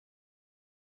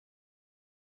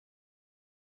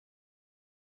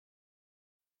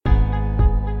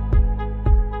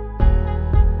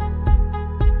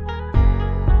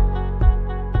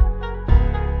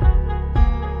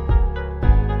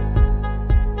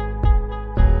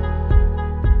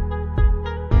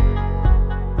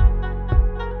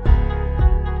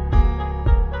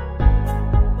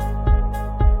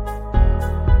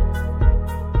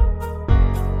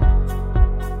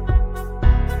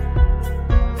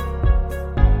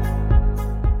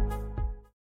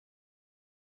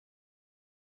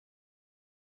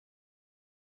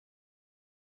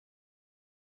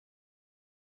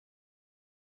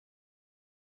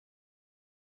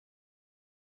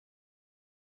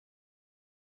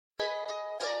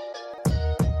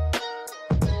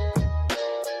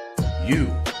You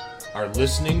are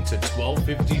listening to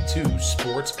 1252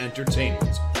 Sports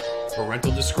Entertainment.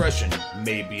 Parental discretion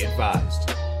may be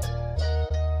advised.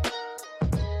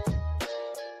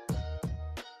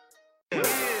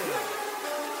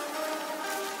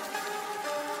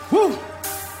 Woo!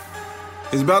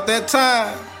 It's about that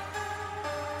time.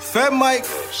 Fat Mike,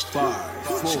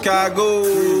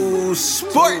 Chicago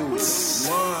Sports.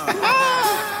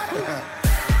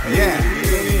 Yeah.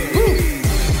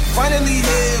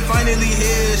 Finally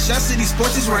here. Shot City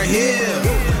Sports is right here.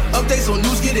 Updates on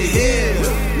news, get it here.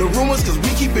 No rumors, cause we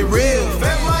keep it real.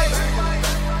 Fat Mike.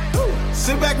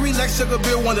 Sit back, relax, sugar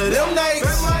beer one of them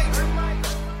nights.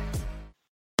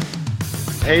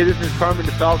 Hey, this is Carmen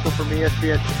DeFalco from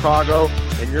ESPN Chicago,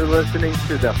 and you're listening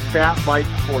to the Fat Mike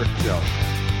Sports Show.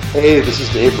 Hey, this is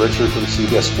Dave Richard from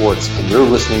CBS Sports, and you're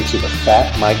listening to the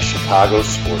Fat Mike Chicago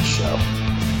Sports Show.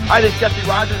 Hi, this is Jesse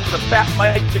Rogers from the Fat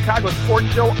Mike Chicago Sports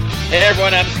Show. Hey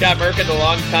everyone, I'm Scott Merkin, the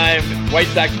longtime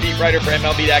Whitesox beat writer for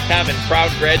MLB.com and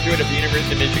proud graduate of the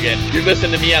University of Michigan. You're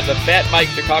listening to me on the Fat Mike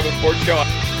Chicago Sports Show.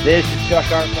 This is Chuck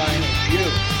Arfine, and you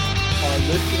are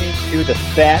listening to the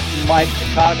Fat Mike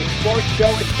Chicago Sports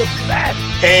Show. It's the best.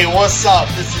 Hey, what's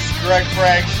up? This is Greg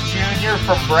Braggs Jr.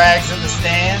 from Braggs in the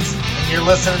Stands, and you're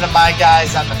listening to my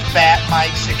guys on the Fat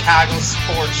Mike Chicago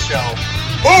Sports Show.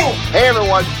 Boom! Hey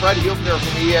everyone, Fred Hubner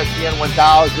from ESPN 1000.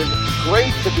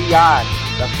 Great to be on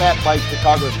the Fat Mike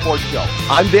Chicago Sports Show.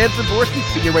 I'm Dan Zaborski,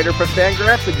 senior writer for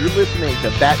Fangraphs, and you're listening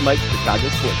to Fat Mike Chicago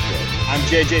Sports Show. I'm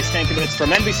JJ Stankovitz from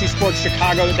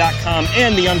NBCSportsChicago.com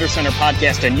and the Undercenter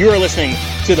podcast, and you're listening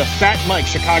to the Fat Mike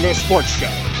Chicago Sports Show.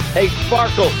 Hey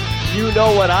Sparkle, you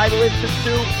know what I listen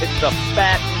to? It's the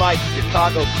Fat Mike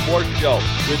Chicago Sports Show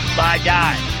with my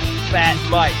guy, Fat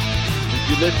Mike. If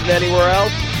you listen anywhere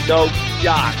else, no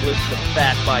jock. Listen to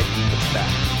Fat Mike. The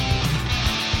best.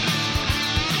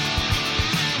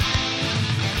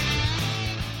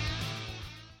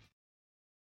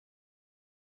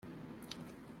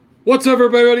 What's up,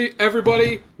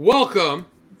 everybody? Welcome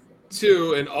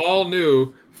to an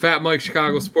all-new Fat Mike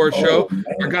Chicago Sports Show.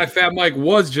 Our guy Fat Mike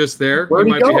was just there. We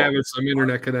might be having some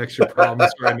internet connection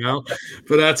problems right now,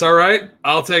 but that's all right.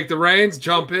 I'll take the reins,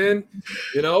 jump in.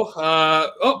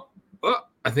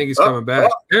 I think he's coming back.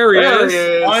 There he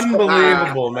is.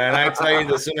 Unbelievable, man. I tell you,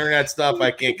 this internet stuff, I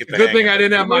can't get the Good thing I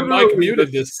didn't have my mic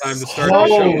muted this time to start the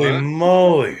show. Holy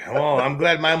moly. Well, I'm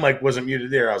glad my mic wasn't muted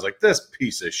there. I was like, this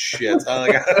piece of shit.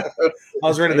 I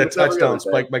was ready to touchdown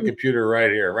spike my computer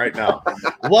right here, right now.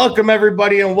 Welcome,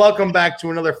 everybody, and welcome back to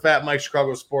another Fat Mike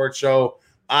Chicago Sports Show.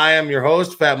 I am your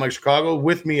host, Fat Mike Chicago.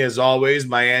 With me, as always,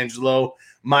 my Angelo,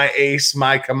 my Ace,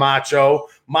 my Camacho,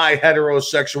 my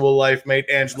heterosexual life mate,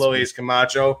 Angelo Ace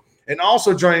Camacho. And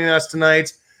also joining us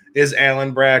tonight is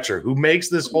Alan Bratcher, who makes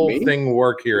this whole thing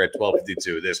work here at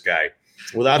 1252, this guy.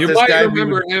 Without you this might guy,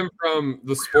 remember him from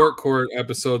the Sport Court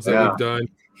episodes that we've done.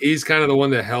 He's kind of the one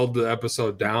that held the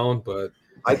episode down, but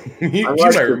you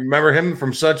might remember him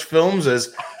from such films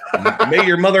as May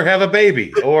Your Mother Have a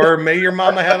Baby or May Your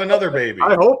Mama Have Another Baby.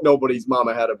 I hope nobody's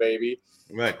mama had a baby.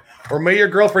 Right. Or May Your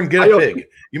Girlfriend Get a Pig.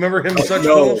 You remember him in such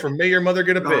films from May Your Mother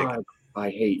Get a Pig? God, I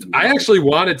hate him. I actually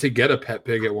wanted to get a pet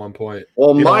pig at one point.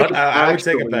 Well, Mike, I would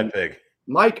take a pet pig.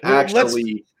 Mike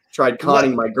actually tried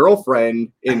conning my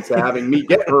girlfriend into having me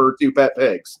get her 2 pet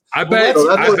pigs. I bet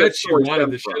she wanted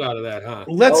the shit out of that, huh?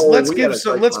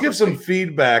 Let's give some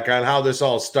feedback on how this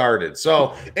all started.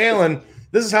 So, Alan,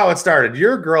 this is how it started.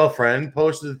 Your girlfriend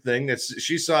posted a thing that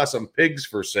she saw some pigs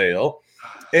for sale.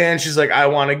 And she's like, I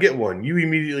want to get one. You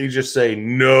immediately just say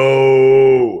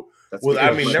no. Well,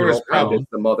 I mean, there was probably,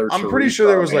 I'm pretty sure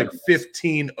there was like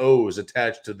 15 O's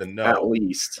attached to the no. At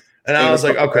least. And I was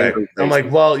like, okay. I'm like,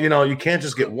 well, you can't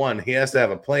just get one. He has to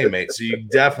have a playmate. So you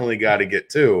definitely got to get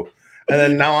 2. And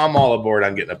then now I'm all aboard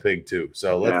on getting a pig too.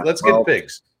 So let's get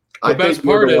pigs. The best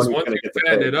part is once you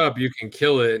fatten it up, you can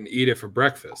kill it and eat it for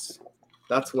breakfast.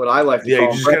 That's what I like to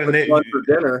call breakfast for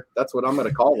dinner. That's what I'm going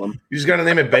to call them. You just got to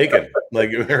name it Bacon. My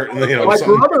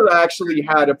brother actually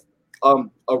had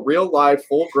a real live,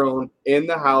 full grown in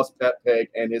the house pet pig,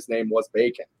 and his name was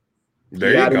Bacon.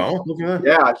 There you go. Look at that.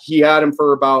 Yeah, he had him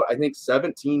for about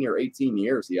 17 or 18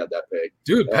 years. He had that pig.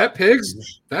 Dude, pet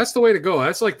pigs, that's the way to go.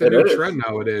 That's like the new trend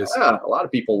nowadays. Yeah, a lot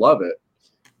of people love it.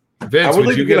 Vince,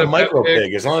 would you get a micro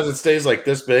pig as long as it stays like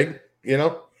this big?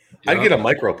 I'd get a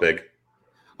micro pig.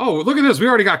 Oh, look at this. We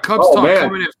already got Cubs talk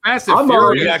coming in fast and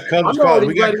furious.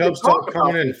 We got Cubs talk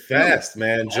coming in fast,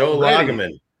 man. Joe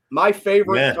Lageman. My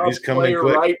favorite Cubs player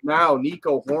right now,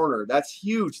 Nico Horner. That's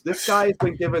huge. This guy has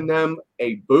been giving them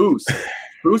a boost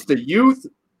of youth,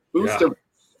 boost of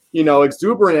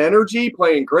exuberant energy,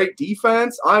 playing great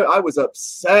defense. I was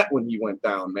upset when he went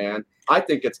down, man. I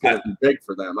think it's going to be big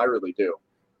for them. I really do.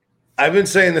 I've been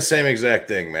saying the same exact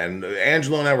thing, man.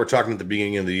 Angelo and I were talking at the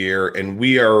beginning of the year, and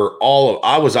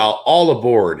I was all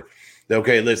aboard.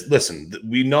 Okay, listen.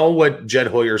 We know what Jed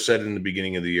Hoyer said in the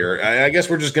beginning of the year. I guess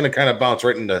we're just going to kind of bounce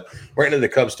right into the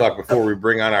Cubs talk before we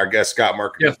bring on our guest Scott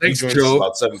Merkin. Yeah, thanks, Joe.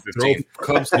 About 7:15.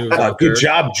 Cubs news. Good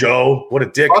job, Joe. What a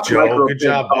dick, Joe. Good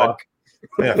job, bud.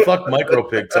 Yeah, fuck micro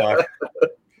pig talk.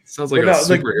 Sounds like a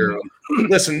superhero.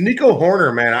 Listen, Nico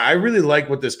Horner, man, I really like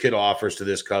what this kid offers to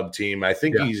this Cub team. I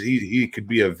think he could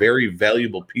be a very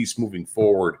valuable piece moving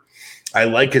forward. I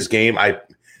like his game. I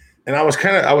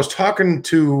was talking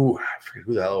to, I forget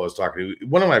who the hell I was talking to,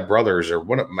 one of my brothers or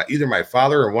either my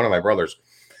father or one of my brothers.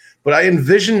 But I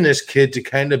envision this kid to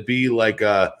kind of be like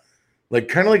a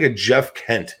Jeff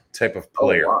Kent type of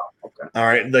player. Oh, wow. Okay. All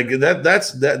right, like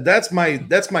that's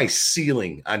my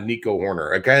ceiling on Nico Horner,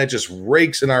 a guy that just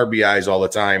rakes in RBIs all the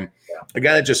time, a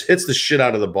guy that just hits the shit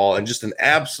out of the ball and just an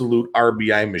absolute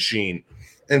RBI machine.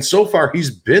 And so far, he's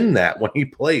been that when he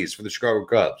plays for the Chicago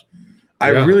Cubs. I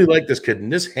really like this kid.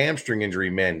 And this hamstring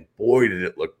injury, man, boy, did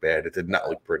it look bad. It did not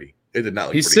look pretty. It did not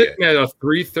look. He's sitting at a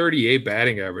 338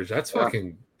 batting average. That's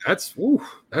fucking. That's going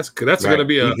to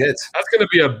be a big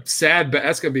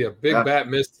bat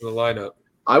miss in the lineup.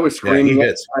 I was screaming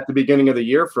at the beginning of the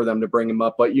year for them to bring him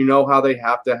up, but you know how they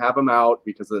have to have him out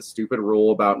because of the stupid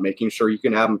rule about making sure you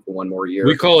can have him for one more year.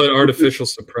 We call it artificial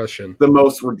suppression. The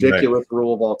most ridiculous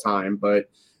rule of all time. But,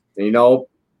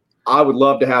 I would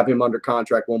love to have him under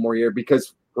contract one more year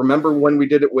because remember when we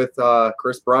did it with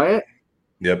Chris Bryant?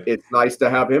 Yep. It's nice to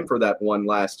have him for that one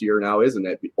last year now, isn't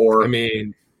it? Or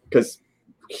because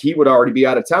he would already be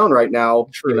out of town right now.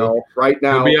 True. Right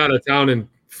now. He'll be out of town in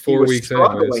 4 weeks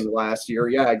anyways. Last year.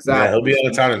 Yeah, exactly. Yeah, he'll be out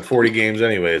of town in 40 games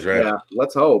anyways, right? Yeah,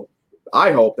 let's hope.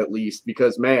 I hope at least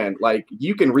because, man, like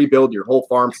you can rebuild your whole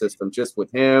farm system just with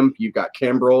him. You've got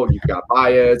Kimbrel, you've got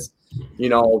Baez.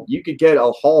 You could get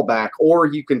a haul back or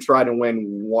you can try to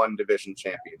win one division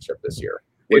championship this year.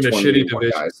 In a shitty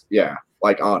division. Guys? Yeah,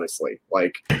 like honestly,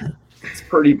 like it's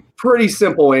pretty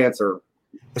simple answer.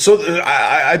 So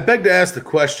I beg to ask the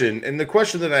question, and the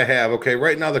question that I have, okay,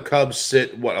 right now the Cubs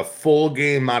sit, a full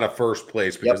game out of first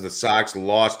place because the Sox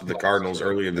lost to the Cardinals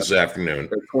earlier this afternoon.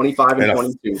 They're 25 and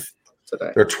 22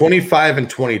 today. They're 25 and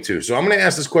 22. So I'm going to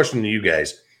ask this question to you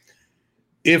guys.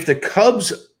 If the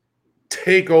Cubs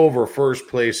take over first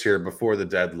place here before the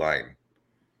deadline,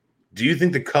 do you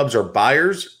think the Cubs are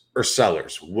buyers or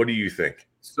sellers? What do you think?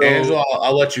 So, Angelo,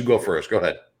 I'll let you go first. Go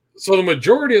ahead. So the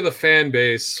majority of the fan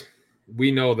base, we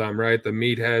know them, right? The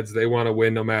meatheads, they want to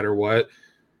win no matter what.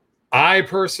 I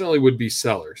personally would be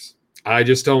sellers. I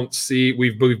just don't see –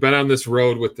 we've been on this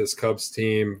road with this Cubs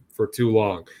team for too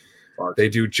long. They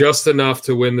do just enough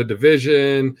to win the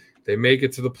division. They make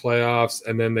it to the playoffs,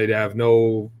 and then they'd have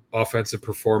no offensive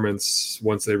performance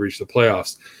once they reach the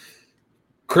playoffs.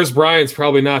 Chris Bryant's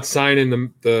probably not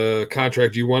signing the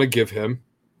contract you want to give him.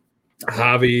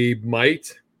 Javi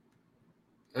might.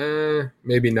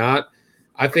 Maybe not.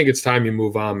 I think it's time you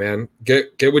move on, man.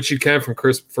 Get what you can from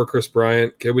Chris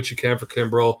Bryant. Get what you can for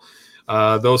Kimbrel.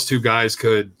 Those two guys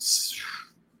could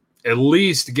at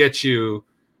least get you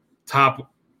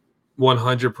top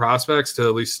 100 prospects to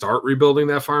at least start rebuilding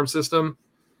that farm system.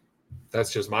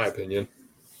 That's just my opinion.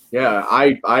 Yeah,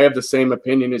 I have the same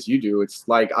opinion as you do. It's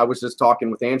like I was just talking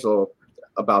with Angelo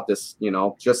about this,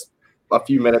 just a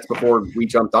few minutes before we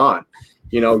jumped on.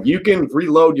 You can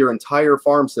reload your entire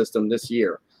farm system this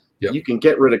year. Yep. You can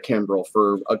get rid of Kimbrel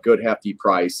for a good hefty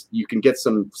price. You can get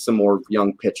some more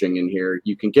young pitching in here.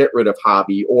 You can get rid of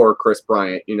Javi or Chris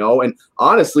Bryant, And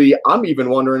honestly, I'm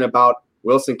even wondering about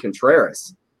Wilson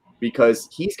Contreras because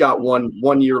he's got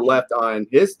one year left on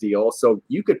his deal. So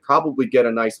you could probably get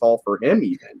a nice haul for him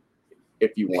even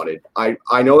if you wanted. I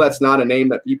know that's not a name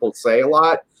that people say a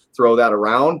lot, throw that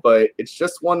around, but it's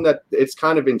just one that it's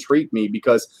kind of intrigued me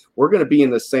because we're going to be in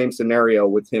the same scenario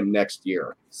with him next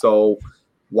year. So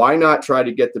why not try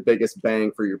to get the biggest bang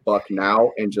for your buck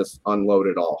now and just unload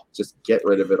it all? Just get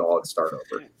rid of it all and start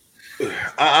over.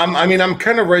 I'm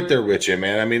kind of right there with you,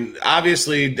 man.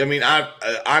 Honestly,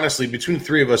 between the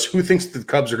three of us, who thinks the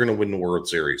Cubs are going to win the World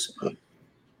Series?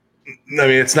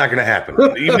 It's not going to happen.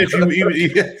 Even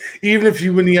if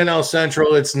you win the NL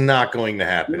Central, it's not going to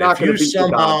happen.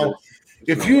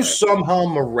 If you somehow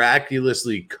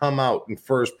miraculously come out in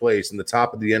first place in the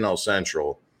top of the NL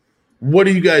Central, what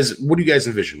do you guys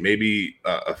envision? Maybe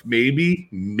a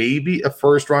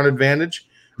first round advantage,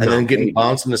 and then getting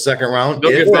bounced in the second round.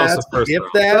 That's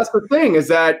the thing is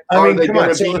that are they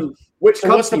going to be which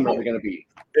Cubs team are they going to be?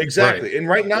 Exactly. Right. And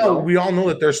right now, we all know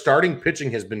that their starting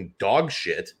pitching has been dog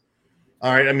shit.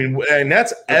 All right. I mean, and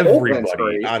that's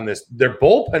everybody on this. Their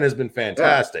bullpen has been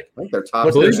fantastic. I think they're top.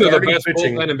 I believe they're the best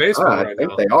bullpen in baseball right now. I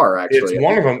think they are, actually. It's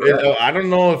one of them. I don't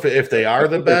know if they are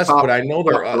the best, but I know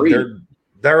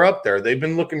they're up there. They've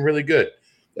been looking really good.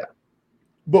 Yeah.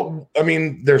 But, I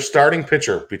mean, their starting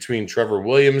pitcher between Trevor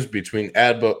Williams, between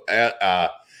Adbert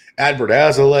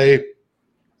Azalea,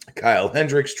 Kyle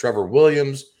Hendricks, Trevor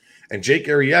Williams, and Jake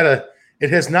Arrieta, it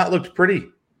has not looked pretty.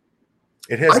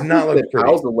 It has not looked pretty.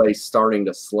 Alzolay starting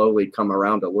to slowly come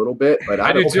around a little bit, but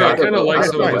I do too. I kind of like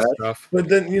some of his stuff. But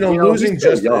then losing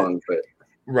just young, but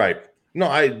right. No,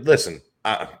 I'm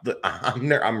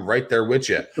right there with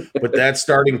you. But that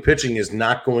starting pitching is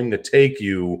not going to take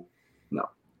you. No,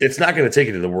 it's not going to take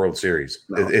you to the World Series.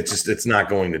 No. It's not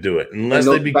going to do it unless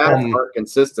they become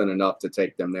consistent enough to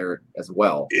take them there as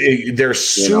well. They're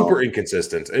super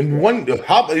inconsistent. And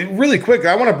really quick,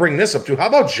 I want to bring this up too. How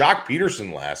about Jock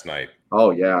Peterson last night?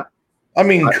 Oh yeah. I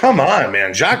mean, come on,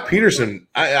 man. Jock Peterson.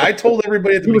 I told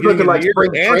everybody at the beginning of the year,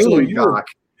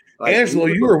 Angelo,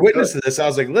 you were witness to this. I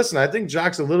was like, listen, I think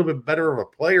Jock's a little bit better of a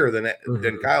player than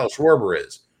Kyle Schwarber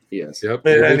is. Yes. Yep.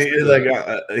 And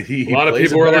a lot of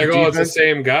people were like, "Oh, it's the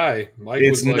same guy." Mike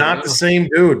it's not the same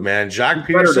dude, man. Jock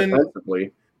Peterson.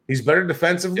 He's better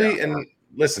defensively, and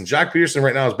listen, Jock Peterson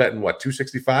right now is betting what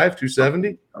 265,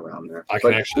 270 around there. I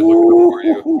can actually look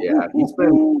it up for you. Yeah,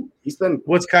 he's been.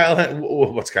 What's Kyle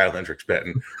Hendricks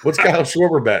betting? What's Kyle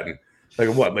Schwarber betting? Like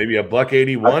what? Maybe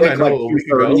 $181. I know a week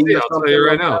ago. I'll tell you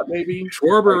right now. Maybe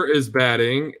Schwarber is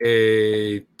batting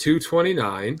a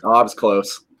 229. Oh, I was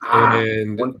close.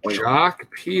 And Jock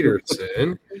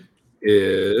Peterson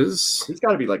he's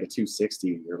got to be like a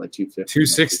 260 or like 250.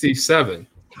 267.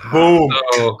 Boom.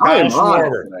 So, Kyle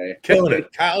Schwarber killing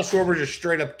it. Kyle Schwarber just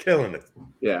straight up killing it.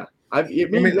 Yeah.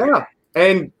 Yeah.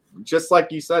 And just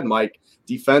like you said, Mike,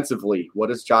 defensively, what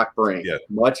does Jock bring? Yeah.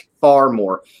 Much far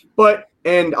more.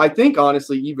 And I think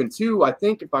honestly, even too, I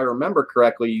think if I remember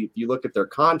correctly, if you look at their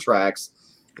contracts,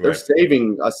 they're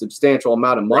saving a substantial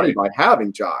amount of money by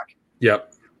having Jock. Yep.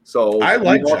 So I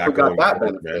like Jock going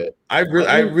forward, man. I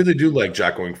really do like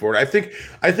Jock going forward. I think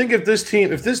if this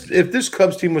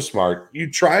Cubs team was smart,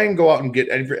 you try and go out and get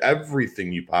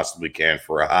everything you possibly can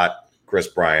for a hot Chris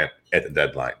Bryant at the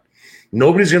deadline.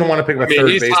 Nobody's going to want to pick up third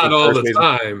base. He's hot all the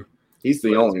time. He's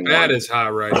the only one. That is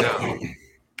hot right now.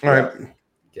 All right.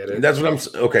 Get it? That's what I'm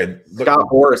okay. Scott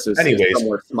Boras is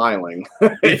somewhere smiling.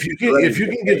 if you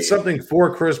can get something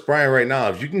for Chris Bryant right now,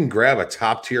 if you can grab a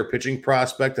top tier pitching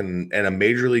prospect and a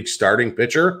major league starting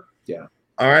pitcher,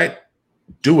 all right,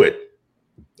 do it.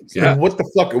 Yeah. What the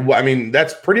fuck? I mean,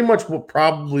 that's pretty much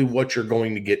probably what you're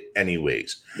going to get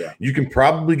anyways. Yeah. You can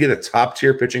probably get a top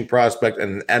tier pitching prospect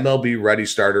and an MLB ready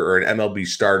starter or an MLB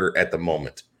starter at the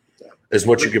moment. Is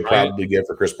what you could probably get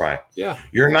for Chris Bryant. Yeah,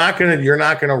 you're not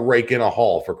gonna rake in a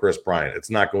haul for Chris Bryant. It's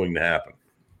not going to happen.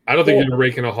 I don't think you're gonna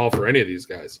rake in a haul for any of these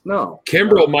guys. No,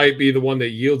 Kimbrel might be the one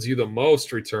that yields you the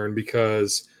most return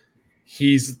because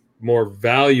he's more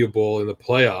valuable in the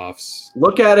playoffs.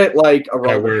 Look at it like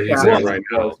where he's at right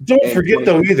now. Don't forget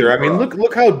though either. I mean,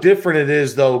 look how different it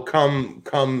is though.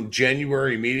 Come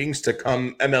January meetings to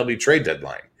come MLB trade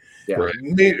deadline. Yeah. Right.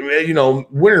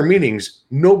 Winter meetings,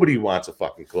 nobody wants a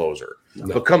fucking closer.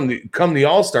 No. But come the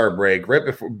All-Star break, right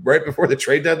before the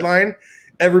trade deadline,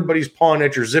 everybody's pawing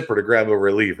at your zipper to grab a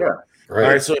reliever. Yeah. Right.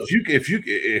 All right. So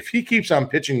if he keeps on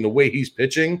pitching the way he's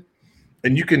pitching,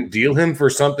 and you can deal him for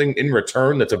something in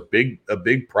return that's a big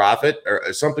profit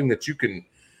or something that you can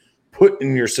put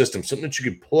in your system, something that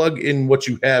you can plug in what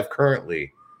you have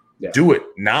currently, do it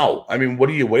now. I mean, what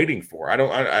are you waiting for?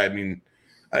 I mean.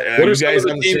 What are some of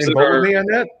the teams that are on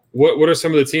that? What are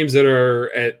some of the teams that are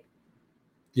at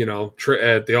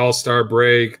at the All-Star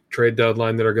break trade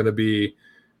deadline that are going to be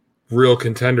real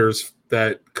contenders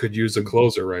that could use a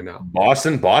closer right now?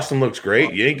 Boston looks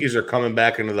great. Yankees are coming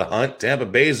back into the hunt. Tampa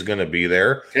Bay is going to be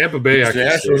there. Tampa Bay,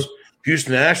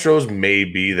 Houston Astros may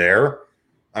be there.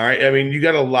 All right. I mean, you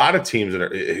got a lot of teams that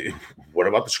are. What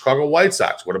about the Chicago White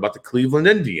Sox? What about the Cleveland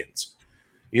Indians?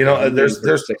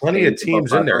 There's plenty of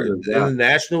teams in there. In the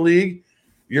National League,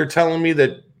 you're telling me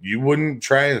that you wouldn't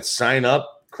try and sign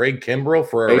up Craig Kimbrel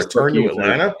for a return to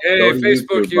Atlanta? Hey,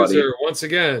 Facebook user, once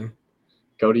again.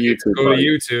 Go to YouTube. Go to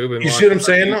YouTube. And you see what I'm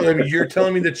saying? I mean, you're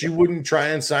telling me that you wouldn't try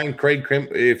and sign Craig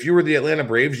Kimbrel. If you were the Atlanta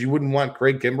Braves, you wouldn't want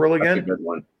Craig Kimbrel again? That's a good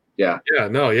one. Yeah. Yeah,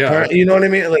 no, yeah. You know what I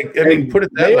mean? Put it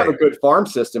that way. They have a good farm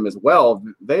system as well.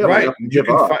 They have enough to give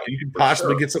up. You can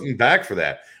possibly get something back for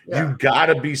that. Yeah. You got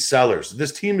to be sellers.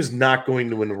 This team is not going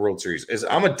to win the World Series.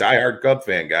 I'm a diehard Cub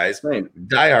fan, guys. Same.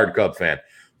 Diehard Cub fan.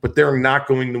 but they're not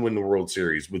going to win the World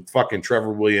Series with fucking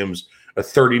Trevor Williams, a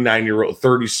 39-year-old,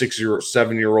 36-year-old,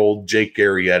 7-year-old Jake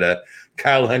Arrieta,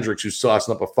 Kyle Hendricks, who's saucing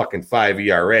up a fucking 5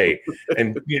 ERA,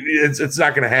 and it's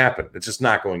not going to happen. It's just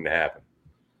not going to happen.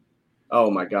 Oh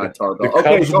my God, Tarbill. The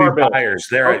Cubs will be buyers.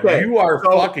 You are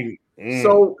fucking.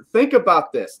 So think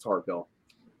about this, Tarbill.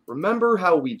 Remember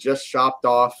how we just shopped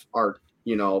off our,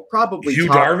 probably Hugh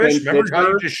top Darvish? 10 Remember how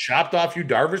pitcher? you just shopped off Hugh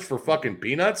Darvish for fucking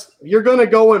peanuts? You're going to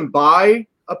go and buy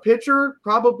a pitcher,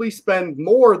 probably spend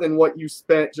more than what you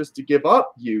spent just to give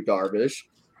up Hugh Darvish.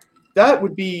 That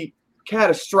would be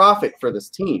catastrophic for this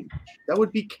team. That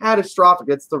would be catastrophic.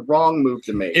 It's the wrong move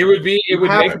to make. It would make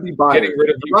getting rid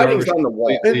of the writing's on the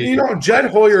wall. And, Jed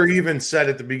Hoyer even said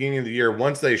at the beginning of the year,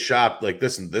 once they shopped, like,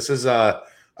 listen, this is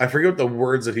I forget what the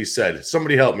words that he said.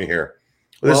 Somebody help me here.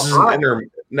 This is an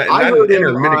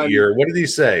intermittent year. What did he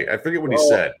say? I forget what he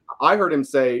said. I heard him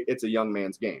say it's a young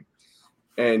man's game.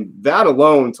 And that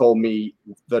alone told me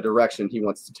the direction he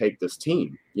wants to take this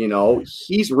team.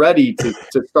 He's ready to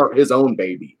start his own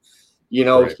baby.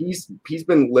 Right. He's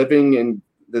been living in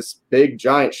this big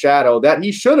giant shadow that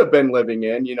he should have been living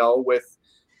in, with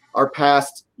our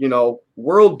past,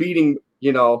 world beating,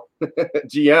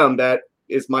 GM that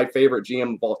is my favorite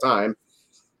GM of all time.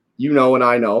 And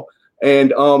I know. And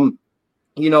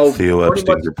Theo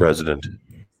Epstein, your president.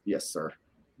 Yes, sir.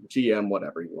 GM,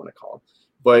 whatever you want to call him.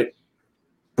 But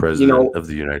President of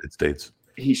the United States.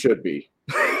 He should be.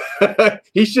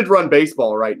 He should run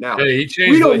baseball right now. Hey, he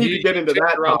changed. We don't need to get into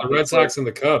that around the Red Sox and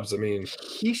the Cubs. I mean,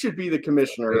 he should be the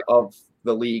commissioner of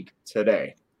the league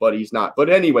today, but he's not.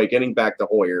 But anyway, getting back to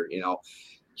Hoyer,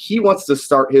 he wants to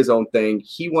start his own thing.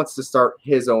 He wants to start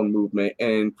his own movement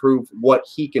and prove what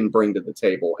he can bring to the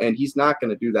table. And he's not going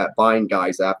to do that buying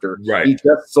guys after he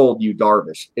just sold you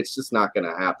Darvish. It's just not going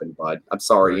to happen, bud. I'm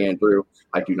sorry, Andrew.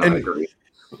 I do not agree.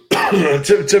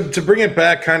 To bring it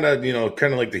back, kind of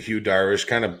like the Hugh Darvish,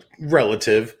 kind of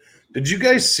relative. Did you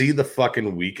guys see the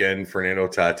fucking weekend Fernando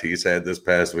Tatis had this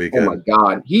past weekend? Oh my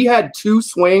God, he had 2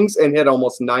 swings and hit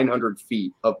almost 900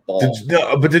 feet of ball.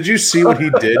 But did you see what he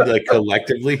did? Like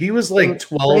collectively, he was like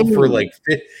 12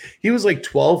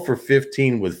 for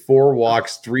 15 with 4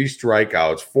 walks, 3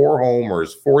 strikeouts, 4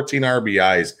 homers, 14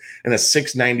 RBIs, and a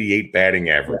 .698 batting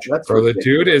average. Bro, the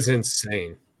dude is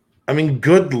insane. I mean,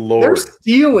 good Lord. They're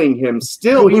stealing him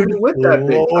still, even with that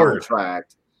big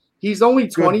contract. He's only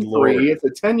 23. It's a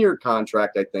 10-year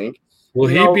contract, I think. Will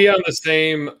he be on the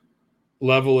same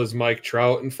level as Mike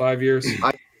Trout in 5 years?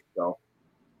 I think so.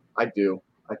 I do.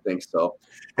 I think so.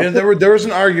 And there was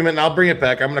an argument, and I'll bring it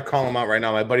back. I'm going to call him out right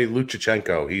now. My buddy Luke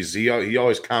Chichenko. He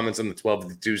always comments on the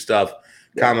 12-2 stuff,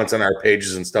 comments on our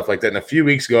pages and stuff like that. And a few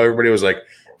weeks ago, everybody was like,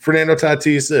 Fernando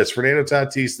Tatis this, Fernando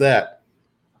Tatis that.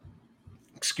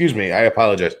 Excuse me, I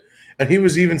apologize. And he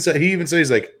even said he's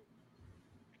like,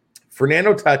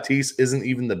 Fernando Tatis isn't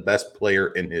even the best player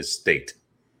in his state.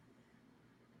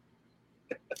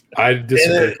 I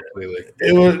disagree completely.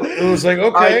 It was like,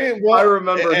 okay. I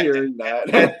remember hearing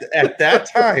that. At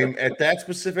that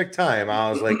specific time,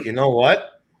 I was like, you know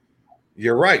what?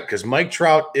 You're right, because Mike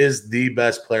Trout is the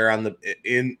best player in the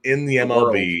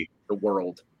MLB. The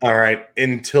world. All right,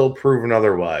 until proven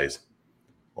otherwise.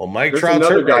 Well, Mike Trout's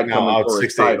hurt right now, out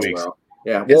 6 to 8 weeks.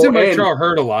 Yeah. Isn't Mike Trout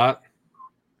hurt a lot?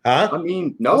 Huh? I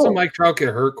mean, no. Doesn't Mike Trout get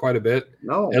hurt quite a bit?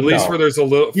 No. At least where there's a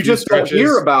little. You just don't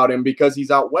hear about him because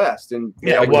he's out west. And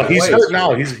he's hurt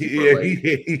now.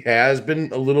 He has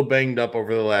been a little banged up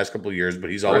over the last couple of years,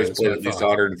 but he's always played at least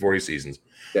 140 seasons.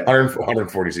 Yeah.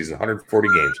 140 seasons, 140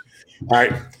 games. All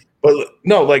right. But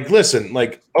no, listen,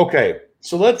 okay.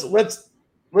 So let's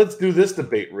do this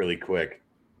debate really quick.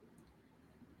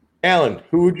 Alan,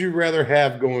 who would you rather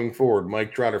have going forward,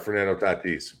 Mike Trout or Fernando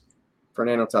Tatis?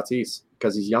 Fernando Tatis,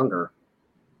 because he's younger.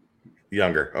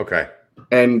 Younger, okay.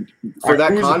 And for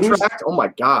that contract, oh my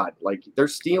God, they're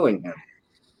stealing him.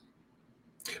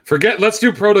 Let's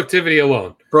do productivity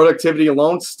alone. Productivity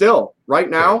alone, still.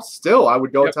 Right now, I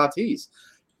would go Tatis.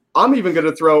 I'm even going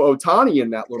to throw Ohtani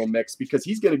in that little mix because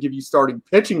he's going to give you starting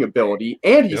pitching ability,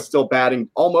 and he's still batting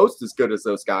almost as good as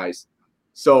those guys.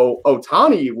 So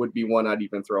Ohtani would be one I'd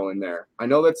even throw in there. I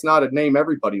know that's not a name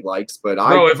everybody likes, but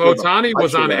if Ohtani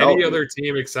was on any other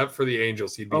team except for the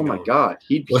Angels, he'd be. Oh my God,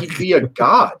 he'd be a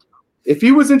god. If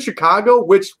he was in Chicago,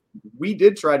 which we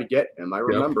did try to get him, I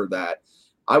remember that.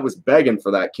 I was begging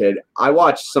for that kid. I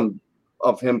watched some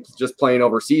of him just playing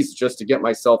overseas just to get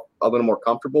myself a little more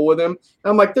comfortable with him. And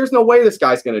I'm like, there's no way this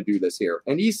guy's going to do this here,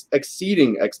 and he's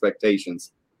exceeding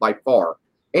expectations by far.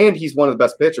 And he's one of the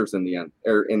best pitchers in the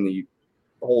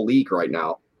whole league right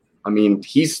now. I mean,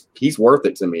 he's worth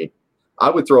it to me.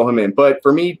 I would throw him in, but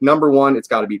for me, number one, it's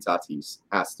got to be Tatis.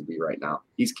 Has to be right now.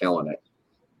 He's killing it.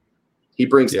 He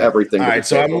brings everything. All to right, the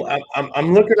so table.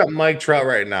 I'm looking at Mike Trout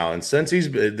right now, and since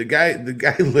he's the guy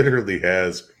literally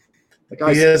has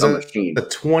he has a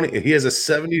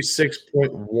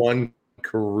 76.1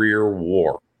 career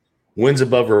WAR, wins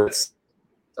above.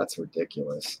 That's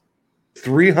ridiculous.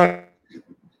 300.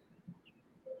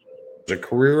 A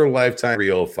career lifetime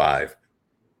 305.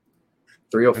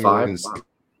 305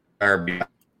 RBI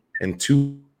and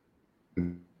 2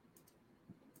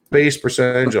 base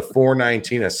percentage of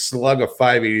 419, a slug of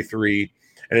 583,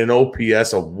 and an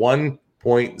OPS of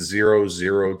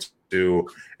 1.002,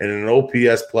 and an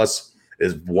OPS plus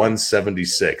is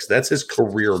 176. That's his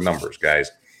career numbers,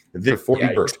 guys. The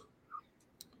 40 bird.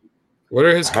 What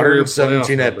are his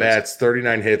 117 at bats,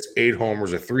 39 hits, 8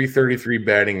 homers, a 333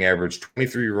 batting average,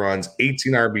 23 runs,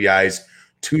 18 RBIs,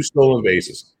 2 stolen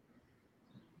bases.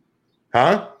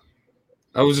 Huh?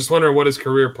 I was just wondering what his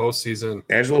career postseason.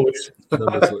 Angelo, they're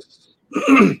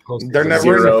never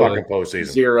Zero. in the fucking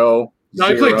postseason. Zero. No,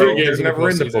 he played 3 games. They're never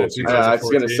in the postseason. I was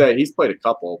going to say he's played a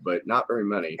couple, but not very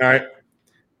many. All right.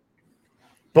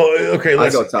 But okay,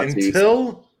 listen.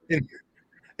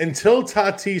 Until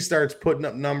Tatis starts putting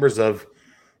up numbers of,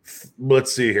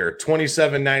 let's see here,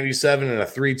 27.97 and a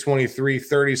 323,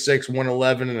 36,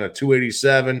 111 and a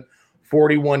 287,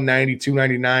 41, 90,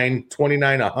 299,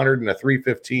 29, 100 and a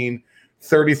 315,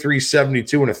 33,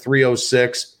 72 and a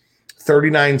 306,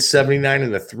 39, 79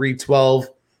 and a 312.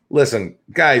 Listen,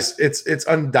 guys, it's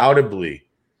undoubtedly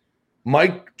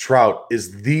Mike Trout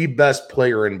is the best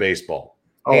player in baseball,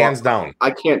 hands down.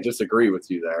 I can't disagree with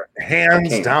you there.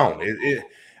 Hands down.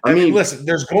 I mean, listen,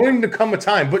 there's going to come a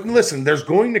time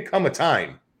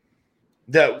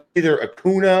that either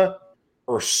Acuna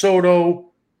or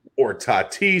Soto or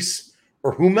Tatis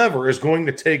or whomever is going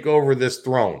to take over this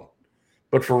throne.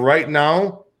 But for right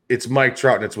now, it's Mike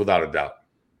Trout, and it's without a doubt.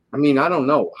 I mean, I don't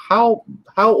know. How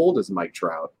old is Mike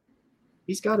Trout?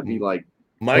 He's got to be like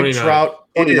Mike 29. Trout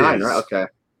 29, right? Okay.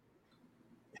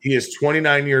 He is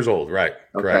 29 years old, right?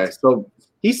 Okay. Correct. So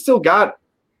he's still got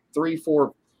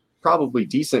 3-4 probably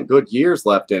decent good years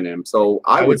left in him. So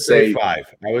I would say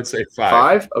 5. I would say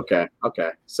 5. 5? Okay.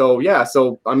 So yeah,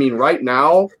 so I mean right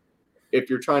now, if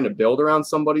you're trying to build around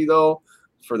somebody though,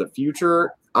 for the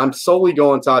future, I'm solely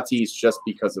going Tatis just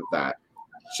because of that.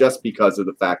 Just because of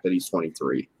the fact that he's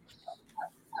 23.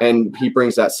 And he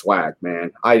brings that swag,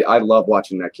 man. I love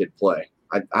watching that kid play.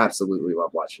 I absolutely love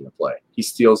watching him play. He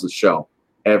steals the show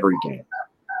every game.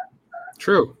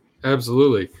 True.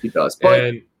 Absolutely. He does.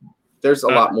 But there's a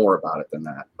lot more about it than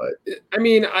that. But I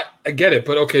mean, I get it.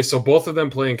 But okay, so both of them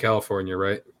play in California,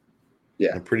 right?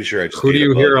 Yeah. I'm pretty sure Who do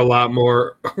you hear a lot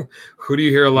more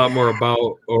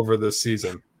about over this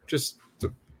season? Just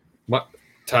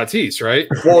Tatis, right?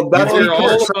 Well, that's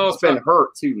all been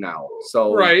hurt too now.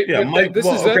 So right, yeah, Mike.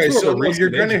 You're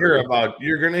going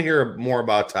to hear more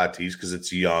about Tatis because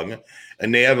it's young,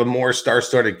 and they have a more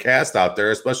star-studded cast out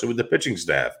there, especially with the pitching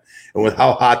staff and with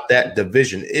how hot that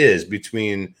division is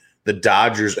between the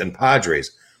Dodgers and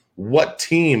Padres. What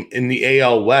team in the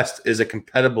AL West is a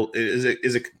competible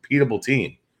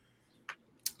team?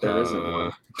 There isn't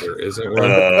one. There isn't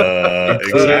one.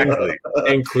 Exactly.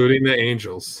 Including the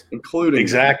Angels. Including the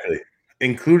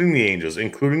Angels,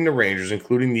 including the Rangers,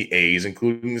 including the A's,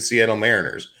 including the Seattle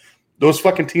Mariners. Those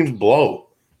fucking teams blow.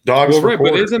 Dogs. Well, right,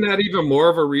 but isn't that even more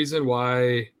of a reason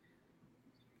why,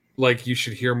 like, you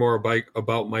should hear more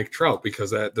about Mike Trout?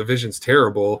 Because that division's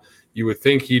terrible. You would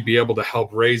think he'd be able to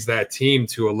help raise that team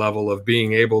to a level of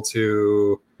being able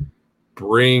to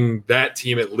bring that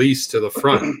team at least to the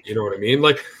front. You know what I mean?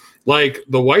 Like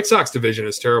the White Sox division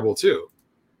is terrible too.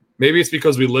 Maybe it's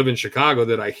because we live in Chicago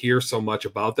that I hear so much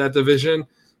about that division.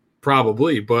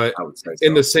 Probably, but I would say so.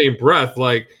 In the same breath,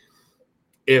 like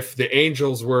if the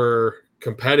Angels were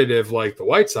competitive like the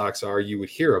White Sox are, you would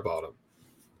hear about them.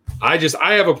 I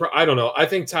don't know. I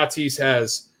think Tatis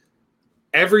has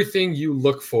everything you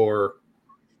look for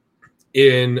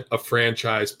in a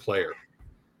franchise player.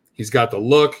 He's got the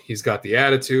look. He's got the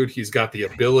attitude. He's got the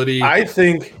ability. I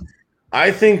think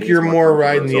you're more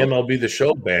riding the MLB The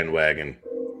Show bandwagon.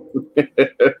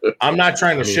 I'm not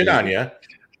trying to shit on you.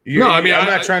 I'm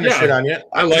not trying to shit on you.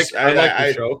 I like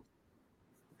the show.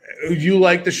 You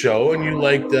like the show, and you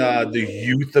like the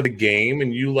youth of the game,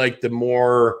 and you like the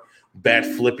more bat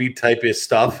flippy type of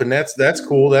stuff, and that's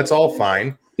cool. That's all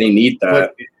fine. They need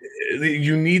that. But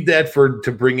you need that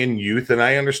to bring in youth, and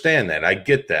I understand that. I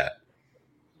get that.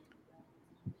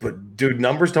 But dude,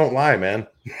 numbers don't lie, man.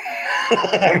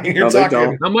 I mean, you're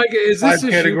talking. I'm like, is this just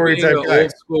you being an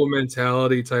old school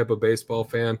mentality type of baseball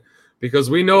fan?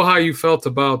 Because we know how you felt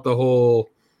about the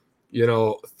whole,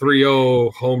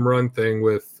 3-0 home run thing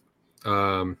with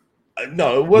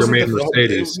No, it wasn't the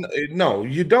Mercedes. No,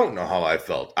 you don't know how I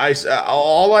felt.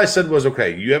 All I said was,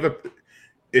 okay,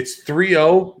 it's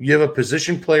 3-0. You have a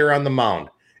position player on the mound.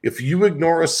 If you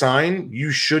ignore a sign, you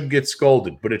should get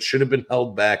scolded, but it should have been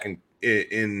held back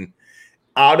in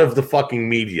out of the fucking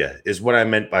media is what I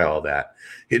meant by all that.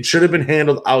 It should have been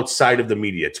handled outside of the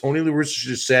media. Tony La Russa should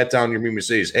have sat down and me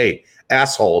says, hey,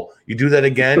 asshole, you do that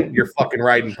again, you're fucking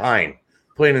riding pine.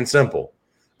 Plain and simple.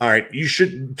 All right,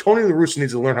 Tony La Russa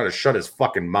needs to learn how to shut his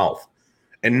fucking mouth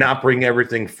and not bring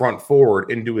everything front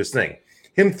forward and do his thing.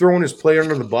 Him throwing his player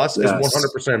under the bus is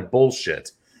 100%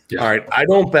 bullshit. Yeah. All right, I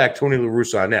don't back Tony La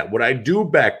Russa on that. What I do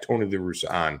back Tony La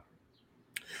Russa on,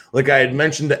 like I had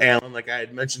mentioned to Alan, like I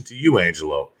had mentioned to you,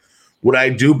 Angelo, what I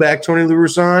do back Tony La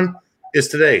Russa on is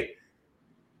today.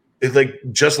 It's like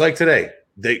just like today.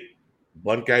 They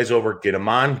bunt guys over, get them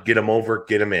on, get them over,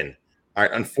 get them in. All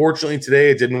right. Unfortunately,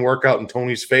 today it didn't work out in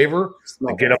Tony's favor.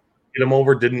 The get them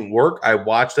over didn't work. I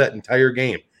watched that entire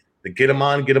game. The get them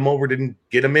on, get them over didn't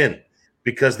get them in.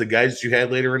 Because the guys that you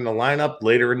had later in the lineup,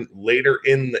 later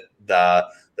in the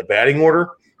batting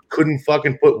order, couldn't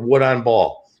fucking put wood on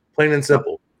ball. Plain and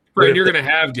simple. Right, you're going to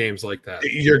have games like that.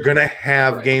 You're going to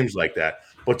have games like that.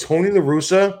 But Tony La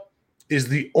Russa is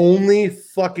the only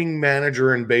fucking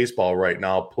manager in baseball right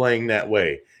now playing that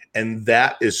way. And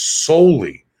that is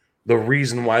solely the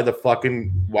reason why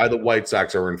the White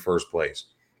Sox are in first place.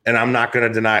 And I'm not going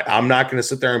to deny. I'm not going to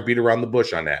sit there and beat around the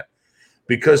bush on that.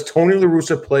 Because Tony La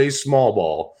Russa plays small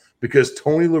ball, because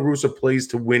Tony La Russa plays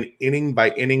to win inning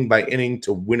by inning by inning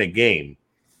to win a game.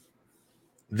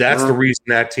 That's the reason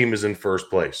that team is in first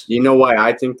place. You know why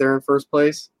I think they're in first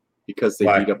place? Because they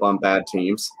beat up on bad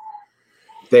teams.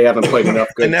 They haven't played enough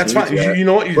good teams. And that's fine. You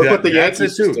know what? That's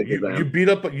it too. You beat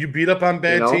up on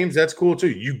bad teams. That's cool too.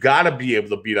 You got to be able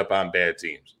to beat up on bad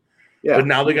teams. Yeah. But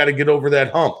now they got to get over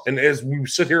that hump. And as we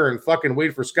sit here and fucking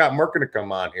wait for Scott Merkin to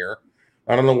come on here,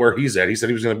 I don't know where he's at. He said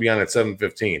he was going to be on at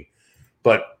 7:15.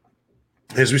 But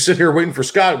as we sit here waiting for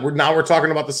Scott, we're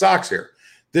talking about the Sox here.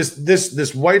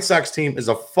 This White Sox team is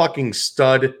a fucking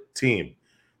stud team.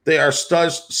 They are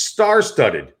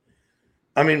star-studded.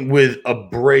 I mean, with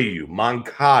Abreu,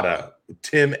 Moncada,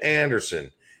 Tim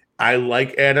Anderson. I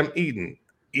like Adam Eaton.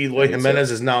 Eloy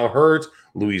Jimenez is now hurt.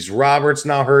 Luis Roberts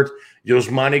now hurt.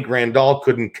 Yosmani Grandal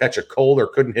couldn't catch a cold or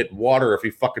couldn't hit water if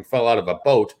he fucking fell out of a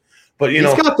boat. But he's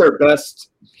got their best.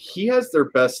 He has their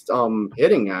best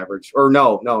hitting average. Or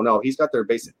no. He's got their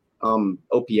basic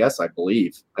OPS, I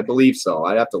believe. I believe so.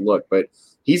 I'd have to look, but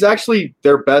he's actually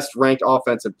their best ranked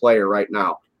offensive player right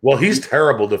now. Well, he's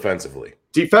terrible defensively.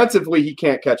 Defensively, he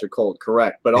can't catch a cold,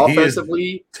 correct? But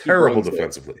offensively, terrible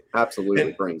defensively.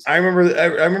 Absolutely brings. I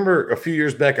remember a few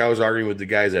years back, I was arguing with the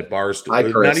guys at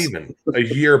Barstool. Not even a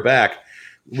year back,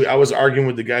 I was arguing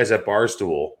with the guys at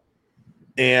Barstool,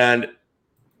 and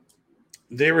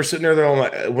they were sitting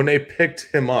there. When they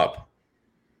picked him up,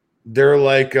 they're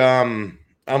like, I'm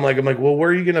like, well, where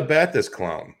are you going to bat this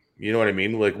clown? You know what I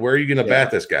mean? Like, where are you going to bat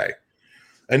this guy?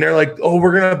 And they're like, oh,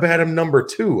 we're going to bat him number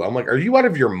 2. I'm like, are you out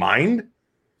of your mind?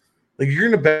 Like, you're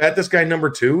going to bat this guy number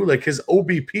 2? Like, his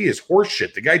OBP is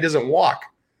horseshit. The guy doesn't walk.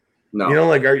 No. You know,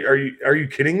 like, are you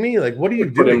kidding me? Like, what are you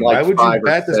doing? Why would you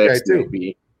bat this guy 2?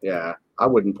 Maybe. Yeah, I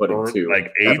wouldn't put him 2.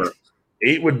 Like 8? Ever.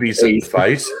 8 would be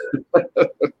suffice.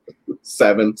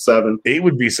 7. 8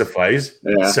 would be suffice.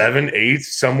 Yeah. 7, 8,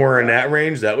 somewhere in that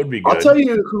range. That would be good. I'll tell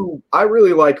you who I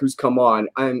really like who's come on,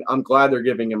 and I'm glad they're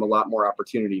giving him a lot more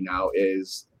opportunity now,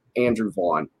 is Andrew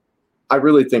Vaughn. I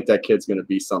really think that kid's going to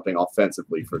be something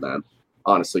offensively for them,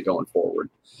 honestly, going forward.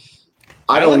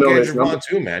 I don't know Andrew Vaughn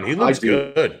too, man. He looks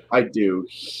good. I do.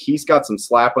 He's got some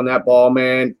slap on that ball,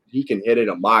 man. He can hit it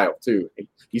a mile too.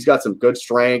 He's got some good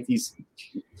strength. He's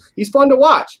fun to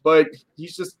watch, but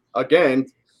he's just, again,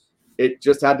 it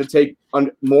just had to take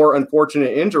more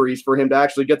unfortunate injuries for him to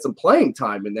actually get some playing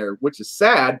time in there, which is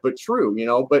sad but true, you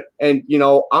know.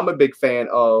 I'm a big fan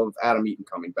of Adam Eaton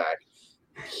coming back.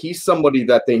 He's somebody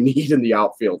that they need in the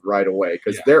outfield right away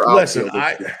because their outfield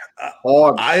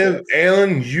is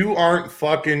Alan, you aren't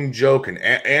fucking joking.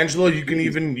 Angelo, you can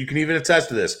even attest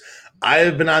to this. I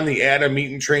have been on the Adam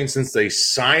Eaton train since they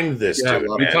signed this. Yeah,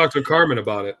 we talked to Carmen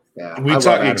about it. Yeah, we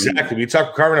talked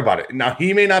to Carmen about it. Now,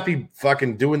 he may not be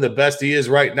fucking doing the best he is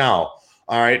right now.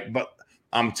 All right, but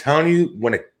I'm telling you,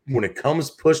 when it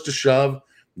comes push to shove,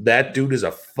 that dude is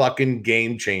a fucking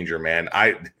game changer, man.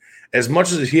 As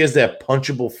much as he has that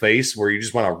punchable face where you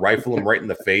just want to rifle him right in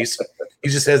the face, he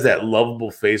just has that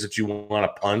lovable face that you want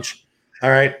to punch. All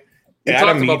right. We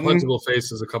talked about punchable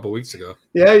faces a couple weeks ago.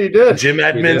 Yeah, you did. Jim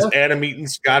Edmonds, Adam Eaton,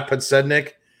 Scott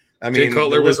Podsednik. Jay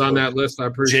Cutler was on that list,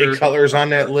 I'm pretty sure. Jay Cutler's on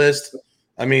that list.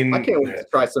 I mean, I can't wait to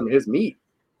try some of his meat.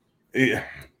 Yeah.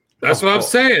 That's what I'm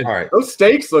saying. All right. Those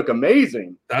steaks look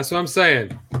amazing. That's what I'm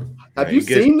saying. Have you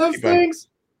seen those things?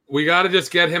 We got to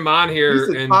just get him on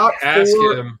here and ask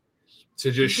him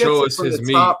to just show us his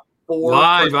meat.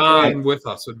 Live on with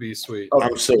us would be sweet. Oh,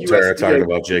 I'm so tired of talking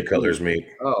about Jay Cutler's meat.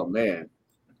 Oh, man.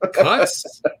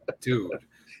 Cuts? Dude.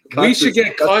 We should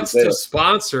get Cuts to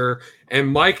sponsor, and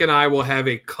Mike and I will have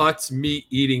a Cuts meat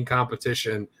eating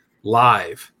competition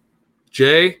live.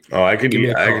 Jay? Oh, I could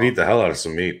eat the hell out of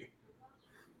some meat.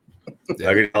 Yeah.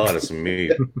 I could eat the hell out of some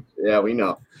meat. Yeah, we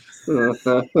know.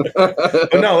 But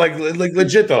no, like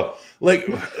legit though. Like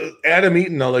Adam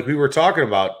Eaton, though, like we were talking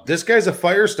about, this guy's a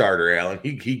fire starter, Alan.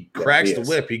 He cracks the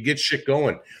whip. He gets shit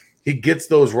going. He gets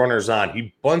those runners on.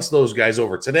 He bunts those guys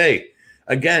over. Today,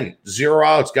 again, 0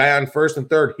 outs, guy on first and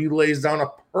third. He lays down a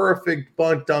perfect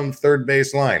bunt down third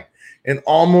base line and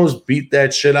almost beat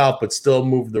that shit out, but still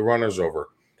moved the runners over.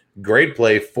 Great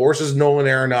play. Forces Nolan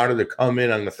Arenado to come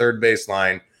in on the third base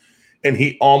line, and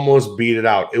he almost beat it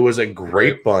out. It was a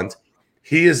great bunt.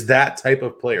 He is that type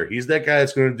of player. He's that guy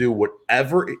that's going to do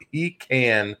whatever he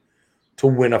can to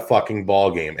win a fucking ball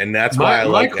game, and that's why I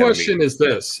like. My question is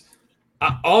this: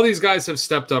 all these guys have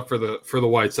stepped up for the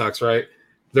White Sox, right?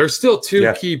 There's still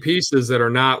two key pieces that are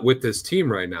not with this team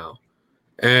right now,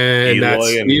 and that's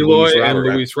Eloy and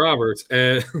Luis Roberts.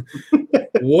 And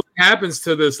what happens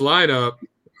to this lineup?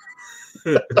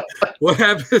 What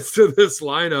happens to this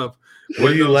lineup?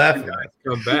 What are you laughing at?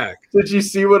 Come back. Did you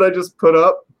see what I just put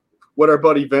up? What our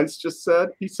buddy Vince just said?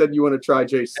 He said you want to try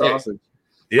Jay's sausage.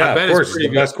 Yeah, of course. He's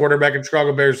the best quarterback in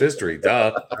Chicago Bears history.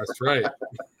 Duh. That's right.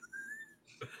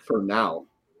 For now.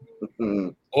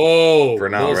 Oh, for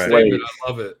now, right? I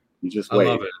love it. You just wait.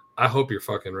 I love it. I hope you're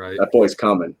fucking right. That boy's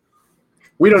coming.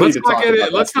 We don't need to talk about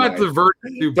it. Let's not divert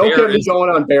to Don't get me going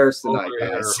on Bears tonight,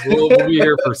 guys. We'll be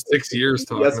here for 6 years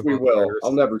talking. Yes, we will. Bears.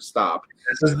 I'll never stop.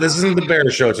 This isn't the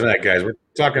Bears show tonight, guys. We're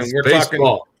talking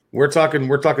baseball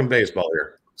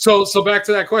here. So back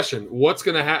to that question. What's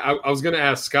going to happen? I was going to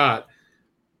ask Scott,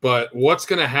 but what's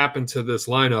going to happen to this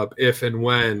lineup if and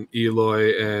when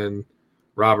Eloy and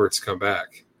Roberts come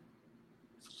back?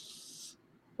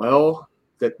 Well,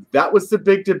 that was the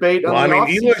big debate. Well, I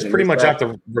mean, Eloy's pretty much out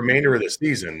the remainder of the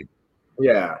season.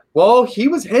 Yeah. Well, he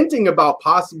was hinting about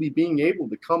possibly being able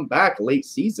to come back late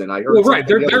season. I heard. Well, right.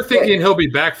 They're thinking he'll be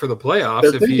back for the playoffs.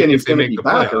 They're thinking he's going to be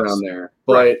back around there.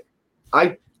 But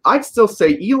I'd still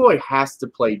say Eloy has to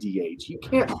play DH. You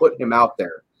can't put him out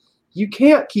there. You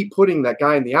can't keep putting that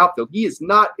guy in the outfield. He is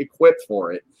not equipped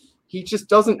for it. He just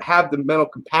doesn't have the mental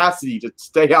capacity to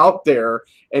stay out there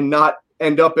and not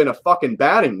end up in a fucking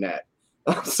batting net.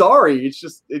 I'm sorry. It's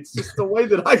just the way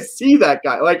that I see that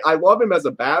guy. Like, I love him as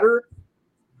a batter.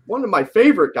 One of my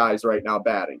favorite guys right now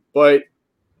batting, but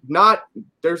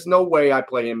there's no way I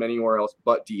play him anywhere else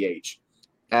but DH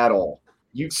at all.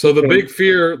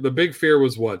 The big fear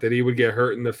was what? That he would get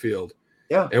hurt in the field.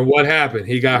 Yeah. And what happened?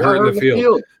 He got hurt in the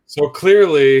field. So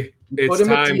clearly it's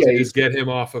time to just get him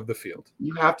off of the field.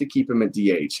 You have to keep him at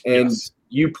DH. And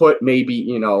you put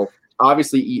maybe,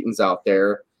 obviously Eaton's out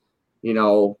there.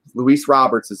 Luis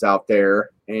Roberts is out there.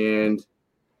 And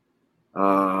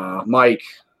Mike,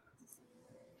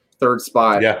 third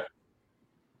spot. Yeah.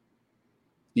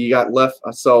 You got left.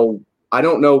 So I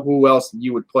don't know who else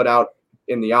you would put out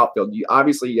in the outfield. You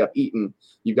have Eaton.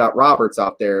 You've got Roberts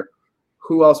out there.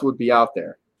 Who else would be out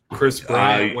there? Chris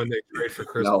Bryant when they trade for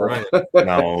Chris Bryant.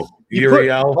 No.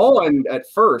 Uriel. Vaughn at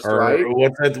first, right?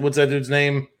 What's that dude's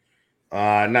name?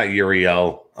 Not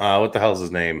Uriel. What the hell's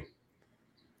his name?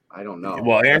 I don't know.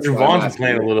 Well, Andrew Vaughn's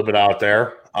playing a little bit out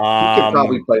there. He could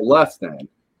probably play left then.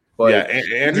 But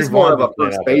Andrew he's more Vaughn of a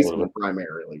first baseman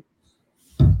primarily.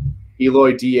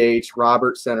 Eloy DH,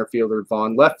 Robert center fielder,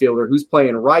 Vaughn left fielder. Who's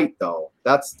playing right though?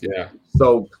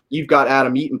 So you've got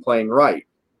Adam Eaton playing right.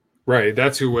 Right,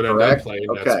 that's who would end up playing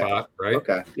that spot, right?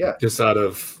 Okay, yeah. Just out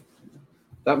of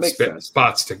that makes sense.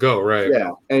 Spots to go, right? Yeah,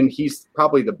 and he's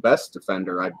probably the best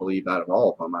defender, I believe, out of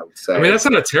all of them. I would say. I mean, that's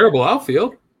not a terrible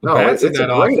outfield. No, it's a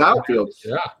great outfield.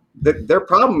 Yeah. Their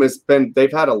problem has been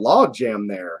they've had a log jam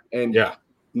there, and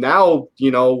now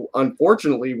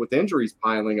unfortunately with injuries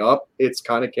piling up, it's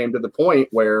kind of came to the point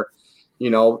where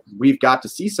we've got to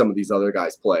see some of these other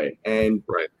guys play, and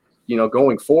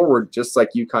going forward, just like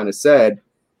you kind of said.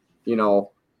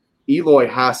 Eloy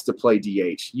has to play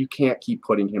DH. You can't keep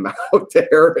putting him out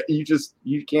there.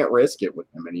 You can't risk it with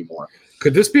him anymore.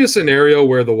 Could this be a scenario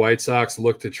where the White Sox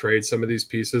look to trade some of these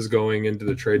pieces going into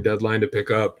the trade deadline to pick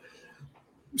up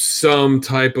some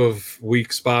type of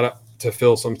weak spot to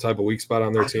fill some type of weak spot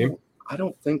on their team? I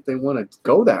don't think they want to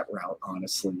go that route,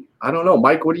 honestly. I don't know.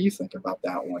 Mike, what do you think about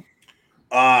that one?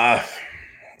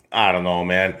 I don't know,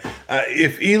 man.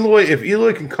 If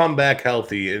Eloy can come back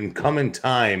healthy and come in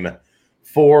time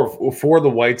for the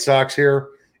White Sox here,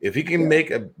 if he can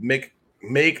make at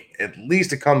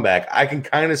least a comeback, I can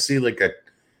kind of see like a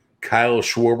Kyle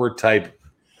Schwarber type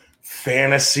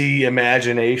fantasy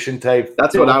imagination type.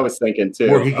 That's what I was thinking too.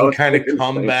 Where he can kind of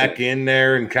come back in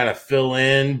there and kind of fill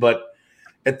in. But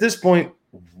at this point,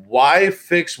 why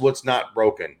fix what's not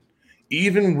broken?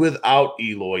 Even without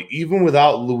Eloy, even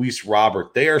without Luis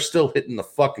Robert, they are still hitting the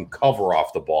fucking cover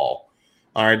off the ball.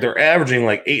 All right, they're averaging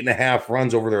like 8.5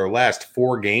 runs over their last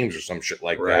 4 games or some shit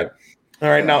like that. All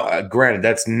right, now, granted,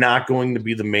 that's not going to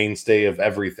be the mainstay of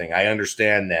everything. I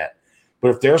understand that.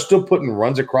 But if they're still putting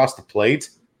runs across the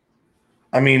plate,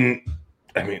 I mean,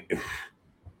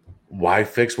 why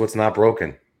fix what's not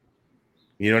broken?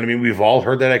 You know what I mean? We've all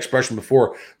heard that expression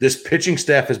before. This pitching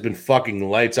staff has been fucking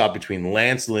lights out between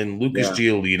Lance Lynn, Lucas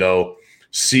Giolito,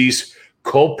 Cease.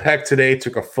 Cole Peck today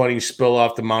took a funny spill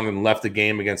off the mound and left the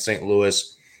game against St.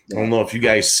 Louis. I don't know if you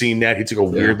guys seen that. He took a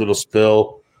weird little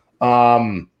spill.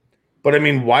 But, I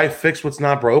mean, why fix what's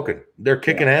not broken? They're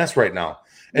kicking ass right now.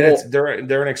 And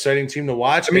they're an exciting team to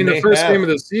watch. I mean, the first game of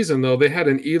the season, though, they had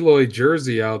an Eloy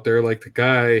jersey out there like the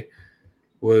guy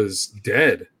was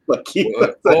dead.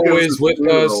 Always with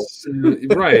us.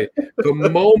 Right. The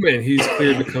moment he's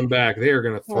cleared to come back, they are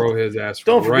going to throw his ass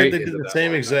Don't forget right they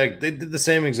did the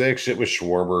same exact shit with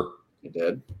Schwarber. They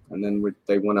did. And then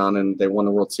they went on and they won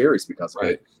the World Series because of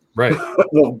it. Right.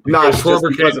 Well, not just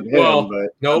because of him,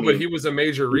 but he was a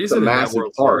major reason in that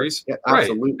World Series. Yeah,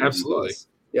 absolutely. Right. Absolutely.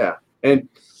 Yeah. And,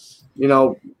 you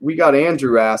know, we got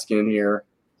Andrew asking here,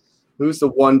 who's the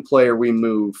one player we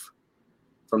move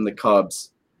from the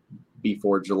Cubs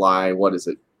before July? What is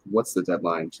it? What's the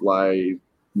deadline?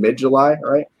 Mid-July,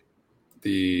 right?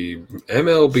 The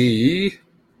MLB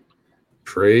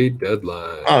trade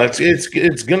deadline. Oh, it's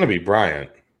going to be Bryant.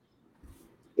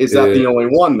 Is that the only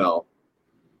one, though?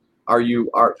 Are you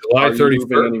July 31st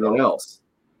moving anyone else?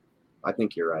 I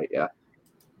think you're right, yeah.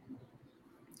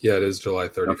 Yeah, it is July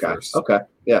 31st. Okay.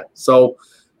 Yeah. So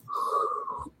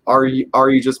are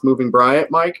you just moving Bryant,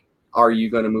 Mike? Are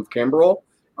you going to move Kimbrel?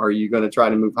 Are you going to try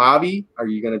to move Javi? Are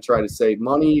you going to try to save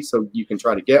money so you can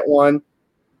try to get one?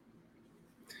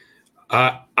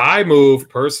 I move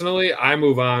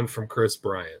on from Chris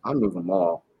Bryant. I move them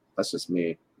all. That's just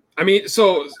me. I mean,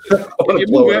 so if you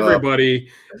move everybody,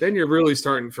 then you're really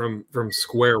starting from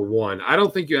square one. I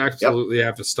don't think you absolutely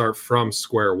have to start from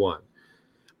square one.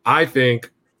 I think,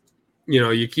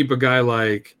 you keep a guy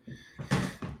like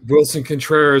Wilson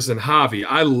Contreras and Javi.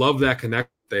 I love that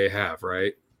connection they have,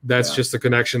 right? That's just a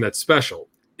connection that's special.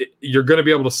 You're going to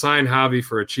be able to sign Javi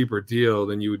for a cheaper deal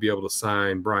than you would be able to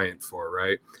sign Bryant for,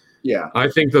 right? Yeah. I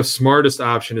think the smartest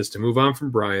option is to move on from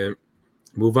Bryant,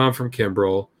 move on from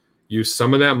Kimbrel, use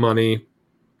some of that money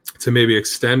to maybe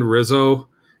extend Rizzo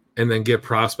and then get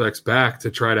prospects back to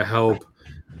try to help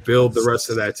build the rest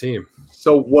of that team.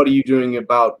 So what are you doing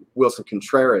about Wilson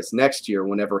Contreras next year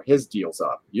whenever his deal's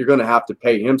up? You're going to have to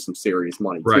pay him some serious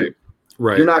money, too.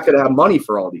 Right. You're not going to have money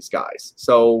for all these guys.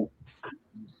 So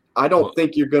I don't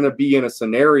think you're going to be in a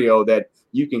scenario that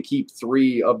you can keep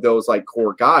 3 of those like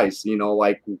core guys,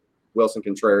 like Wilson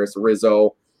Contreras,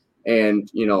 Rizzo, and,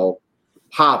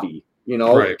 Javi,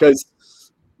 because,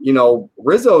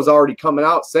 Rizzo's already coming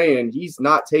out saying he's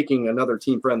not taking another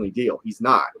team-friendly deal. He's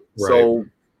not. Right. So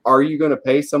are you going to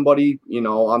pay somebody,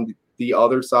 on the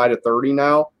other side of 30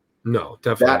 now? No,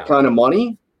 definitely that kind of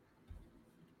money?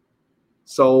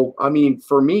 So, I mean,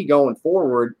 for me going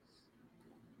forward,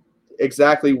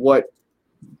 exactly what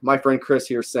my friend Chris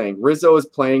here is saying. Rizzo is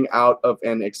playing out of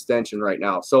an extension right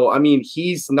now. So, I mean,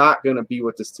 he's not going to be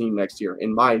with this team next year,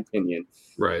 in my opinion.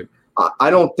 Right. I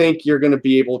don't think you're going to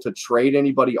be able to trade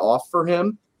anybody off for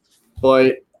him,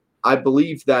 but I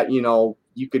believe that,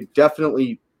 you could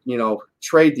definitely,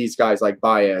 trade these guys like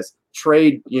Baez,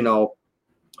 trade,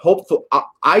 hopefully,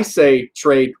 I say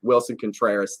trade Wilson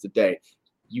Contreras today.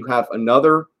 You have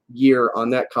another year on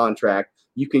that contract.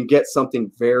 You can get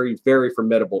something very, very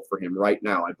formidable for him right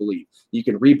now, I believe. You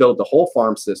can rebuild the whole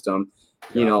farm system,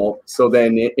 so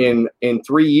then in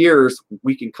 3 years,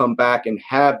 we can come back and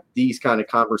have these kind of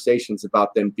conversations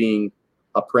about them being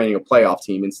a perennial playoff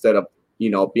team instead of,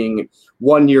 being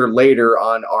 1 year later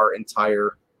on our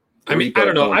entire I mean, I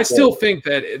don't know. I still think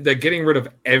that getting rid of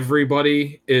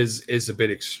everybody is a bit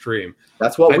extreme.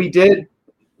 That's what we did.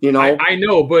 I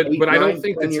know, but I don't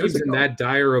think the team's in that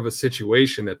dire of a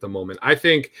situation at the moment. I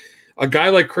think a guy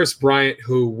like Chris Bryant,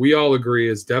 who we all agree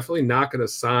is definitely not going to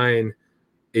sign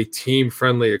a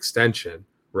team-friendly extension,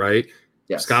 right?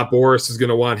 Yes. Scott Boras is going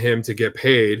to want him to get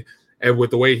paid, and with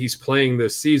the way he's playing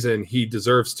this season, he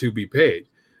deserves to be paid,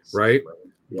 right?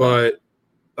 But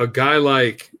a guy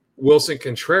like Wilson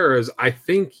Contreras, I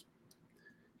think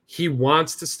he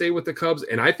wants to stay with the Cubs,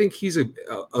 and I think he's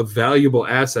a valuable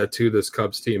asset to this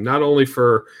Cubs team, not only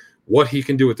for what he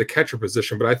can do with the catcher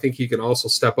position, but I think he can also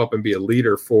step up and be a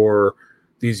leader for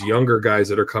these younger guys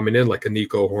that are coming in, like a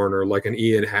Nico Horner, like an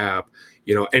Ian Happ,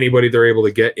 anybody they're able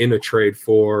to get in a trade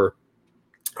for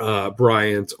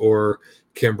Bryant or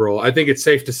Kimbrel. I think it's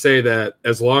safe to say that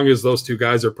as long as those two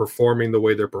guys are performing the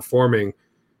way they're performing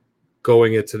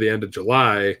going into the end of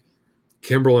July,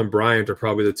 Kimbrel and Bryant are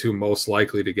probably the two most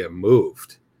likely to get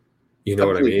moved. You know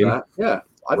what I mean? That. Yeah,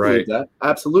 I believe that.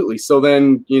 Absolutely. So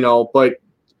then, but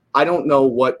I don't know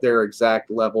what their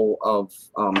exact level of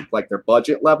like their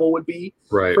budget level would be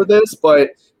for this, but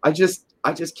I just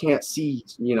can't see,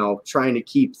 trying to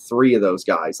keep 3 of those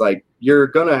guys. Like, you're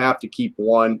going to have to keep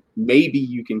 1. Maybe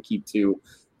you can keep 2.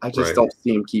 I just don't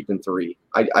see him keeping 3.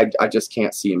 I just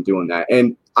can't see him doing that.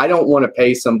 And I don't want to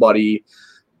pay somebody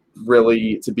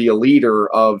really to be a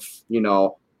leader of,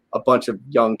 a bunch of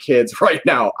young kids right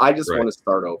now. I just want to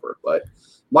start over. But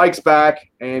Mike's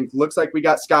back, and looks like we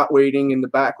got Scott waiting in the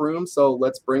back room, so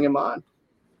let's bring him on.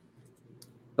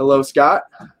 Hello, Scott.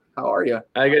 How are you?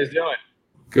 How you guys doing?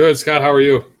 Good, Scott. How are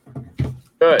you?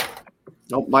 Good.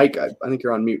 No, Mike, I think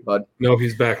you're on mute, bud. No,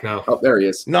 he's back now. Oh, there he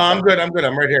is. No, I'm good. I'm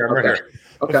right here. I'm right here.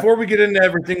 Okay. Before we get into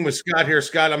everything with Scott here,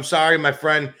 Scott, I'm sorry, my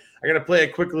friend. I got to play a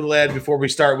quick little ad before we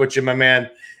start with you, my man.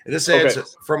 This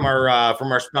ad's from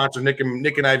our sponsor, Nick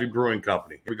and Ivy Brewing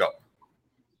Company. Here we go.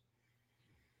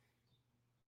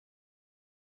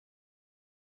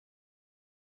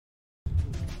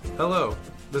 Hello,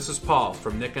 this is Paul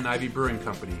from Nick and Ivy Brewing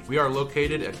Company. We are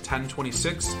located at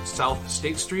 1026 South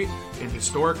State Street in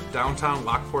historic downtown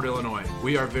Lockport, Illinois.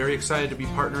 We are very excited to be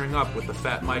partnering up with the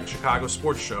Fat Mike Chicago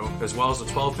Sports Show, as well as the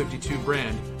 1252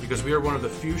 brand, because we are one of the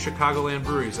few Chicagoland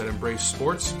breweries that embrace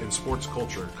sports and sports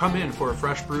culture. Come in for a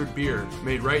fresh brewed beer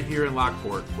made right here in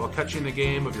Lockport while catching the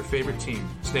game of your favorite team.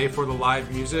 Stay for the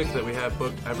live music that we have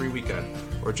booked every weekend,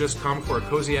 or just come for a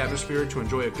cozy atmosphere to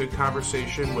enjoy a good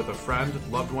conversation with a friend,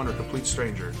 loved one, or complete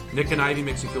stranger. Nick and Ivy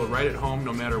makes you feel right at home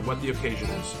no matter what the occasion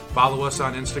is. Follow us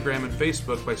on Instagram and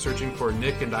Facebook by searching for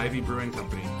Nick and Ivy Brewing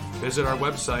Company. Visit our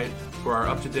website for our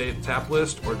up-to-date tap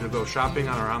list, or to go shopping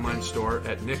on our online store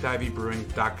at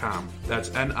nickivybrewing.com. That's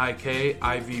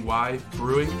NIKIVY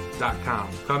brewing.com.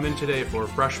 Come in today for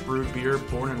fresh brewed beer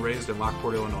born and raised in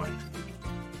Lockport, Illinois.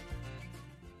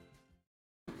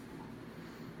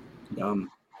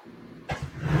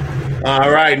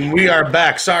 All right, and we are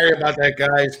back. Sorry about that,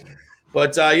 guys.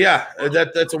 But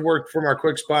that's a work from our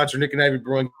quick sponsor, Nick and Ivy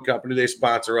Brewing Company. They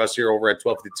sponsor us here over at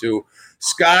 1252.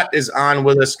 Scott is on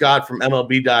with us. Scott from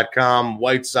MLB.com,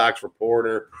 White Sox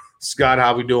reporter. Scott,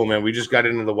 how we doing, man? We just got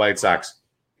into the White Sox.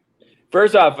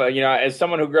 First off, as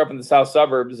someone who grew up in the south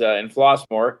suburbs in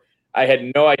Flossmoor, I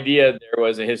had no idea there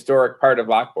was a historic part of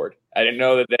Lockport. I didn't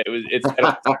know that it's.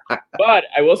 But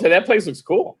I will say that place looks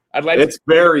cool. It's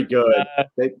very good.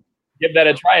 Give that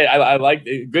a try. I like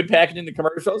good packaging, the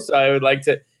commercials. So I would like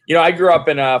to, I grew up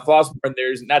in Flossmoor, and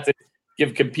there's not to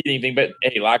give competing thing, but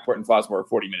hey, Lockport and Flossmoor are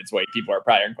 40 minutes away. People are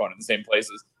probably going to the same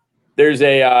places. There's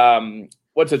a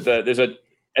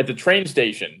at the train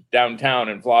station downtown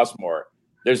in Flossmoor,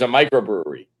 there's a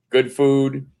microbrewery. Good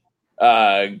food,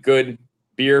 good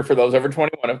beer for those over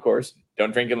 21, of course.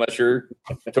 Don't drink unless you're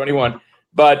 21.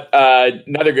 But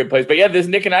another good place. But yeah, this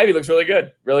Nick and Ivy looks really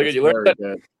good. Really good. You learned that.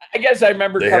 Good. I guess I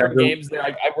remember covering games there.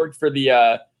 I worked for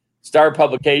the Star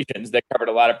Publications that covered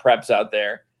a lot of preps out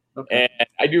there. Okay. And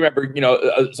I do remember,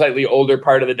 a slightly older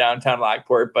part of the downtown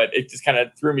Lockport, but it just kind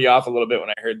of threw me off a little bit when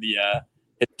I heard the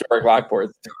historic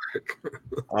Lockport.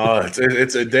 Oh,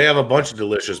 they have a bunch of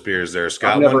delicious beers there,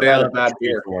 Scott. I've never had a bad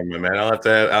beer. One, man.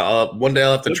 One day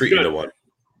I'll have to treat you to one.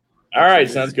 All right,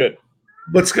 sounds good.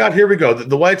 But Scott, here we go.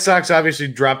 The White Sox obviously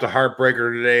dropped a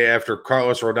heartbreaker today after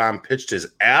Carlos Rodon pitched his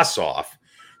ass off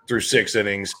through 6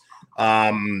 innings.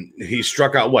 He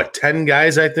struck out 10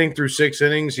 guys, I think, through 6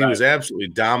 innings. He was absolutely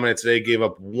dominant today. Gave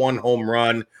up 1 home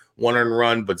run, 1 earned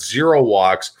run, but 0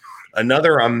 walks.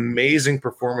 Another amazing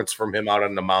performance from him out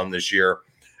on the mound this year.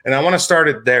 And I want to start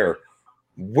it there.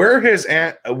 Where has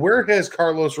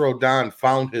Carlos Rodon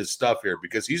found his stuff here?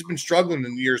 Because he's been struggling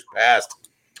in years past.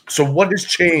 So what has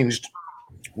changed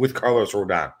with Carlos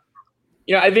Rodon?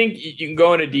 I think you can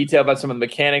go into detail about some of the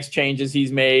mechanics changes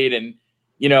he's made, and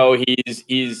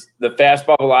he's the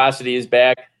fastball velocity is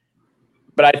back.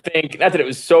 But I think, not that it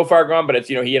was so far gone, but it's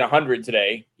he hit 100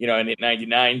 today, and hit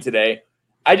 99 today.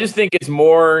 I just think it's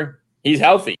more he's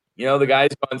healthy. The guy's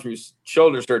gone through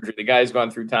shoulder surgery. The guy's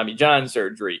gone through Tommy John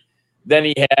surgery. Then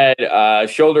he had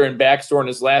shoulder and back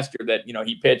soreness last year that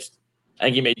he pitched I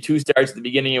think he made 2 starts at the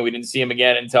beginning, and we didn't see him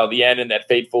again until the end in that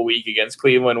fateful week against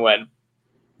Cleveland when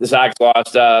the Sox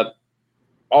lost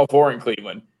all 4 in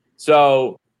Cleveland.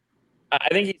 So I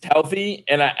think he's healthy,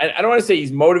 and I don't want to say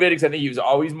he's motivated because I think he was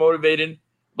always motivated.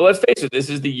 But let's face it, this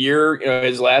is the year,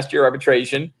 his last year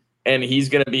arbitration, and he's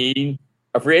going to be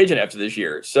a free agent after this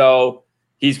year. So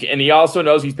he also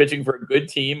knows he's pitching for a good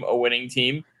team, a winning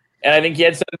team, and I think he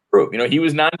had something to prove. He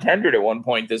was non-tendered at one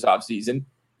point this offseason,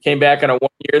 came back on a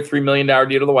 1-year, $3 million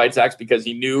deal to the White Sox because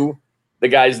he knew the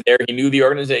guys there. He knew the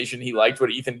organization. He liked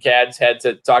what Ethan Katz had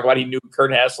to talk about. He knew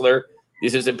Kurt Hassler, the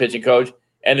assistant pitching coach,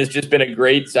 and it's just been a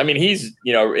great – I mean, he's –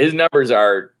 his numbers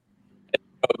are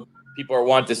people are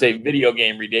wanting to say video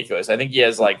game ridiculous. I think he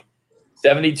has like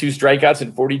 72 strikeouts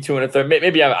and 42 and a third.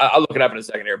 Maybe I'll look it up in a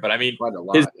second here, but I mean, quite a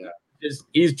lot,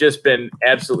 he's just been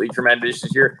absolutely tremendous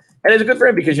this year. And it's good for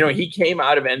him because, he came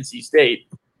out of NC State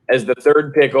as the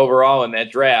 3rd pick overall in that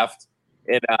draft.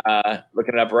 And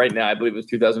looking it up right now, I believe it was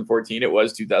 2014. It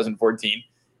was 2014.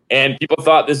 And people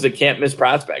thought this is a can't-miss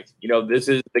prospect. This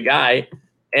is the guy.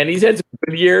 And he's had some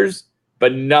good years,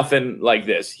 but nothing like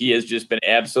this. He has just been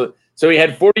absolute. So he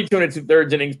had 42 and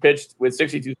 2/3 innings pitched with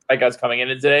 62 strikeouts coming in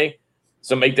today.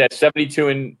 So make that 72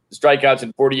 in strikeouts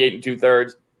and 48 and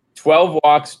 2/3. 12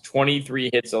 walks, 23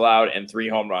 hits allowed, and 3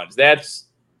 home runs. That's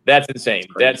insane.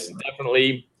 That's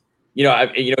definitely,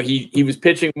 he was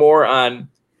pitching more on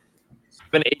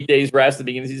 7-8 days rest at the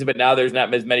beginning of the season, but now there's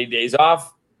not as many days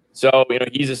off. So,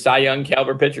 he's a Cy Young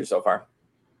caliber pitcher so far.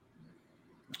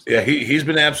 Yeah, he's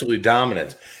been absolutely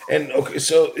dominant. And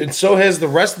so has the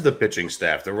rest of the pitching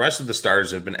staff. The rest of the starters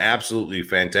have been absolutely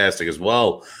fantastic as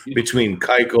well, between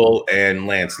Keuchel and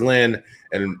Lance Lynn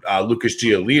and Lucas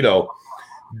Giolito.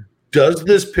 Does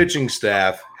this pitching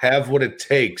staff have what it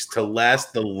takes to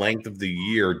last the length of the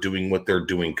year doing what they're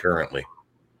doing currently?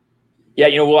 Yeah,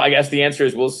 well, I guess the answer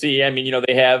is we'll see. I mean,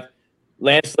 they have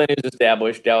Lance Lynn who's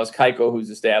established, Dallas Keuchel who's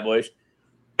established.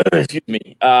 Excuse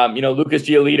me. Lucas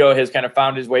Giolito has kind of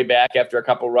found his way back after a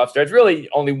couple rough starts. Really,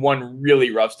 only one really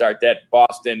rough start, that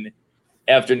Boston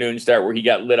afternoon start where he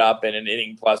got lit up in an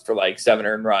inning plus for like 7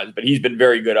 earned runs. But he's been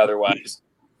very good otherwise.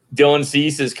 Dylan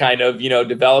Cease is kind of,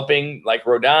 developing like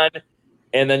Rodon.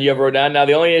 And then you have Rodon. Now,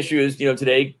 the only issue is,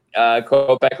 today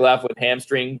Kopech left with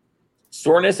hamstring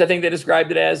soreness, I think they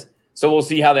described it as. So we'll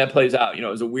see how that plays out. It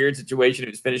was a weird situation. He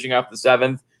was finishing off the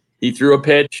 7th. He threw a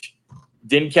pitch.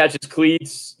 Didn't catch his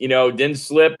cleats, didn't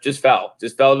slip, just fell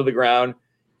to the ground.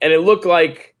 And it looked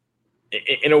like,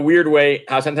 in a weird way,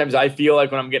 how sometimes I feel like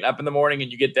when I'm getting up in the morning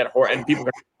and you get that and people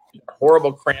get a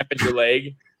horrible cramp in your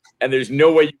leg, and there's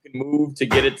no way you can move to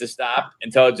get it to stop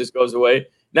until it just goes away.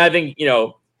 Now, I think,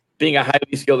 being a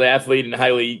highly skilled athlete and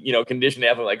highly, conditioned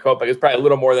athlete like Kopech is probably a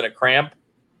little more than a cramp,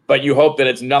 but you hope that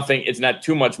it's not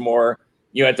too much more.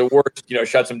 At the worst,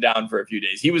 shuts him down for a few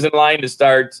days. He was in line to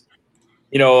start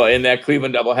in that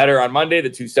Cleveland doubleheader on Monday, the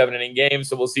 2 7-inning games.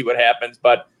 So we'll see what happens,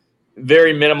 but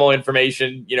very minimal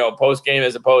information, post game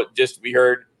as opposed. Just we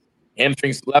heard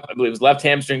hamstrings left. I believe it was left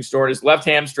hamstring soreness, left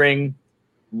hamstring,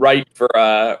 right for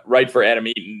Adam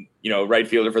Eaton, right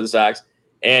fielder for the Sox,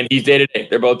 and he's day to day.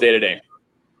 They're both day to day.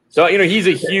 So he's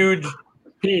a huge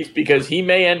piece because he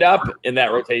may end up in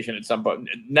that rotation at some point.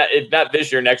 If not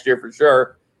this year, next year for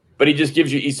sure. But he just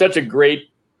gives you. He's such a great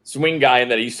swing guy in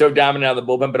that he's so dominant out of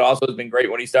the bullpen, but also has been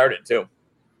great when he started too.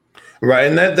 Right,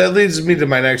 and that leads me to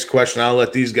my next question. I'll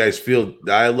let these guys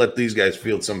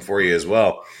field some for you as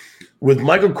well. With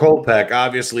Michael Kopech,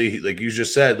 obviously, like you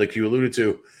just said, like you alluded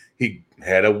to, he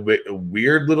had a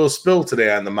weird little spill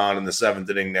today on the mound in the 7th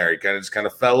inning there. He kind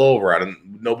of fell over.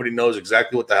 Nobody knows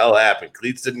exactly what the hell happened.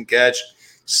 Cleats didn't catch,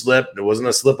 slipped. It wasn't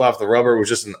a slip off the rubber. It was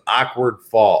just an awkward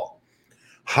fall.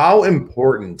 How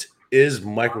important is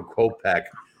Michael Kopech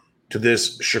to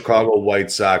this Chicago White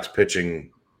Sox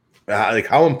pitching? Like,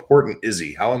 how important is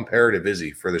he? How imperative is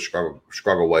he for the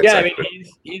Chicago White Sox? Yeah, I mean,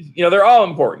 he's they're all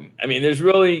important. I mean, there's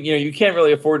really, you can't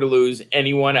really afford to lose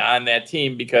anyone on that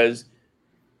team because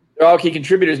they're all key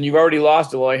contributors, and you've already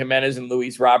lost Eloy Jimenez and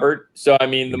Luis Robert. So, I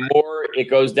mean, the more it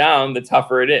goes down, the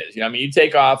tougher it is. You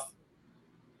take off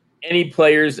any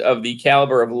players of the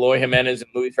caliber of Eloy Jimenez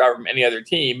and Luis Robert from any other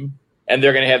team, and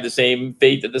they're going to have the same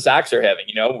fate that the Sox are having,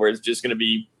 where it's just going to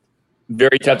be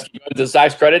very tough to keep. To the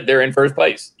Sox credit, they're in first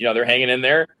place. They're hanging in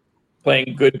there,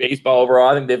 playing good baseball overall.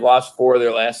 I think they've lost 4 of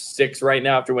their last 6 right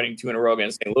now after winning 2 in a row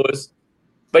against St. Louis.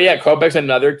 But yeah, Kopech's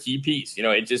another key piece.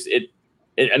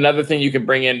 Another thing you can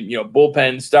bring in,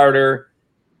 bullpen starter,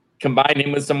 combine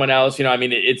him with someone else.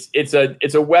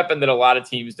 It's a weapon that a lot of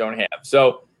teams don't have.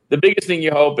 So the biggest thing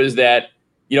you hope is that,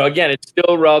 again, it's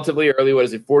still relatively early. What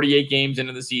is it, 48 games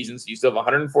into the season, so you still have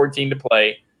 114 to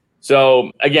play.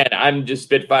 So again, I'm just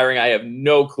spitfiring. I have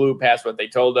no clue past what they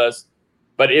told us.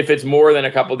 But if it's more than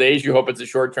a couple days, you hope it's a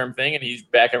short-term thing and he's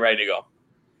back and ready to go.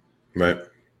 Right.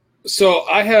 So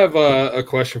I have a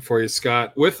question for you,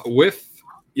 Scott. With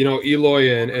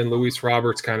Eloy and Luis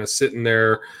Roberts kind of sitting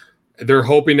there, they're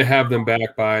hoping to have them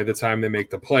back by the time they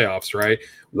make the playoffs, right?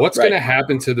 What's going to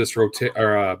happen to this rotation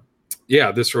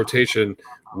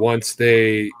once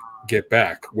they get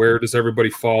back? Where does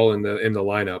everybody fall in the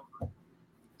lineup?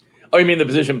 Oh, you mean the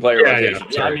position player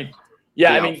rotation?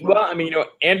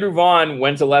 Andrew Vaughn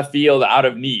went to left field out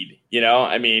of need.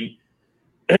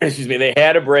 Excuse me. They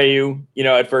had Abreu,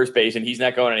 at first base, and he's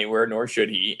not going anywhere, nor should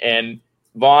he. And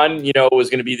Vaughn, was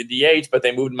going to be the DH, but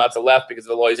they moved him out to left because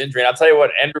of Eloy's injury. And I'll tell you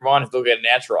what, Andrew Vaughn is still getting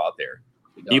natural out there.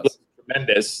 He looks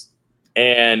tremendous.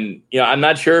 And, I'm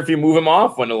not sure if you move him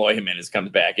off when Eloy Jimenez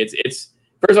comes back. It's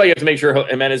first of all, you have to make sure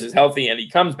Jimenez is healthy and he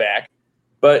comes back.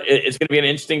 But it's going to be an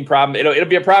interesting problem. It'll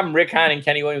be a problem Rick Hahn and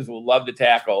Kenny Williams will love to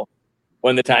tackle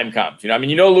when the time comes.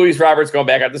 Luis Roberts going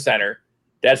back out the center.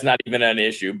 That's not even an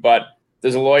issue. But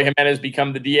does Eloy Jimenez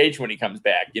become the DH when he comes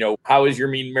back? How is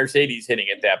Yermin Mercedes hitting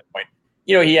at that point?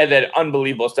 He had that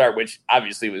unbelievable start, which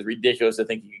obviously was ridiculous to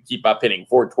think he could keep up hitting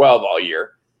 412 all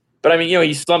year. But,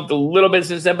 he slumped a little bit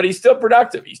since then, but he's still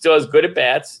productive. He still has good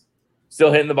at-bats,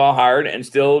 still hitting the ball hard, and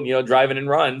still, driving in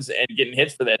runs and getting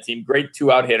hits for that team. Great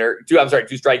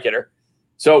two-strike hitter.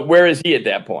 So where is he at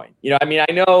that point?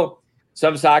 I know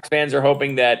some Sox fans are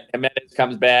hoping that Jimenez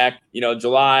comes back,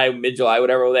 July, mid-July,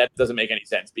 whatever. Well, that doesn't make any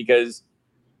sense because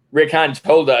Rick Hahn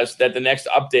told us that the next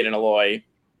update in Eloy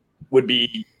would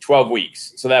be 12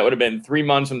 weeks. So that would have been 3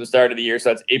 months from the start of the year. So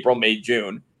that's April, May,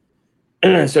 June.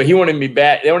 So he won't even be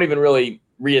back. They won't even really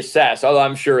reassess, although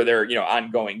I'm sure they're,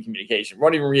 ongoing communication.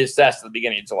 Won't even reassess at the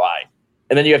beginning of July.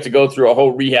 And then you have to go through a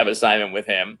whole rehab assignment with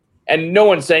him. And no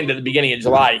one's saying that at the beginning of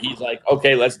July, he's like,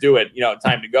 okay, let's do it.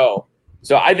 Time to go.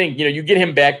 So I think, you get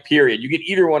him back, period. You get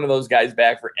either one of those guys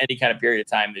back for any kind of period of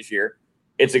time this year.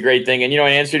 It's a great thing. And, in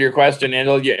answer to your question,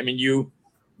 Angelo,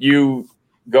 you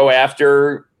go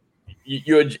after –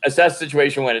 you assess the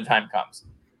situation when the time comes.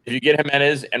 If you get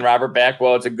Jimenez and Robert back,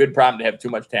 well, it's a good problem to have too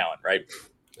much talent, right?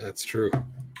 That's true.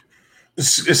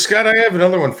 Scott, I have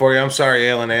another one for you. I'm sorry,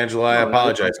 Alan, Angela. I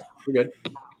apologize. You're good.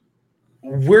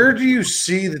 Where do you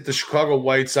see that the Chicago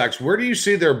White Sox, where do you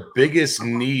see their biggest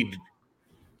need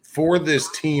for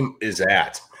this team is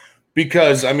at?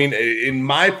 Because, in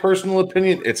my personal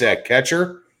opinion, it's at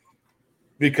catcher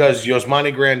because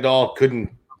Yasmani Grandal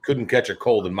couldn't catch a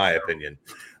cold, in my opinion.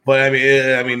 But I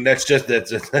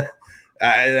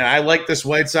like this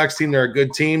White Sox team. They're a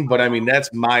good team, but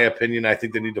that's my opinion. I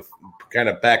think they need to kind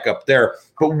of back up there.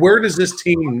 But where does this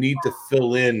team need to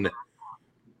fill in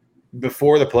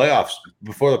before the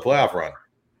playoff run?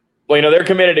 Well, they're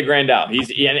committed to Grandal.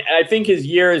 And I think his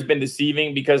year has been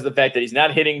deceiving because of the fact that he's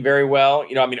not hitting very well.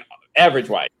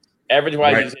 Average-wise,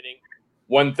 right. He's hitting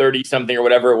 130 something or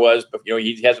whatever it was. But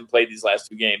he hasn't played these last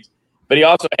two games. But he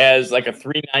also has like a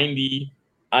 390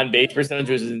 on base percentage,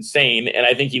 which is insane. And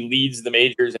I think he leads the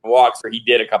majors in walks, or he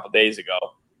did a couple days ago.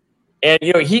 And,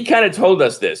 he kind of told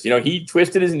us this. He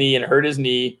twisted his knee and hurt his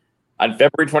knee on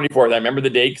February 24th. I remember the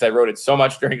date because I wrote it so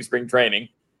much during spring training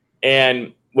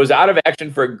and was out of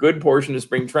action for a good portion of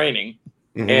spring training.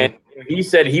 Mm-hmm. And he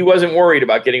said he wasn't worried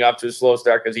about getting off to a slow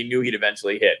start because he knew he'd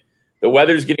eventually hit. The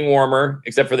weather's getting warmer,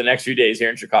 except for the next few days here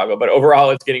in Chicago. But overall,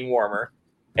 it's getting warmer.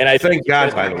 And I thank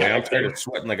God, by the way, I'm starting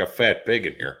sweating like a fat pig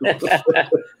in here.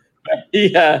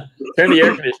 He turned the air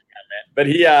conditioning on, man. But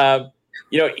he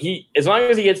as long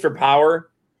as he hits for power,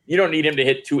 you don't need him to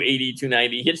hit 280,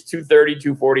 290. He hits 230,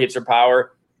 240, hits for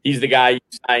power. He's the guy you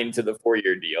signed to the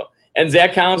 4-year deal. And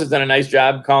Zach Collins has done a nice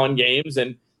job calling games.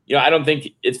 And, I don't think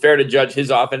it's fair to judge his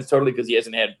offense totally because he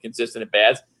hasn't had consistent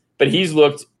at-bats. But he's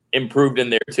looked improved in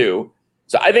there too.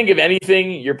 So I think if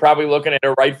anything, you're probably looking at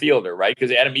a right fielder, right?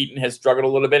 Because Adam Eaton has struggled a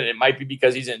little bit, and it might be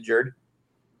because he's injured.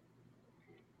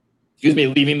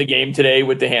 Leaving the game today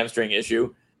with the hamstring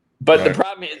issue. But right. The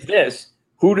problem is this: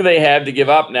 who do they have to give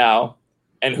up now,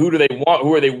 and who do they want?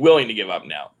 Who are they willing to give up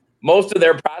now? Most of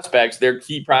their prospects, their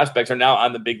key prospects, are now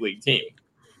on the big league team.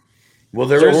 Well,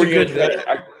 there is a good.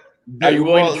 Are you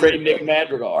willing to trade Nick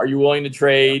Madrigal? Are you willing to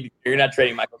trade? You're not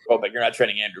trading Michael Kopech. You're not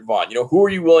trading Andrew Vaughn. Who are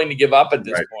you willing to give up at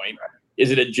this point? Is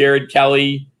it a Jared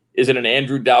Kelly? Is it an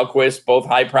Andrew Dalquist? Both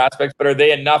high prospects, but are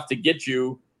they enough to get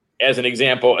you, as an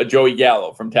example, a Joey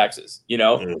Gallo from Texas?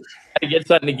 To get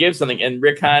something to give something. And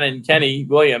Rick Hahn and Kenny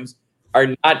Williams are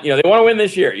not. They want to win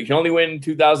this year. You can only win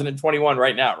 2021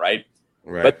 right now, right?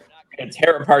 But they're not going to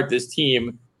tear apart this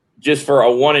team just for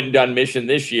a one and done mission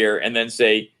this year, and then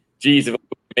say, "Geez, if we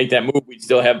make that move, we'd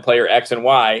still have player X and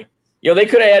Y." They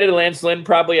could have added Lance Lynn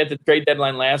probably at the trade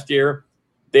deadline last year.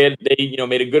 They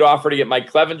made a good offer to get Mike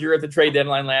Clevenger at the trade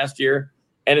deadline last year.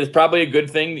 And it's probably a good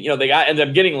thing. They ended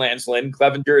up getting Lance Lynn.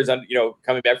 Clevenger is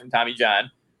coming back from Tommy John.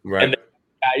 Right. And the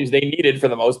guys they needed for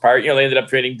the most part. They ended up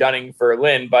trading Dunning for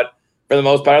Lynn, but for the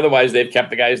most part, otherwise they've kept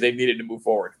the guys they've needed to move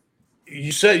forward.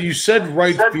 You said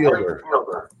right fielder.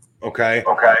 Okay.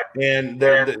 And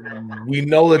we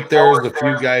know that there's a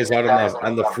few guys out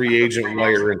on the free agent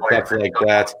wire and stuff like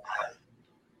that.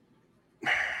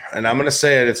 And I'm going to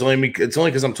say it. It's only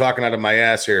because I'm talking out of my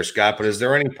ass here, Scott. But is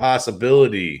there any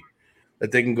possibility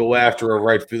that they can go after a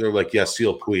right fielder like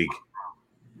Yasiel Puig?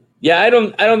 Yeah, I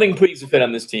don't think Puig's a fit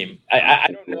on this team. I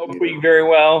don't know Puig very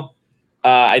well.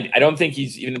 I don't think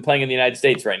he's even playing in the United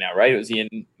States right now, right? Was he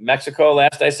in Mexico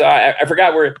last I saw? I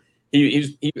forgot where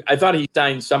he I thought he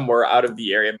signed somewhere out of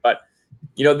the area, but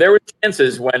there were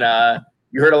chances when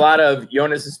you heard a lot of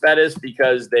Yoenis Cespedes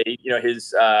because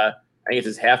his I think it's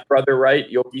his half brother, right?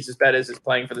 Yoki Cespedes is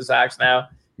playing for the Sox now,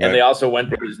 and they also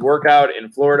went to his workout in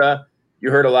Florida.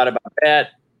 You heard a lot about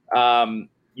that.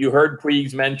 You heard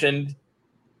Puig's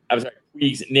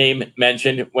name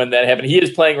mentioned when that happened. He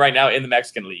is playing right now in the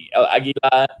Mexican League, El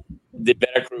Aguila de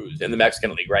Veracruz in the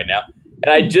Mexican League right now.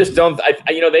 And I just don't.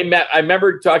 They met. I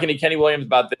remember talking to Kenny Williams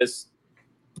about this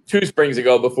 2 springs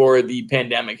ago before the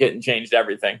pandemic hit and changed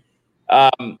everything.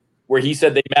 Where he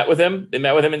said they met with him. They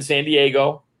met with him in San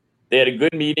Diego. They had a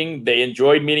good meeting. They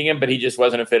enjoyed meeting him, but he just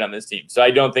wasn't a fit on this team. So I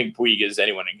don't think Puig is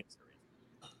anyone in consideration.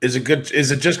 Is it good?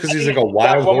 Is it just because he's like a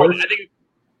wild horse?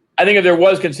 I think if there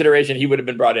was consideration, he would have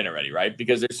been brought in already, right?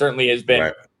 Because there certainly has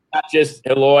been not just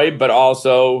Eloy, but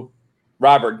also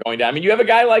Robert going down. I mean, you have a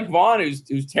guy like Vaughn who's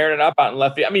tearing it up out in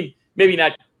left field. I mean, maybe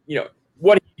not,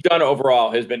 what he's done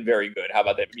overall has been very good. How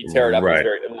about that? He tear it up is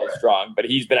very strong, but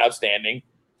he's been outstanding.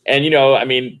 And,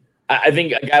 I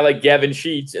think a guy like Gavin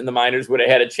Sheets in the minors would have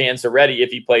had a chance already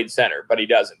if he played center, but he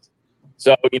doesn't.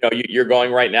 So, you're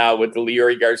going right now with the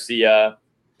Leori Garcia,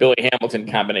 Billy Hamilton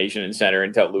combination in center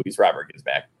until Luis Robert gets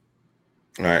back.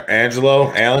 All right,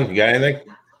 Angelo, Alan, you got anything?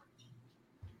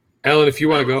 Alan, if you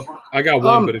want to go, I got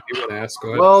one, but if you want to ask, go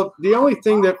ahead. Well, the only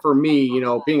thing that for me,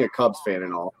 being a Cubs fan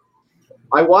and all,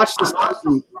 I watched this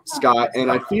team, Scott,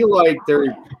 and I feel like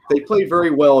they play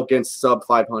very well against sub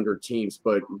 500 teams,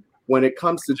 but when it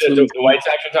comes to teams, the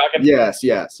Whitesox you're talking?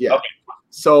 Yes. Okay.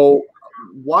 So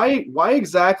why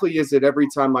exactly is it every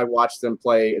time I watch them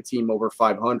play a team over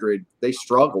 500, they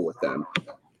struggle with them?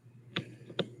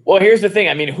 Well, here's the thing.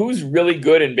 I mean, who's really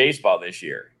good in baseball this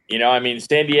year?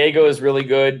 San Diego is really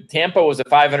good. Tampa was a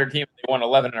 500 team. They won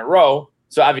 11 in a row.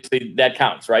 So obviously that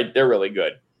counts, right? They're really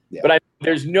good. Yeah. But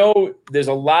there's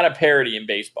a lot of parity in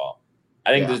baseball. I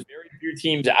think there's very few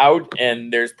teams out,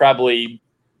 and there's probably,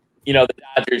 the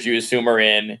Dodgers you assume are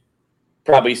in.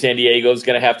 Probably San Diego's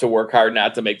going to have to work hard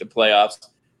not to make the playoffs.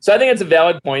 So I think it's a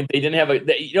valid point. They didn't have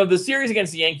the series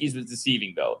against the Yankees was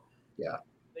deceiving, though. Yeah.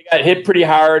 They got hit pretty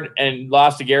hard and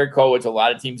lost to Garrett Cole, which a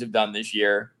lot of teams have done this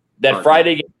year. That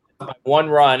Friday game, by 1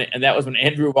 run, and that was when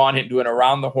Andrew Vaughn hit into an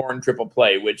around-the-horn triple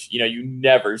play, which, you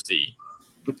never see.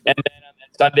 And then on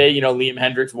that Sunday, Liam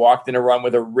Hendricks walked in a run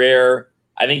with a rare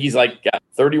 – I think he's got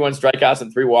 31 strikeouts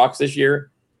and 3 walks this year.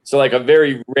 So, a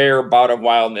very rare bout of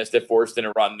wildness that forced in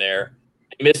a run there.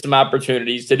 They missed some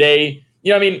opportunities. Today,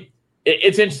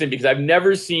 it's interesting because I've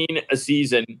never seen a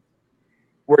season –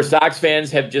 where Sox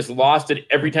fans have just lost it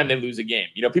every time they lose a game.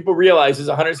 People realize there's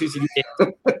 162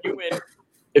 games.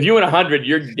 If you win 100,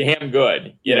 you're damn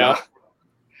good, know?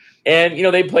 And,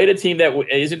 they played a team that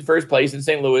is in first place in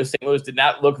St. Louis. St. Louis did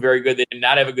not look very good. They did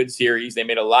not have a good series. They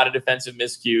made a lot of defensive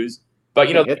miscues. But,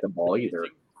 they hit the ball either.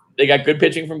 They got good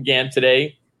pitching from Gant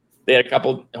today. They had a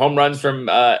couple home runs from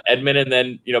Edman and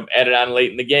then, added on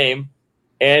late in the game.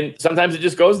 And sometimes it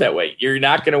just goes that way. You're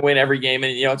not going to win every game.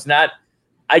 And, it's not –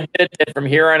 I get it that from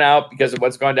here on out because of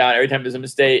what's going down. Every time there's a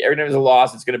mistake, every time there's a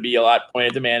loss, it's going to be a lot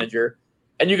pointed to manager.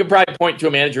 And you can probably point to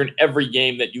a manager in every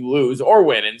game that you lose or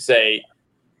win and say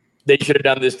they should have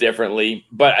done this differently.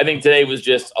 But I think today was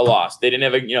just a loss. They didn't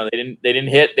have they didn't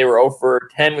hit. They were 0 for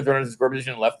 10 with runners in score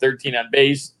position, left 13 on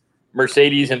base.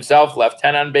 Mercedes himself left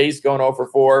 10 on base, going 0 for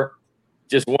 4.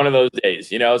 Just one of those days,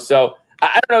 So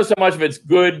I don't know so much if it's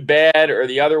good, bad, or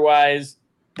the otherwise.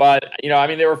 But,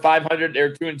 they were 500. They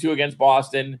were 2-2 against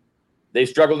Boston. They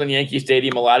struggled in Yankee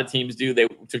Stadium. A lot of teams do. They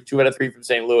took 2 out of 3 from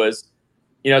St. Louis.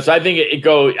 So I think it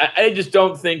goes. I just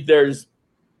don't think there's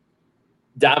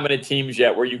dominant teams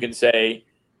yet where you can say,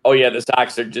 oh, yeah, the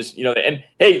Sox are just, and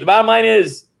hey, the bottom line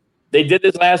is they did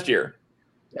this last year.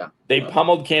 Yeah. They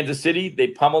pummeled Kansas City. They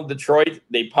pummeled Detroit.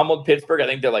 They pummeled Pittsburgh. I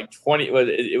think they're 20.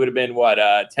 It would have been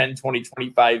 10, 20,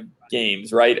 25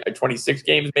 games, right? 26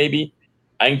 games maybe.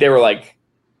 I think they were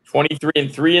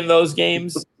 23-3 in those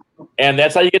games, and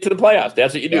that's how you get to the playoffs.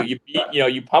 That's what you do.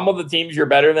 You pummel the teams you're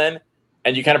better than,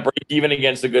 and you kind of break even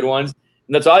against the good ones.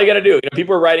 And that's all you got to do.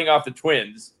 People are writing off the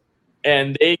Twins,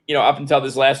 and they, up until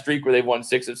this last streak where they've won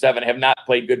 6 of 7, have not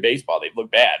played good baseball. They've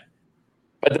looked bad.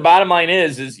 But the bottom line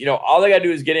is all they got to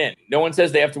do is get in. No one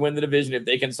says they have to win the division. If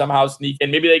they can somehow sneak in,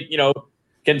 maybe they,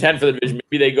 contend for the division.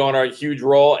 Maybe they go on a huge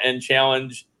roll and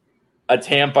challenge a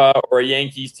Tampa or a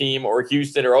Yankees team or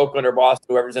Houston or Oakland or Boston,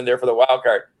 whoever's in there for the wild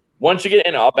card. Once you get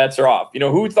in, all bets are off.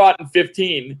 Who thought in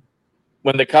 15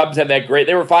 when the Cubs had that great –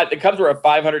 the Cubs were a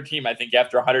 500 team, I think,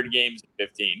 after 100 games in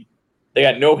 15. They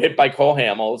got no hit by Cole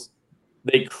Hamels.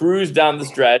 They cruised down the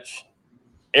stretch.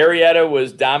 Arrieta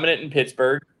was dominant in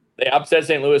Pittsburgh. They upset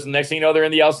St. Louis, and next thing you know, they're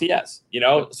in the LCS.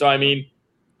 So,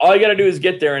 all you got to do is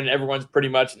get there, and everyone's pretty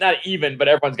much – not even, but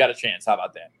everyone's got a chance. How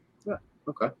about that? Yeah,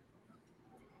 okay.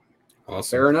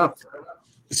 Awesome. Fair enough.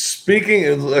 Speaking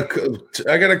of,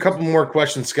 I got a couple more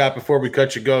questions, Scott, before we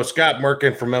cut you go. Scott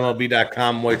Merkin from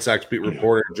MLB.com, White Sox beat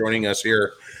reporter, joining us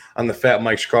here on the Fat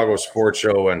Mike Chicago Sports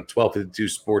Show and 1252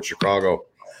 Sports Chicago.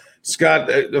 Scott,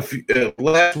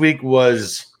 last week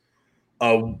was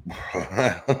I'm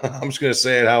just going to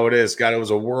say it how it is, Scott. It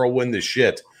was a whirlwind of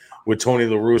shit with Tony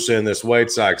La Russa and this White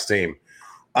Sox team.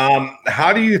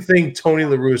 How do you think Tony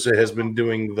La Russa has been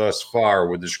doing thus far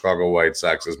with the Chicago White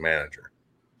Sox as manager?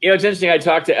 It's interesting. I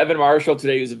talked to Evan Marshall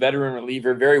today, who's a veteran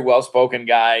reliever, very well-spoken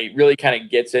guy, really kind of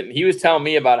gets it. And he was telling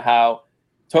me about how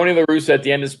Tony La Russa at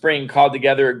the end of spring called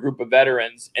together a group of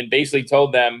veterans and basically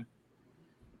told them,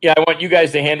 I want you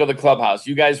guys to handle the clubhouse.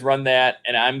 You guys run that,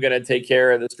 and I'm going to take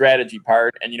care of the strategy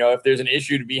part. And, if there's an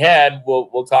issue to be had,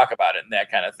 we'll talk about it and that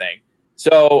kind of thing.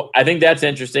 So I think that's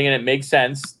interesting, and it makes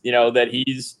sense, that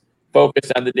he's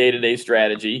focused on the day-to-day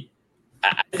strategy.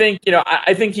 I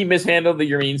think he mishandled the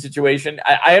Yermin situation.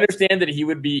 I understand that he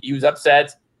was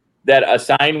upset that a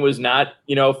sign was not,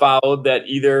 followed, that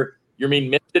either Yermin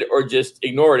missed it or just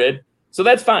ignored it. So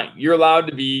that's fine. You're allowed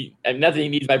to be, and not that he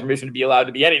needs my permission to be allowed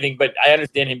to be anything, but I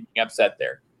understand him being upset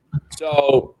there.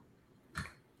 So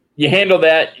you handle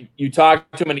that, you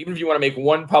talk to him, and even if you want to make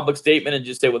one public statement and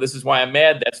just say, well, this is why I'm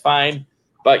mad, that's fine.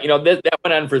 But, that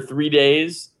went on for 3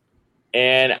 days,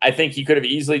 and I think he could have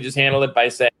easily just handled it by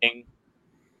saying,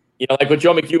 like what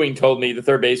Joe McEwing told me, the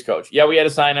third base coach. Yeah, we had a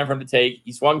sign on for him to take.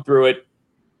 He swung through it.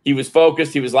 He was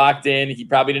focused. He was locked in. He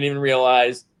probably didn't even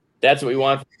realize that's what we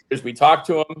want. We talked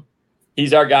to him.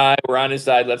 He's our guy. We're on his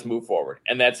side. Let's move forward.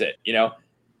 And that's it,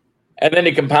 And then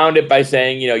to compound it by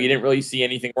saying, you didn't really see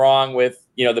anything wrong with,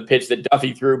 the pitch that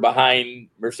Duffy threw behind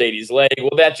Mercedes' leg.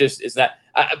 Well, that just is not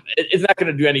it's not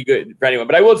going to do any good for anyone.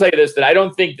 But I will tell you this, that I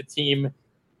don't think the team,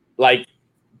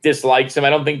 dislikes him.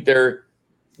 I don't think they're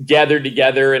gathered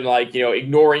together and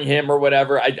ignoring him or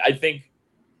whatever. I think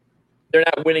they're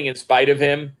not winning in spite of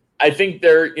him. I think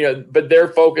but they're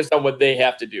focused on what they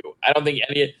have to do. I don't think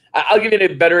I'll give you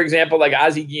a better example, like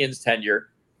Ozzie Guillen's tenure,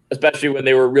 especially when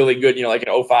they were really good, like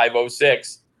in 05,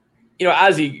 06.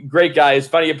 Ozzie, great guy, as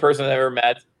funny a person I've ever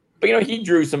met, but he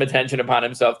drew some attention upon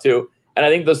himself too. And I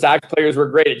think the Sox players were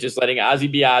great at just letting Ozzie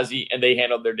be Ozzie, and they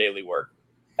handled their daily work.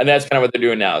 And that's kind of what they're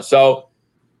doing now. So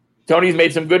Tony's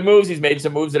made some good moves. He's made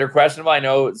some moves that are questionable. I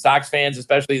know Sox fans,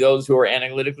 especially those who are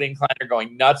analytically inclined, are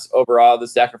going nuts over all the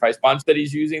sacrifice bunch that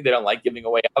he's using. They don't like giving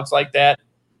away outs like that.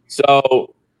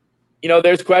 So,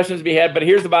 there's questions to be had. But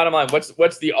here's the bottom line.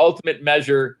 What's the ultimate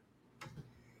measure,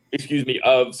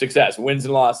 of success? Wins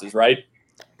and losses, right?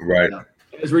 Right.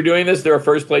 As we're doing this, they're a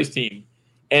first-place team.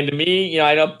 And to me,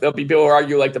 I know there'll be people who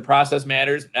argue the process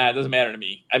matters. It doesn't matter to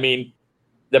me.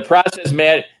 The process,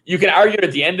 man, you can argue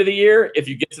at the end of the year if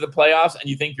you get to the playoffs and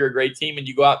you think you're a great team and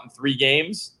you go out in 3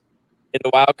 games in the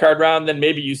wild card round, then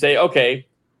maybe you say, okay,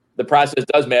 the process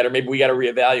does matter. Maybe we got to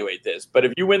reevaluate this. But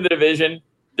if you win the division,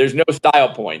 there's no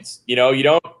style points. You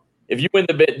don't. If you win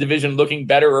the division looking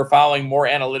better or following more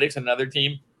analytics than another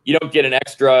team, you don't get an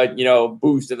extra,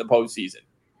 boost in the postseason.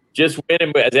 Just win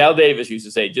and, as Al Davis used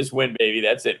to say, just win, baby.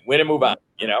 That's it. Win and move on.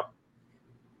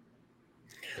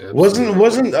 Wasn't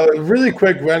really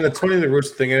quick on the Tony La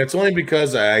Russa thing, and it's only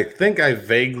because I think I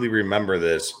vaguely remember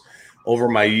this over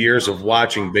my years of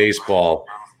watching baseball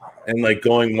and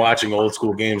watching old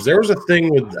school games. There was a thing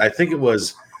with, I think it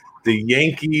was the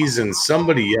Yankees and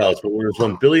somebody else, but it was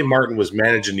when Billy Martin was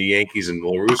managing the Yankees and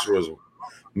La Russa was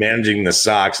managing the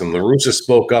Sox, and La Russa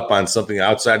spoke up on something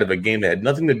outside of a game that had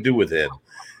nothing to do with him.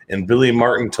 And Billy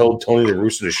Martin told Tony La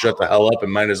Russa to shut the hell up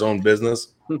and mind his own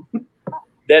business.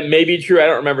 That may be true. I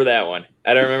don't remember that one.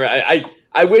 I don't remember.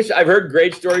 I wish I've heard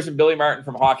great stories from Billy Martin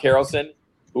from Hawk Harrelson,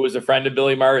 who was a friend of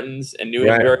Billy Martin's and knew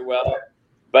him very well.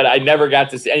 But I never got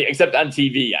to see, except on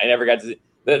TV. I never got to see.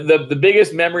 The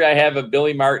biggest memory I have of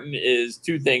Billy Martin is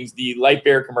two things: the Light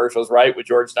Beer commercials, right, with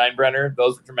George Steinbrenner.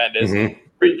 Those were tremendous. Mm-hmm.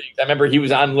 Three things. I remember he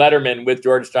was on Letterman with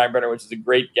George Steinbrenner, which is a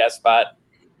great guest spot.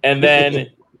 And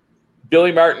then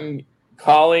Billy Martin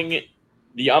calling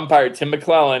the umpire, Tim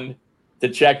McClellan, to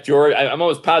check George. I'm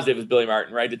almost positive it was Billy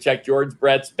Martin, right, to check George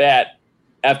Brett's bat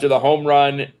after the home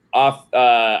run off,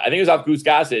 I think it was off Goose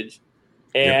Gossage.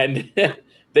 And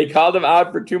they called him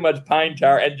out for too much pine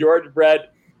tar, and George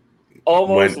Brett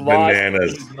almost lost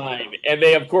his mind. And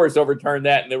they, of course, overturned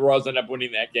that, and the Royals ended up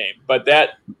winning that game. But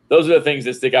those are the things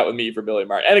that stick out with me for Billy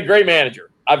Martin. And a great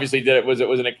manager. Obviously, it was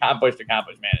an accomplished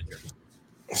manager.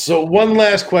 So one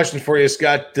last question for you,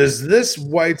 Scott. Does this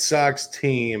White Sox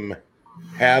team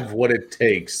have what it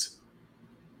takes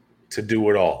to do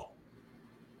it all?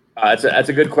 That's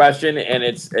a good question, and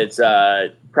it's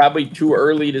probably too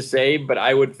early to say, but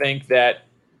I would think that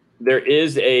there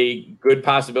is a good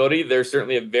possibility. There's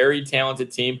certainly a very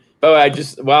talented team. But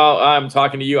while I'm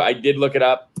talking to you, I did look it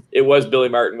up. It was Billy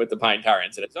Martin with the pine tar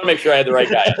incident. So I want to make sure I had the right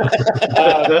guy.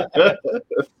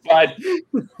 But,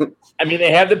 I mean,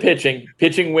 they have the pitching.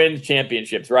 Pitching wins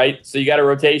championships, right? So you got a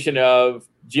rotation of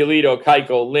Giolito,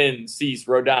 Keuchel, Lynn, Cease,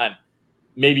 Rodon,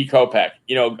 maybe Kopech.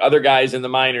 Other guys in the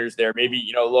minors there.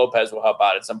 Maybe, Lopez will help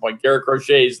out at some point. Garrett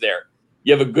Crochet's there.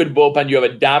 You have a good bullpen. You have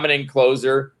a dominant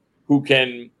closer who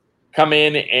can come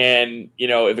in and,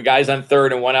 if a guy's on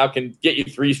third and one out, can get you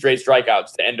 3 straight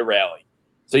strikeouts to end a rally.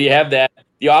 So you have that.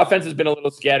 The offense has been a little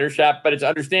scattershot, but it's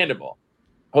understandable.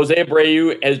 Jose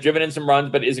Abreu has driven in some runs,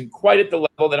 but isn't quite at the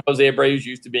level that Jose Abreu's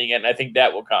used to being at, and I think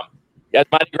that will come.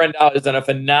 Yasmani Grandal has done a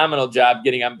phenomenal job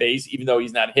getting on base, even though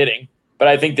he's not hitting, but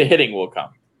I think the hitting will come.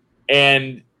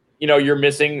 And, you're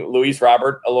missing Luis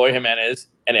Robert, Eloy Jimenez,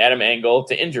 and Adam Engel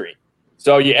to injury.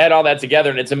 So you add all that together,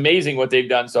 and it's amazing what they've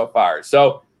done so far.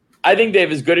 So I think they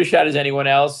have as good a shot as anyone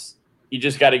else. You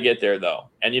just got to get there, though.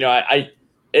 And,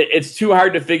 it's too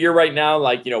hard to figure right now.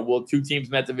 Like, will 2 teams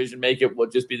in that division make it? Will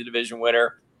it just be the division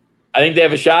winner? I think they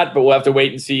have a shot, but we'll have to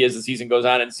wait and see as the season goes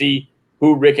on and see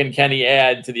who Rick and Kenny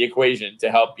add to the equation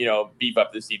to help, beef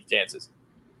up this team's chances.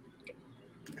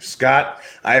 Scott,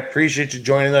 I appreciate you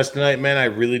joining us tonight, man. I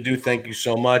really do. Thank you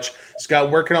so much.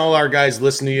 Scott, where can all our guys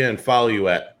listen to you and follow you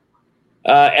at?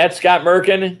 At Scott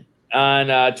Merkin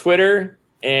on Twitter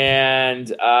and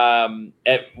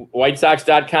at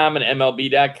Whitesox.com and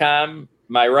MLB.com,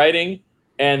 my writing.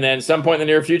 And then some point in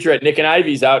the near future at Nick and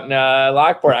Ivy's out in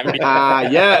Lockport. I'm gonna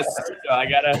be yes. So I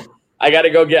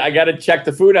gotta check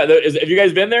the food out. Have you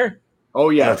guys been there? Oh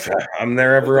yeah, I'm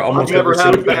there almost never every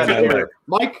had a single bad time. dinner.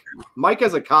 Mike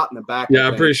has a cot in the back. Yeah,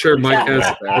 I'm pretty sure Mike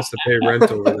has to pay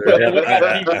rent over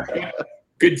there.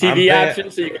 Good TV option,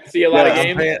 so you can see a lot of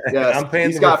games. I'm paying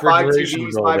He's the got 5 refrigeration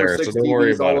TVs, bill 5 or there, 6 so don't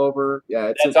worry TVs about all it. over.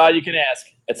 Yeah, that's all you can ask.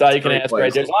 That's all you can ask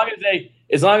right there.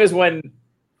 As long as when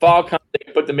fall comes, they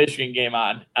can put the Michigan game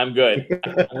on. I'm good.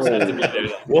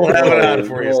 We'll have it on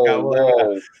for you,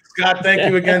 Scott. Scott, thank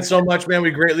you again so much, man.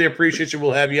 We greatly appreciate you.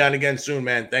 We'll have you on again soon,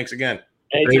 man. Thanks again.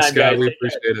 Anytime, Scott. guys. We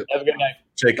appreciate it. Have a good night.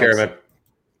 Take care, man.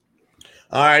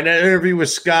 All right, that interview with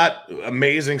Scott,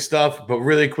 amazing stuff. But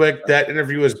really quick, that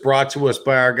interview is brought to us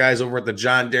by our guys over at the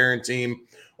John Darren team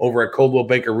over at Coldwell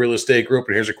Banker Real Estate Group.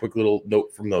 And here's a quick little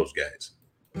note from those guys.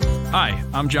 Hi,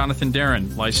 I'm Jonathan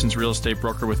Darren, licensed real estate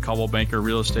broker with Coldwell Banker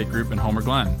Real Estate Group in Homer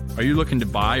Glen. Are you looking to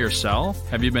buy or sell?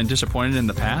 Have you been disappointed in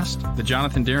the past? The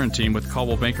Jonathan Darren team with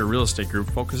Coldwell Banker Real Estate Group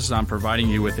focuses on providing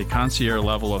you with a concierge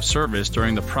level of service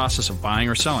during the process of buying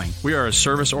or selling. We are a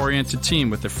service-oriented team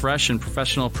with a fresh and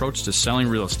professional approach to selling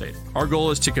real estate. Our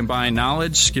goal is to combine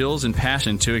knowledge, skills, and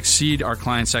passion to exceed our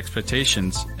clients'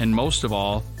 expectations, and most of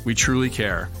all, we truly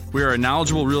care. We are a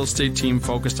knowledgeable real estate team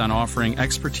focused on offering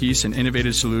expertise and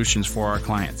innovative solutions for our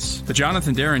clients. The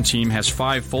Jonathan Darren team has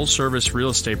 5 full-service real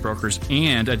estate brokers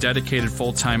and a dedicated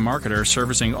full-time marketer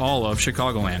servicing all of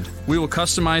Chicagoland. We will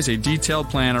customize a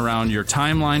detailed plan around your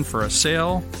timeline for a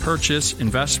sale, purchase,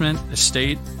 investment,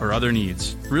 estate, or other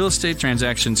needs. Real estate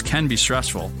transactions can be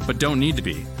stressful, but don't need to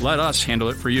be. Let us handle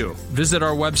it for you. Visit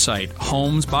our website,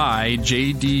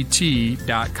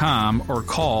 homesbyjdt.com, or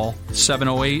call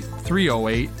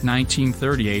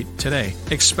 708-308-1938 today.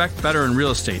 Expect better in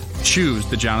real estate. Choose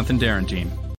the Jonathan Darren team.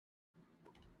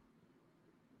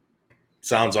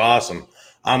 Sounds awesome.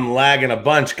 I'm lagging a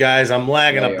bunch, guys. I'm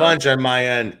lagging a bunch on my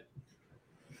end.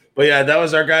 But yeah, that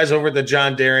was our guys over at the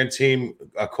John Darren team,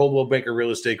 a Coldwell Banker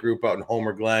Real Estate Group out in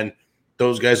Homer Glen.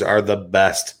 Those guys are the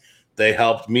best. They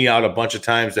helped me out a bunch of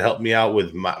times to help me out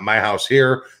with my house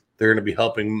here. They're going to be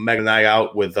helping Meg and I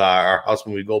out with our house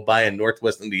when we go by in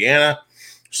Northwest Indiana.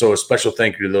 So a special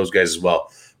thank you to those guys as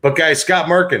well. But guys, Scott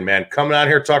Merkin, man, coming out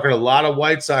here talking a lot of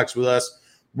White Sox with us.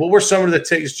 What were some of the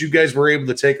takes you guys were able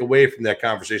to take away from that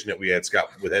conversation that we had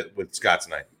with Scott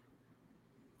tonight?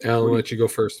 Alan, I'll let you go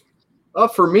first.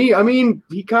 For me, I mean,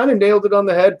 he kind of nailed it on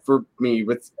the head for me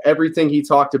with everything he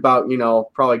talked about,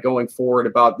 probably going forward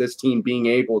about this team being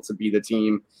able to be the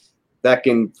team that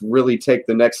can really take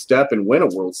the next step and win a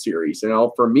World Series.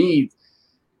 For me,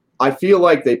 I feel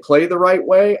like they play the right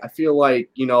way. I feel like,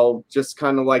 just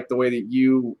kind of like the way that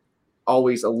you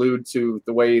always allude to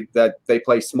the way that they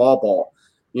play small ball,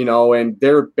 and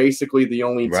they're basically the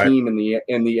only team in the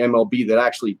MLB that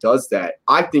actually does that.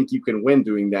 I think you can win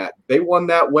doing that. They won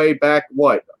that way back,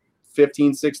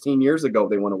 15, 16 years ago,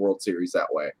 they won a World Series that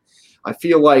way. I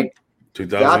feel like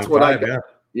that's what I got.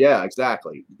 Yeah,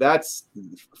 exactly.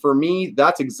 For me,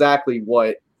 that's exactly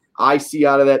what I see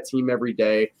out of that team every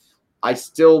day. I'm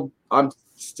still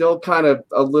kind of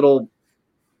a little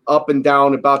up and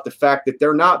down about the fact that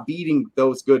they're not beating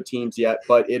those good teams yet,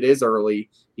 but it is early.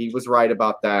 He was right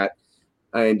about that.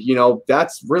 And,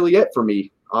 that's really it for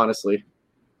me, honestly.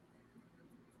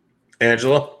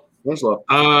 Angelo?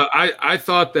 I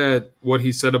thought that what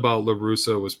he said about La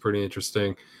Russa was pretty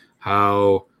interesting.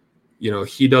 How,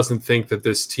 he doesn't think that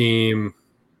this team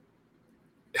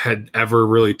had ever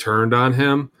really turned on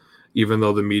him, even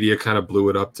though the media kind of blew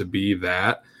it up to be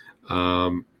that.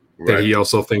 That he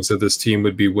also thinks that this team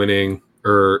would be winning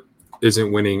or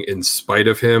isn't winning in spite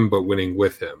of him, but winning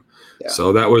with him. Yeah.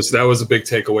 So that was a big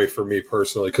takeaway for me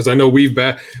personally, because I know we've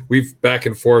back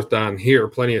and forth on here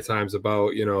plenty of times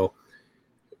about,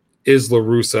 is La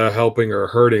Russa helping or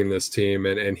hurting this team?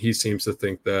 And he seems to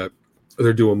think that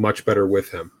they're doing much better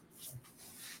with him.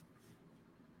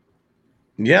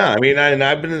 Yeah, I mean,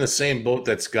 I've been in the same boat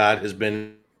that Scott has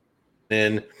been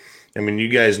in. I mean, you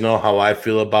guys know how I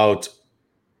feel about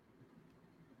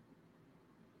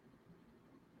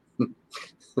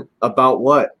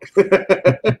what?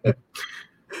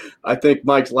 I think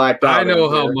Mike's lacked out. I know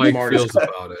how Mike feels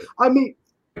about it. I mean,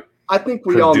 I think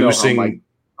we all know how Mike.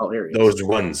 Oh, here he is. Those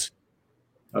runs.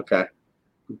 Okay.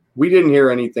 We didn't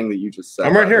hear anything that you just said.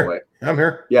 I'm right here. I'm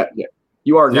here. Yeah.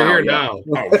 You are now. You're here now.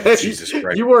 Oh, Jesus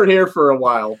Christ. You weren't here for a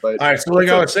while, but all right. So, what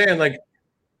I was saying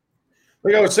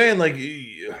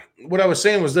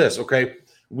was this. Okay,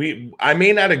 I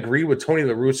may not agree with Tony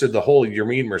La Russa, the whole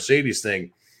Yermin Mercedes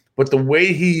thing, but the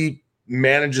way he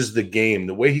manages the game,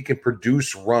 the way he can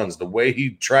produce runs, the way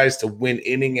he tries to win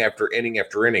inning after inning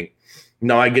after inning.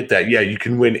 No, I get that. Yeah, you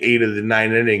can win 8 of the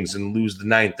 9 innings and lose the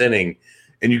 9th inning,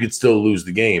 and you could still lose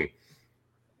the game.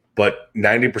 But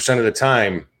 90% of the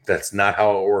time, that's not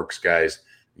how it works, guys.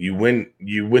 You win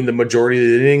the majority of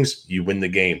the innings, you win the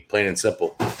game, plain and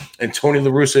simple. And Tony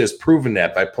La Russa has proven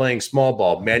that by playing small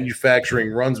ball,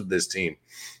 manufacturing runs with this team.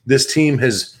 This team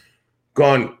has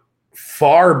gone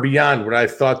far beyond what I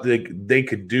thought they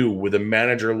could do with a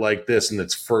manager like this in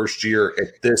its first year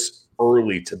at this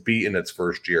early to be in its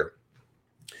first year.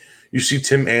 You see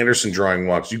Tim Anderson drawing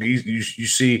walks. You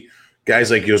see guys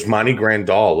like Yasmani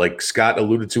Grandal, like Scott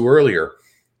alluded to earlier,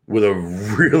 with a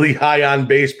really high on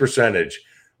base percentage.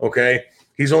 Okay,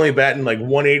 he's only batting like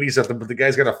 180 something, but the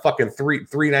guy's got a fucking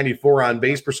 394 on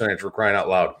base percentage, for crying out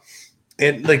loud.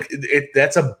 And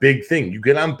that's a big thing. You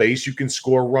get on base, you can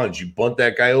score runs. You bunt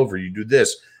that guy over, you do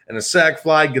this, and a sac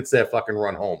fly gets that fucking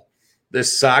run home.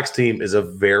 This Sox team is a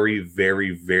very,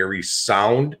 very, very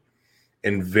sound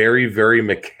and very, very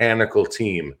mechanical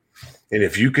team. And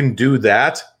if you can do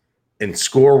that and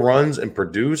score runs and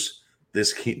produce,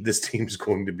 this team's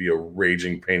going to be a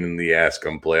raging pain in the ass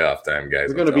come playoff time, guys.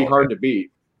 They're going to be hard to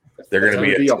beat. They're going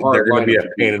to be a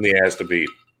pain in the ass to beat.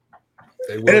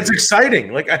 And it's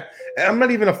exciting. Like I'm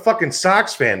not even a fucking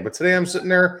Sox fan, but today I'm sitting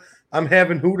there, I'm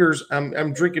having Hooters,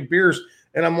 I'm drinking beers,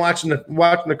 and I'm watching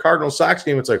the Cardinals Sox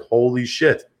game. It's like, holy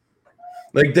shit!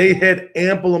 Like they had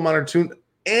ample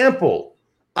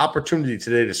opportunity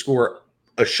today to score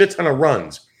a shit ton of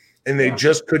runs, and they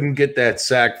just couldn't get that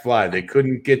sac fly. They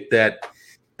couldn't get that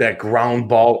ground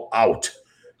ball out.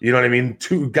 You know what I mean?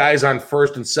 2 guys on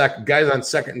first and second, guys on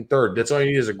second and third. That's all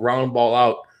you need is a ground ball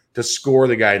out to score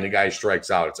the guy, and the guy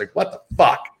strikes out. It's like, what the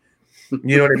fuck?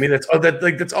 You know what I mean?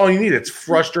 That's all you need. It's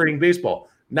frustrating baseball.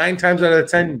 9 times out of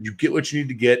 10, you get what you need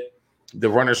to get. The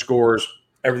runner scores.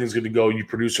 Everything's good to go. You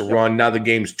produce a run. Now the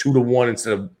game's 2-1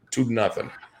 instead of 2-0.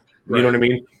 You know what I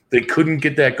mean? They couldn't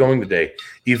get that going today.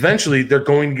 Eventually, they're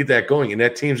going to get that going, and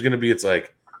that team's going to be. It's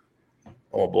like,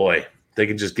 oh boy, they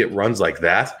can just get runs like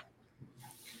that.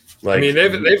 Like, I mean,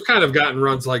 they've kind of gotten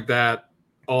runs like that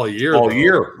all year.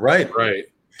 Right?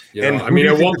 You know, and I mean,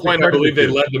 at one point, I believe they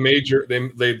led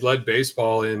they led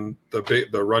baseball in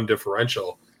the run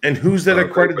differential. And who's that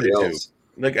accredited to?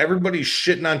 Like everybody's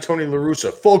shitting on Tony La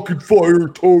Russa. Fucking fire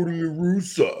Tony La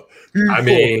Russa. He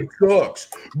fucking sucks.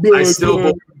 I still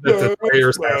believe that the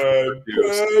players have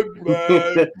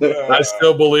produced. I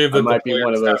still believe that I might be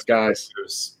one of those guys.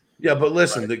 Yeah, but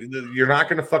listen, you're not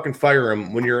going to fucking fire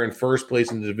him when you're in first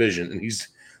place in the division. And he's,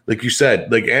 like you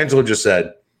said, like Angelo just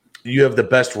said, you have the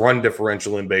best run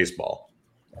differential in baseball.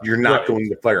 You're not going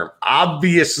to fire him.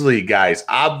 Obviously, guys,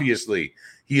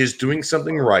 he is doing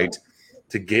something right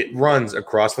to get runs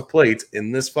across the plate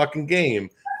in this fucking game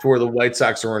to where the White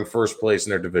Sox are in first place in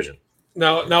their division.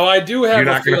 Now I do have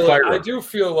a feeling. I do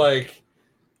feel like,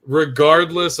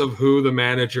 regardless of who the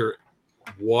manager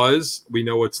was, we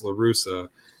know it's La Russa.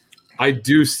 I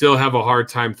do still have a hard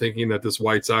time thinking that this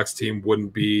White Sox team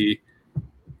wouldn't be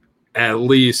at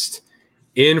least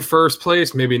in first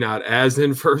place, maybe not as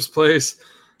in first place.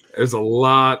 There's a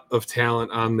lot of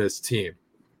talent on this team.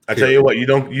 I tell you what, you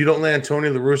don't land Tony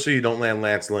La Russa, you don't land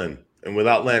Lance Lynn. And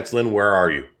without Lance Lynn, where are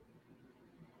you?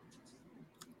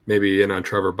 Maybe in on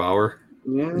Trevor Bauer.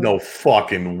 Yeah. No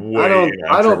fucking way.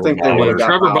 I don't think they would have got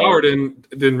Trevor Bauer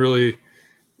didn't really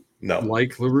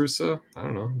like La Russa. I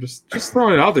don't know. I'm just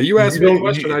throwing it out there. You asked me a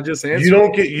question, I just answered.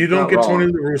 You don't get Tony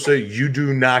La Russa, you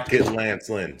do not get Lance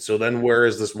Lynn. So then where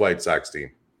is this White Sox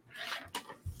team?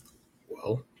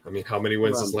 Well, I mean, how many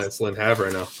wins does Lance Lynn have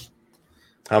right now?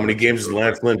 How many games has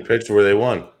Lance Lynn pitched where they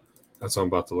won? That's what I'm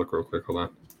about to look real quick. Hold on.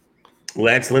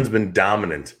 Lance Lynn's been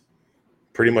dominant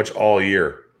pretty much all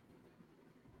year.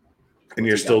 And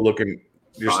you're still looking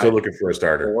for a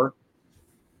starter.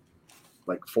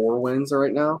 4 wins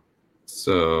right now.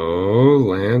 So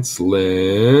Lance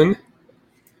Lynn,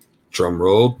 drum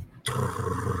roll.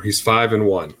 He's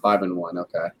 5-1. 5-1.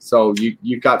 Okay, so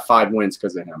you got 5 wins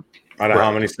because of him. Out of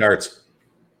how many starts?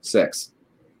 6.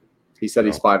 He said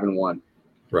he's 5-1.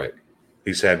 Right.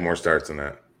 He's had more starts than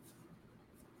that.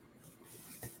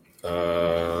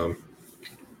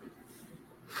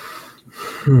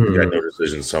 You got no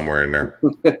decision somewhere in there.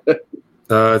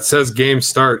 It says game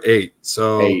start 8.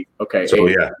 So 8. Okay. So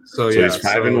 8. So he's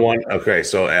 5-1. Okay.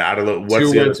 So out of the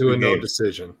what's 2 the other 2 and no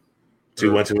decision.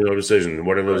 2 1 2 no decision.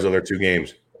 What are those other 2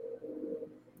 games?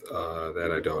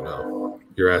 That I don't know.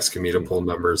 You're asking me to pull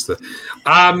numbers that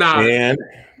I'm not. And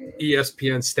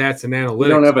ESPN stats and analytics. We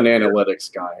don't have an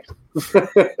analytics guy.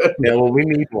 Yeah, well, we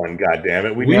need one. God damn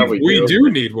it, we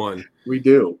do need one. We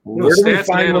do. Where do we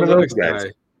find one of those guys?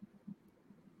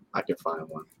 I can find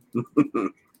one.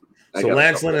 So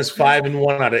Lance Lynn is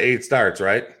 5-1 out of 8 starts,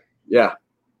 right? Yeah.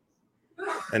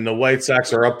 And the White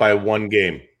Sox are up by 1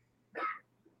 game.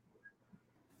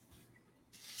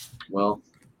 Well,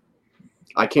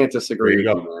 I can't disagree with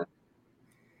you, man.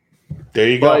 There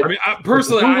you go. But I mean,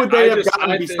 personally, who would they have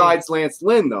gotten besides Lance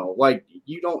Lynn, though? Like,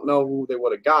 you don't know who they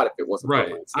would have got if it wasn't right.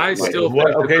 for Lance Lynn. So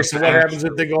what happens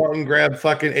if they go out and grab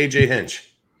fucking AJ Hinch?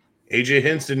 AJ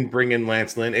Hinch didn't bring in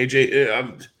Lance Lynn.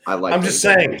 I'm just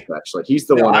saying. Hinch, actually, he's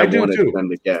the one I wanted them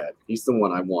to get. He's the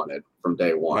one I wanted from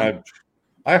day one.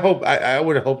 I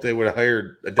would have hoped they would have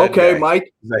hired a dead guy.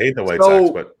 Mike. I hate the White Sox,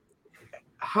 but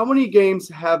how many games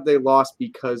have they lost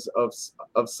because of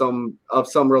some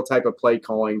real type of play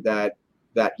calling that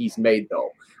he's made, though?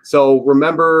 So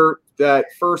remember that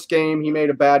first game he made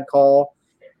a bad call,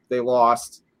 they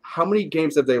lost. How many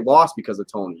games have they lost because of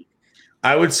Tony?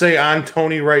 I would say on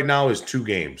Tony right now is 2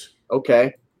 games.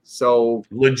 Okay, so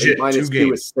legit minus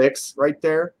 2 is 6 right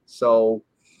there. So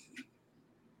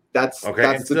that's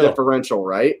the differential,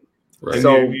 right? Right.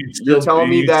 So you're telling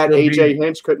me that AJ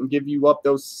Hinch couldn't give you up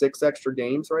those 6 extra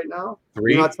games right now?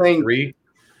 3. You're not saying 3.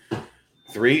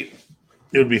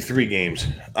 It would be 3 games.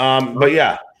 But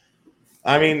yeah.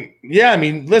 I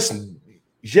mean, listen.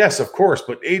 Yes, of course.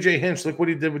 But AJ Hinch, look what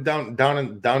he did with down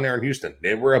there in Houston.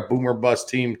 They were a boomer bust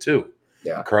team too.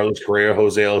 Yeah. Carlos Correa,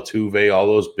 Jose Altuve, all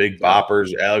those big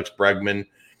boppers, Alex Bregman.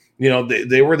 You know,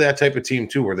 they were that type of team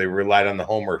too, where they relied on the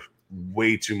homer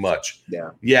way too much.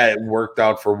 Yeah. Yeah, it worked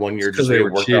out for 1 year because they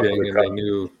were cheating and they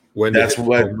knew when. That's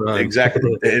what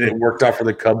exactly, and it worked out for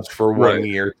the Cubs for 1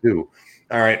 year too.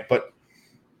 All right, but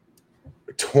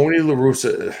Tony La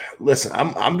Russa, listen,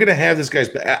 I'm gonna have this guy's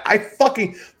back. I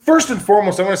fucking first and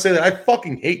foremost, I want to say that I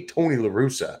fucking hate Tony La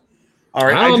Russa. All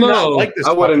right, I do not like this.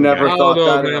 I would have never thought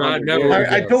that. Man, I'm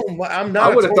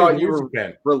not. I would have thought you were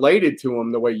related to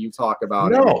him the way you talk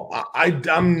about him. No,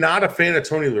 I'm not a fan of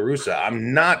Tony La Russa.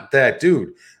 I'm not that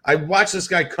dude. I watch this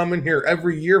guy come in here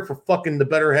every year for fucking the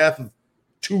better half of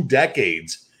 2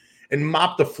 decades and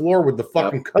mop the floor with the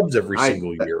fucking Cubs every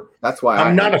single year. That's why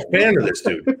I'm not a fan of this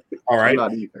dude. All right,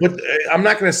 but I'm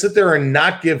not going to sit there and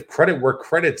not give credit where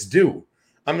credit's due.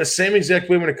 I'm the same exact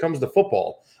way when it comes to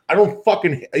football.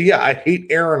 I hate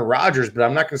Aaron Rodgers, but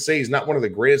I'm not going to say he's not one of the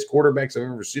greatest quarterbacks I've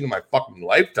ever seen in my fucking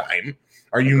lifetime.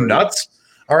 Are you nuts?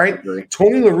 All right.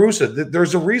 Tony La Russa,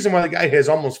 there's a reason why the guy has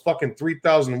almost fucking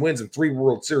 3,000 wins and 3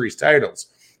 World Series titles.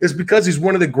 It's because he's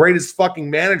one of the greatest fucking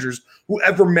managers who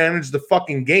ever managed the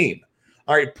fucking game.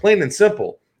 All right. Plain and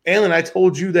simple. Alan, I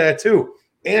told you that too.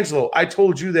 Angelo, I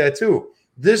told you that too.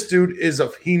 This dude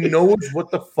he knows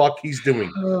what the fuck he's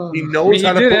doing. He knows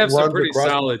how to put have some runs pretty across.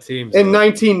 solid teams in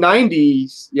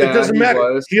 1990s. Yeah, it doesn't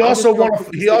matter. He also won a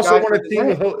team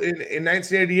with in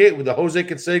 1988 with the Jose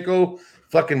Canseco,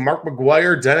 fucking Mark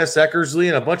McGuire, Dennis Eckersley,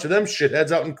 and a bunch of them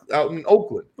shitheads out in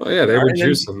Oakland. Oh yeah, they were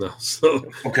juicing though. So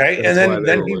okay, and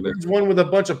then he wins one with a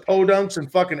bunch of podunks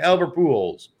and fucking Albert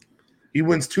Pujols. He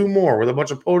wins 2 more with a bunch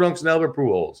of podunks and Albert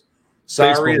Pujols.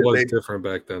 Sorry, baseball was different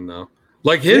back then though.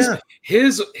 Like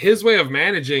his way of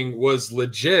managing was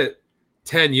legit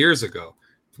 10 years ago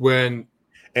when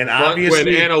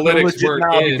obviously analytics weren't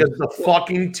now in because the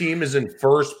fucking team is in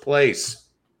first place.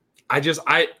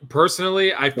 I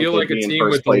personally feel like a team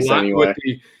with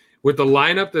the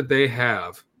lineup that they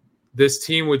have, this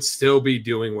team would still be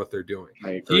doing what they're doing.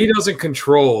 He doesn't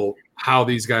control how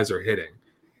these guys are hitting.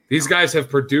 These guys have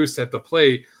produced at the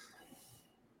plate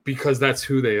because that's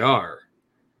who they are.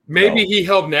 Maybe he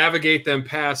helped navigate them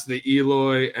past the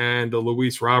Eloy and the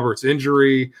Luis Roberts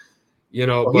injury,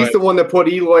 but he's the one that put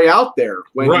Eloy out there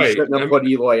when he shouldn't have put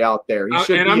Eloy out there.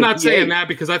 I'm not saying that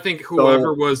because I think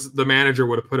whoever was the manager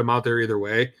would have put him out there either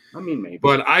way. I mean, maybe.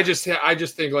 But I just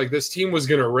think like this team was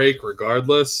going to rake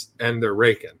regardless, and they're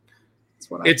raking. That's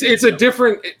what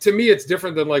to me, it's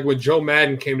different than like when Joe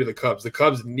Madden came to the Cubs. The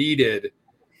Cubs needed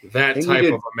that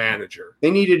type of a manager. They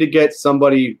needed to get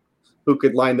somebody who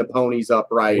could line the ponies up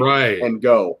right and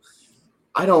go.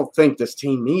 I don't think this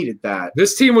team needed that.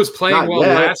 This team was playing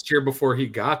last year before he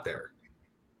got there.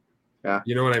 Yeah.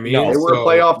 You know what I mean? No, they were a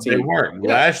playoff team. They weren't.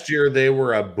 Yeah. Last year, they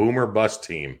were a boomer bust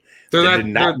team. They did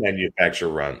not manufacture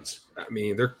runs. I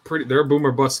mean, they're a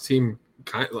boomer bust team.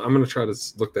 I'm going to try to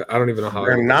look that. I don't even know how.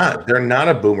 They're not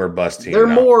a boomer bust team. They're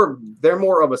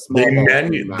more of a small.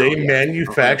 They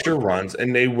manufacture runs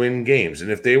and they win games.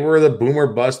 And if they were the boomer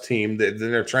bust team, then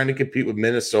they're trying to compete with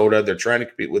Minnesota. They're trying to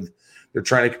compete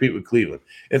with Cleveland.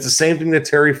 It's the same thing that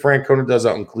Terry Francona does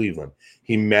out in Cleveland.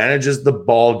 He manages the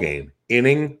ball game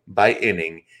inning by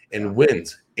inning and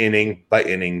wins inning by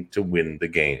inning to win the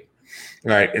game.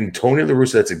 All right, and Tony La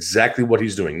Russa, that's exactly what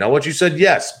he's doing. Now, what you said,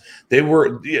 yes, they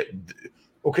were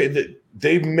okay.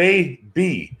 They may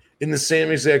be in the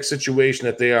same exact situation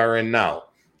that they are in now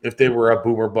if they were a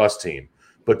boomer bust team.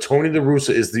 But Tony La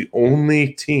Russa is the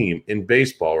only team in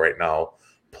baseball right now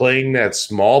playing that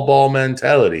small ball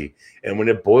mentality. And when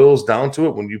it boils down to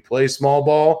it, when you play small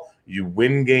ball, you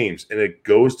win games. And it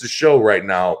goes to show right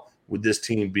now with this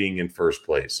team being in first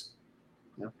place.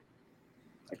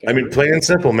 I mean, plain and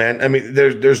simple, man. I mean,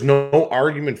 there's no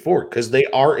argument for it because they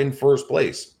are in first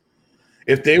place.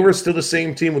 If they were still the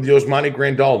same team with Yasmani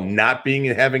Grandal not being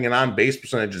and having an on-base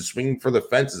percentage and swinging for the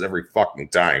fences every fucking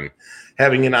time,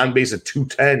 having an on-base of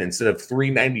 210 instead of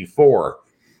 394.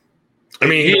 I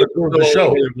mean, he was the show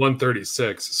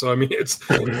 136. So I mean, it's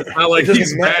not like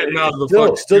he's batting out of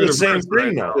the still the same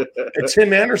thing now. And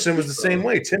Tim Anderson was the same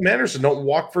way. Tim Anderson don't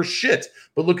walk for shit,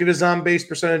 but look at his on-base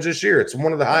percentage this year. It's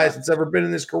one of the highest it's ever been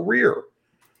in his career.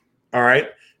 All right.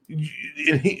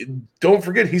 And don't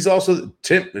forget, he's also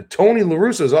Tony La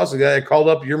Russa is also the guy that called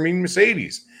up your mean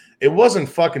Mercedes. It wasn't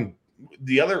fucking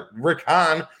the other Rick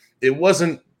Hahn. It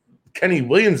wasn't Kenny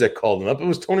Williams that called him up. It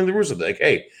was Tony La Russa. Like,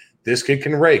 hey, this kid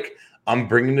can rake. I'm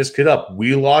bringing this kid up.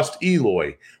 We lost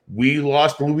Eloy. We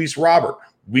lost Luis Robert.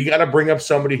 We got to bring up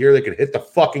somebody here that can hit the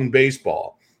fucking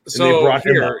baseball. And so they brought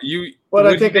him up.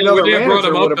 I think another manager brought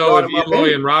him up though if Eloy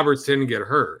in. and Roberts didn't get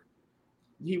hurt.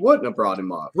 He wouldn't have brought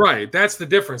him up. Right. That's the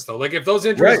difference, though. Like, if those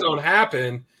injuries don't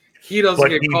happen, he doesn't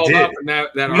get called up. And that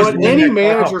but any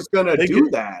manager's going to do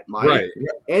that, Mike. Right.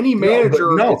 Any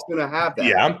manager is going to have that.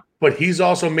 Yeah, but he's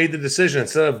also made the decision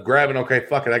instead of grabbing, okay,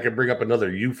 fuck it, I can bring up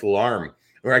another youthful arm,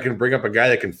 or I can bring up a guy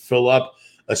that can fill up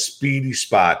a speedy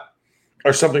spot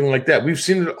or something like that. We've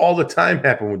seen it all the time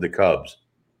happen with the Cubs.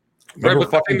 Remember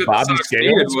fucking Bobby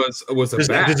Scales?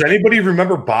 Does anybody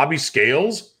remember Bobby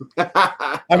Scales?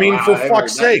 I mean, for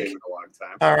fuck's sake.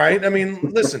 All right. I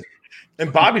mean, listen.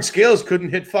 And Bobby Scales couldn't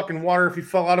hit fucking water if he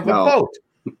fell out of a boat.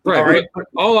 Right. All right.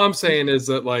 All I'm saying is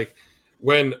that, like,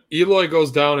 when Eloy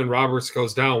goes down and Roberts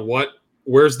goes down,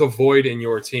 where's the void in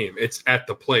your team? It's at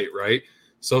the plate, right?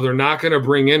 So they're not going to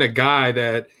bring in a guy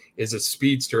that is a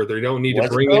speedster. They don't need to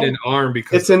bring in an arm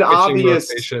because it's an obvious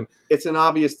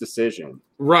decision.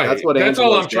 Right. That's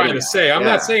all I'm trying to say. I'm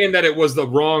not saying that it was the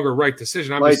wrong or right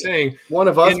decision. I'm just saying one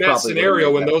of us in that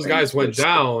scenario when those guys went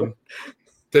down,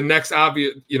 the next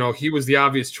obvious, he was the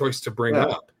obvious choice to bring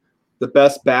up. The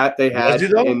best bat they had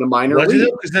in the minor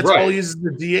league. Because that's all he uses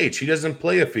the DH. He doesn't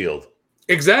play a field.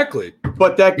 Exactly.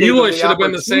 But that Eloy should have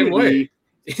been the same way.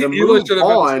 Eloy should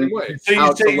have been the same way. So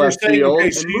you're saying, okay,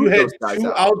 so you had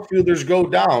two outfielders go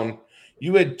down.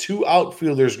 You had two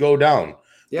outfielders go down.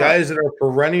 Yeah. Guys that are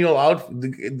perennial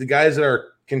the guys that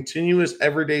are continuous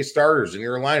everyday starters in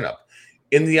your lineup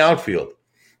in the outfield.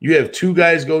 You have two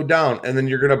guys go down, and then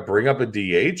you're going to bring up a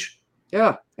DH?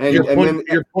 Yeah. And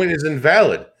your point is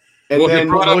invalid. And then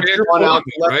your point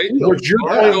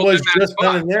was just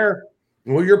then and there.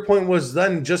 Well, your point was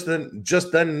then, just then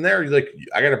and there. You're like,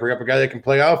 I got to bring up a guy that can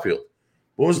play outfield.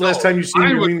 When was the last time you seen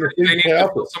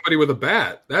somebody with a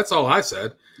bat? That's all I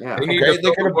said. Yeah. They need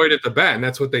to avoid at the bat, and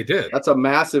that's what they did. That's a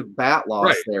massive bat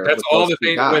loss there. That's all that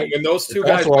they when those two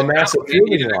guys went out, they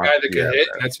needed a guy that could hit,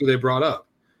 and that's who they brought up.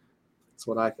 That's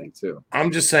what I think too.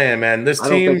 I'm just saying, man. I don't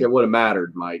think it would have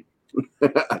mattered, Mike.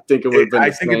 I think it would have been.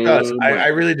 I think it does. I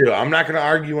really do. I'm not going to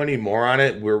argue anymore on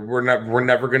it. We're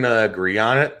never going to agree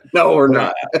on it. No, we're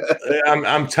not.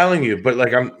 I'm telling you, but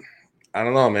I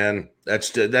don't know, man.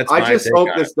 That's. I just hope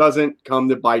this doesn't come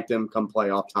to bite them come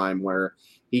playoff time, where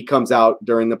he comes out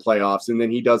during the playoffs and then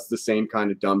he does the same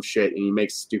kind of dumb shit and he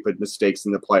makes stupid mistakes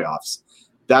in the playoffs.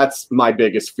 That's my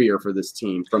biggest fear for this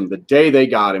team from the day they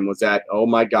got him was that, oh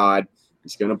my God,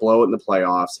 he's going to blow it in the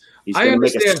playoffs. He's going to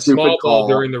make a stupid small call ball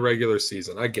during the regular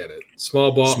season. I get it.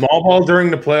 Small ball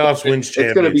during the playoffs wins championship.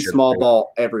 It's going to be small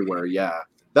ball everywhere. Yeah.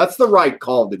 That's the right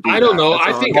call to do. I don't know.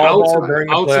 I think outs in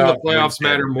the playoffs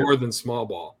matter more than small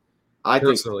ball. I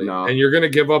think so. No. And you're going to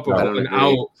give up an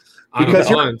out on a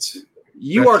bunt.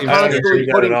 You are constantly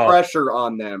putting pressure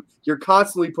on them. You're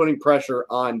constantly putting pressure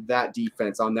on that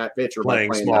defense, on that pitcher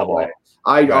playing small ball.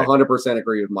 I 100%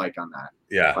 agree with Mike on that.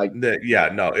 Yeah,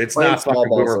 no, it's not fucking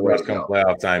boomer bust come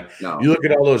playoff time. No. You look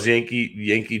at all those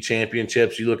Yankee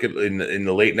championships. You look at in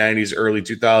the late 90s, early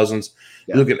 2000s.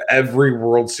 You look at every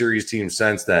World Series team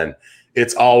since then.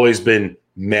 It's always been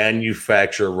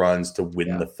manufacture runs to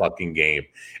win the fucking game.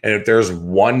 And if there's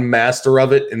one master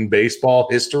of it in baseball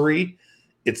history,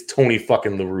 it's Tony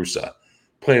fucking La Russa.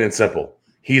 Plain and simple.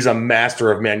 He's a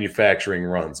master of manufacturing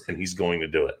runs, and he's going to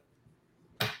do it.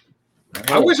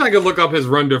 I wish I could look up his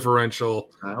run differential.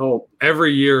 I hope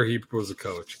every year he was a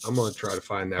coach. I'm going to try to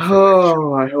find that. I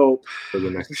hope for the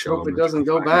next show. Hope it doesn't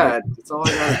go bad. That's all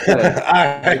I got to say.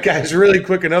 All right, guys. Really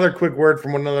quick, another quick word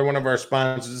from another one of our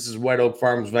sponsors. This is White Oak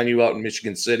Farms venue out in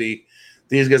Michigan City.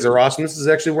 These guys are awesome. This is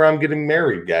actually where I'm getting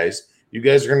married, guys. You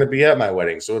guys are going to be at my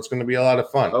wedding, so it's going to be a lot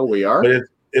of fun. Oh, we are. But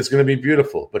it's going to be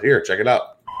beautiful. But here, check it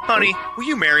out. Honey, will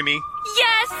you marry me?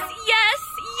 Yes, yes,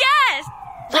 yes.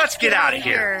 Let's get out of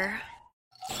here.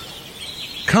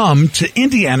 Come to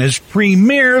Indiana's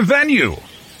premier venue.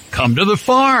 Come to the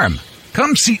farm.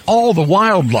 Come see all the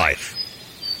wildlife.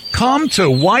 Come to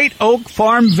White Oak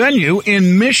Farm Venue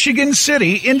in Michigan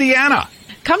City, Indiana.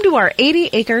 Come to our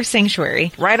 80-acre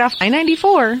sanctuary right off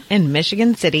I-94 in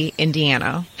Michigan City,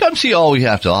 Indiana. Come see all we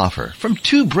have to offer, from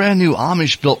 2 brand-new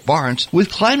Amish-built barns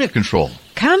with climate control.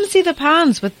 Come see the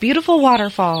ponds with beautiful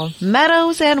waterfalls,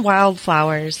 meadows, and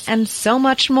wildflowers, and so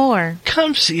much more.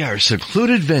 Come see our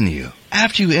secluded venue.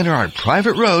 After you enter our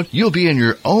private road, you'll be in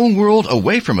your own world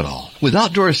away from it all, with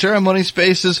outdoor ceremony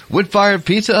spaces, wood-fired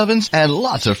pizza ovens, and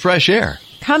lots of fresh air.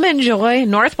 Come enjoy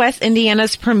Northwest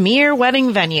Indiana's premier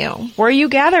wedding venue, where you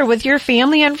gather with your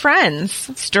family and friends.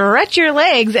 Stretch your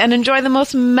legs and enjoy the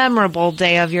most memorable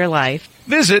day of your life.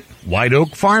 Visit White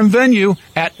Oak Farm Venue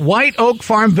at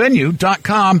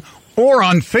whiteoakfarmvenue.com or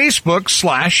on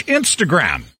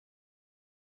Facebook/Instagram.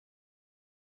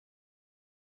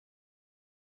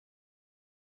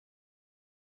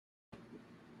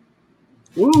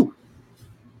 Woo!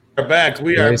 We're back.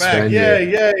 We are back.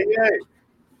 Yay.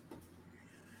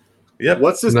 Yep.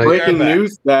 What's this breaking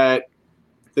news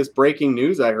this breaking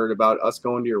news I heard about us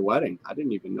going to your wedding? I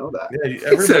didn't even know that. Yeah,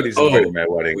 everybody's invited to my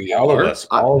wedding. All of us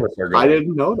are going. I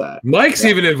didn't know that. Mike's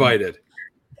even invited.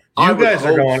 You guys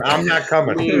are going. I'm not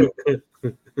coming. You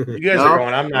guys are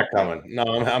going. I'm not coming. No,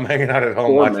 I'm hanging out at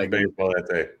home watching baseball that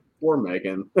day. Poor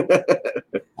Megan.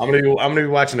 I'm gonna be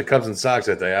watching the Cubs and Sox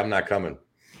that day. I'm not coming.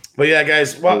 But yeah,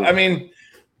 guys. Well, I mean,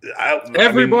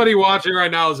 everybody watching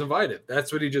right now is invited.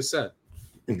 That's what he just said.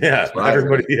 Yeah,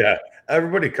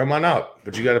 everybody come on out,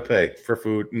 but you got to pay for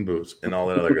food and booze and all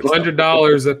that other good stuff.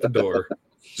 $100 at the door.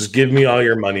 Just give me all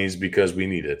your monies because we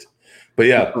need it. But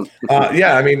yeah,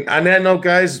 I mean, on that note,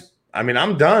 guys, I mean,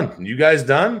 I'm done. You guys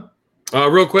done?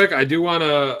 Real quick, I do want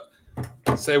to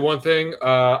say one thing.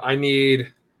 I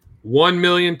need 1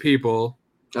 million people.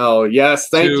 Oh, yes.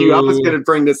 Thank you. I was going to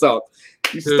bring this up.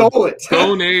 You stole it.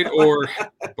 Donate or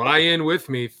buy in with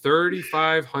me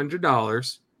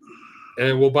 $3,500,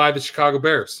 and we'll buy the Chicago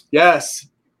Bears. Yes.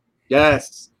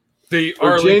 Yes. The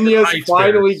Virginia's Heights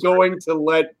finally Bears. going to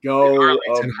let go The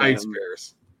Arlington of Heights them.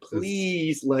 Bears.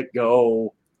 Please let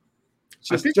go.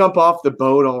 Just jump off the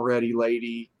boat already,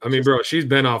 lady. I mean, bro, she's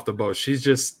been off the boat. She's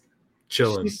just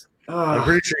chilling. I'm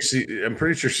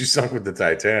pretty sure she sunk with the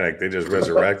Titanic. They just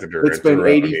resurrected her. It's been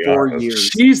 84 years.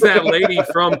 She's that lady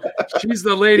from. She's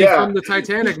the lady from the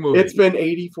Titanic movie. It's been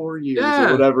 84 years Yeah.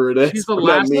 or whatever it is. She's the From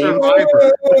last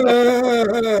that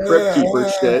survivor. Crypt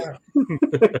Keeper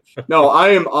shit. No, I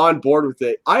am on board with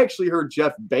it. I actually heard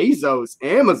Jeff Bezos,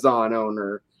 Amazon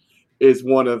owner, is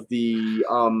one of the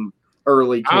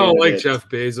early I don't like candidates. Jeff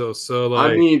Bezos. So,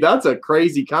 like, I mean, that's a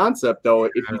crazy concept, though.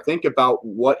 If you think about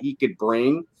what he could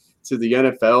bring to the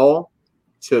NFL,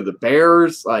 to the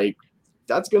Bears, like,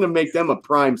 that's going to make them a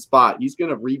prime spot. He's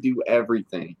going to redo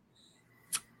everything.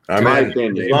 I'm my in.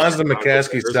 opinion. As long as the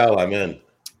McCaskey sell, I'm in.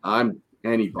 I'm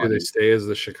anybody. do they stay as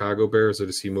the Chicago Bears, or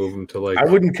does he move them to like? I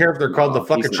wouldn't care if they're called the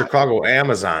fucking Chicago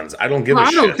Amazons. I don't give a I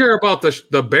shit. don't care about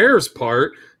the Bears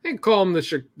part. They can call them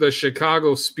the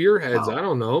Chicago Spearheads. No. I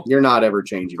don't know. You're not ever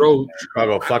changing. Bro,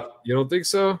 Chicago, fuck. You don't think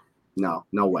so? No,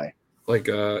 no way. Like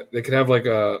they could have like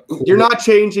a. You're not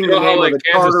changing the name like of the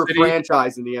Kansas charter City?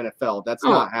 franchise in the NFL. That's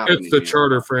not happening. It's the here.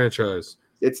 charter franchise.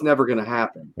 It's never going to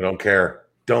happen. I don't care.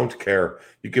 Don't care.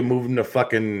 You can move them to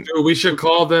fucking. Dude, we should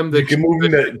call them the. You can move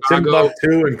them to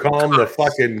Timbuktu and call them the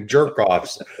fucking jerk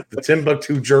offs. The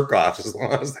Timbuktu jerk offs. As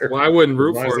long as they're. Well, I wouldn't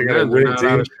root as long as for they them. got a They're winning not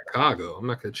out of team. Chicago. I'm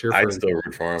not going to cheer for I'd them. still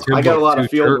root for them. I got a lot of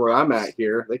Timbuktu field jerk where I'm at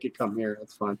here. They could come here.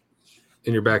 That's fine.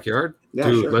 in your backyard. Yeah,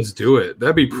 dude, sure. let's do it.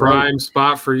 That'd be prime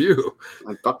spot for you.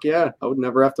 Fuck yeah. I would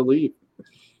never have to leave.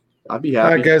 I'd be All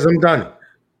happy. right, guys, I'm done.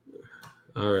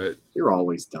 All right. You're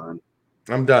always done.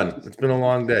 I'm done. It's been a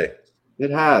long day. It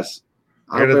has.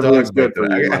 I got a dog bite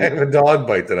that I have a dog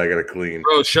bite that I got to clean.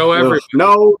 Bro, show everybody.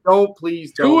 No, don't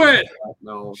please Do don't. it.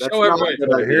 No, that's Show not everybody. a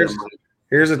good idea, Mike.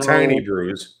 Here's a No. tiny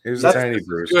bruise. Here's a That's tiny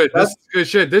bruise. Good. This is good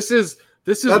shit. This is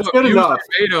That's what good views enough. are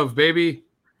made of, baby.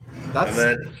 That's And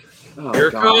then oh, Here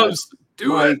it God. comes. Do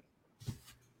Mike. it.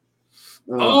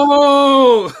 Ugh.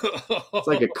 Oh. It's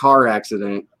like a car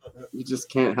accident. You just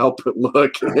can't help but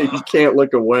look. You can't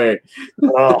look away.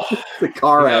 Oh. The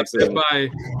car He got accident.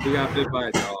 bit by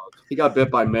a dog. He got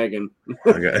bit by Megan.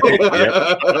 Okay.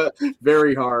 Yep.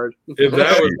 Very hard. If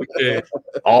that was the case.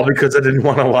 All because I didn't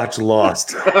want to watch Lost.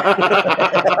 Speaking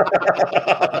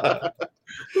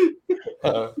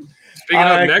All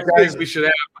of right, next guys. week,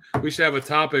 we should have a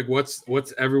topic. What's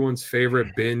everyone's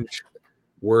favorite binge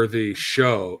worthy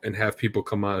show, and have people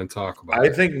come on and talk about I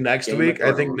it. think next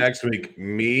week,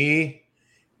 me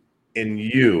and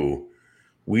you,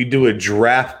 we do a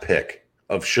draft pick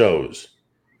of shows.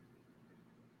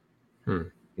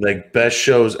 Like best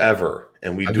shows ever.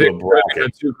 And we I do think a we're looking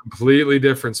bracket. at two completely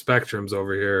different spectrums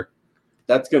over here.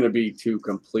 That's going to be two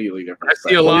completely different. I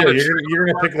see a lot of You're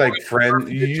gonna pick like friends.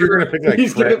 You're gonna pick like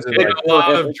He's gonna friends in, pick like, a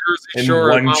lot of Jersey in Shore.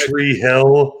 One Tree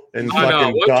Hill and I know, fucking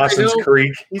One Tree Dawson's Hill?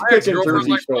 Creek. He's My picking ex-girlfriend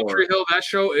Jersey likes One Shore. Tree Hill. That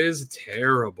show is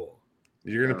terrible.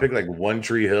 You're gonna pick like One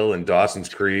Tree Hill and Dawson's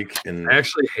Creek and I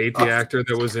actually hate the actor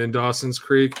that was in Dawson's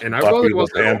Creek, and I Buffy really the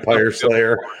wasn't Vampire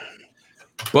Slayer.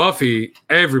 Buffy.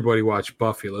 Everybody watched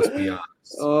Buffy. Let's be honest.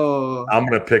 Oh, I'm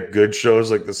gonna pick good shows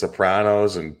like The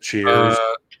Sopranos and Cheers.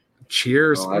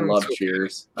 Cheers. Oh, I love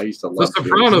Cheers. I used to The love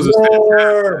Sopranos Cheers. is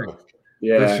fantastic.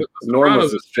 Yeah, The Norm Sopranos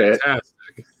was the is shit.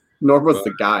 fantastic. Norm was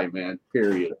the guy, man.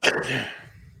 Period. All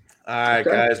right,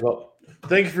 Okay. guys. Well,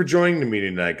 thank you for joining the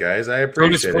meeting tonight, guys. I Tony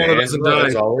appreciate Soprano it. doesn't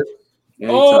As die. always.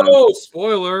 Anytime. Oh,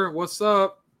 spoiler! What's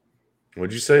up?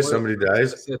 What'd you say? Somebody I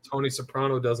dies? said Tony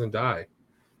Soprano doesn't die.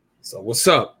 So what's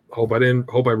up? Hope I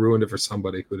ruined it for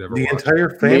somebody who'd ever The watched entire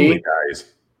it. family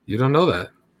dies. You don't know that.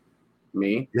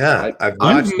 Me? Yeah, I've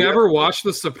watched You've never watched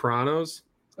The Sopranos?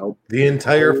 Nope. The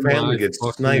entire Oh family my gets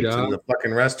fucking sniped God. in the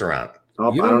fucking restaurant.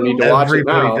 Oh, You I don't don't need know to watch it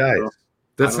Everybody now. dies. so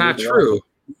That's I don't not need to true.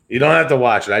 You don't have to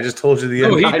watch it. I just told you the No,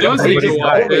 end. he I does know, need he to just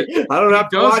watch told me. it. I don't have He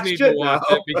to does watch need shit to watch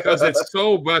now. it because it's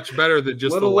so much better than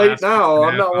just Little the late last now.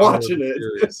 6.5 I'm not hours watching of the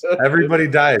it. series. Everybody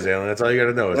dies, Alan. That's all you got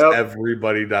to know is Yep.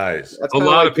 everybody dies. That's A kinda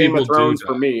lot like of Game people of do Thrones die.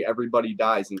 for me. Everybody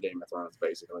dies in Game of Thrones,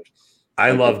 basically.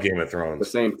 I love Game of The Thrones.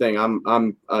 same thing. I'm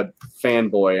a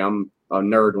fanboy. I'm a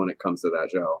nerd when it comes to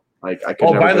that show. Like I could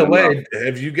Oh, never by get the way, enough.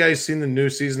 have you guys seen the new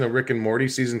season of Rick and Morty,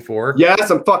 season 4? Yes,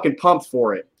 I'm fucking pumped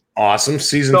for it. Awesome.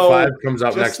 Season 5 comes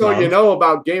out next month. So you know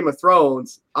about Game of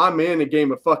Thrones, I'm in a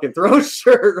Game of fucking Thrones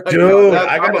shirt right dude, now.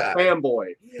 I'm a fanboy.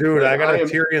 Dude, I got a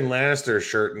Tyrion Lannister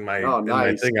shirt in my, in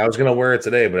my thing. I was going to wear it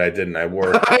today, but I didn't. I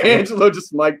wore it. Angelo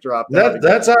just mic dropped.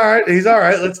 That's all right. He's all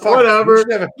right. Let's talk. Whatever.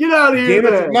 Get out of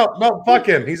here. No, fuck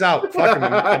him. He's out. Fuck him.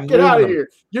 I'm Get out of him. Here.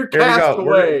 You're cast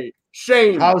away.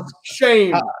 Shame.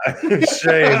 Shame.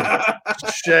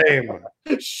 Shame.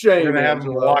 Shame. We're gonna have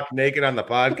him walk naked on the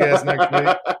podcast next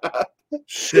week.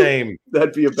 Shame.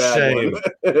 That'd be a bad one.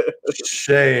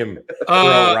 Shame.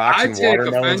 Throw rocks and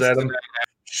watermelons at him.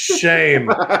 Shame.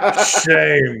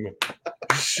 Shame.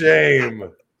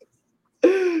 Shame.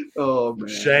 Oh man.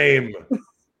 Shame.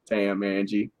 Damn,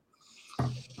 Angie.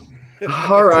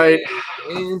 All right,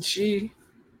 Angie.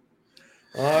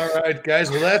 All right, guys.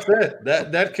 Well, that's it.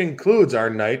 That concludes our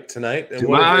night tonight. Dude,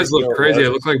 my eyes look crazy. I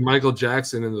look like Michael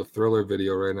Jackson in the Thriller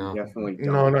video right now. Definitely.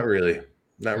 No, not really.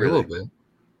 Not really. A little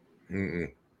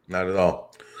bit. Not at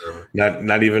all.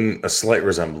 Not even a slight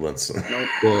resemblance. Nope.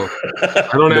 Well, I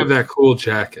don't have that cool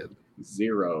jacket.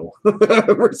 Zero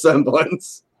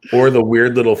resemblance. Or the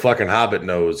weird little fucking Hobbit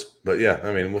nose. But yeah,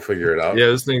 I mean, we'll figure it out. Yeah,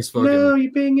 this thing's fucking. No,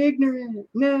 you're being ignorant.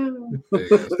 No.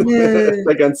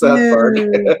 Like on South Park.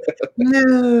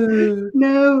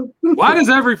 No. Why does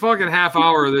every fucking half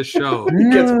hour of this show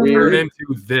gets weird turn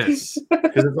into this?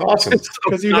 Because it's awesome.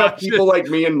 Because you have people like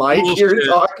me and Mike here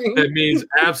talking. That means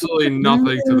absolutely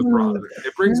nothing to the product.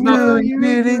 It brings nothing.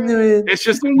 It's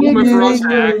just a moment for us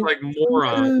to act like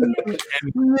morons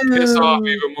and piss off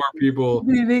even more people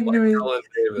like Ellen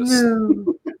Davis.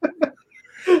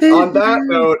 On that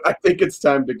note, I think it's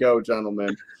time to go,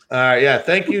 gentlemen. All right, yeah.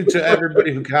 Thank you to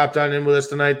everybody who hopped on in with us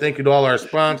tonight. Thank you to all our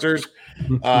sponsors.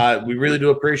 We really do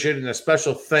appreciate it. And a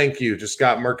special thank you to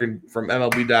Scott Merkin from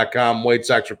MLB.com, White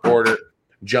Sox reporter,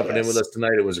 jumping in with us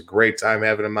tonight. It was a great time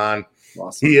having him on.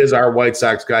 Awesome. He is our White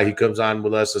Sox guy. He comes on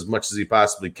with us as much as he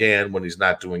possibly can when he's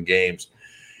not doing games.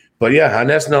 But yeah, on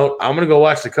this note, I'm going to go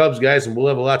watch the Cubs, guys, and we'll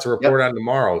have a lot to report on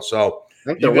tomorrow. So I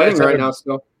think they're winning right now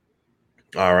still.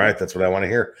 All right, that's what I want to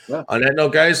hear. Yeah. On that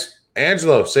note, guys,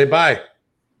 Angelo, say bye.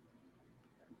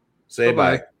 Say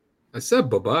bye. I said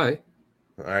bye-bye.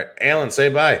 All right, Alan, say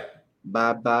bye.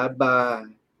 Bye.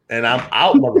 And I'm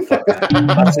out, motherfucker.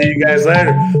 I'll see you guys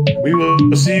later. We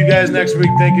will see you guys next week.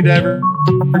 Thank you to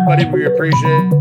everybody. We appreciate it.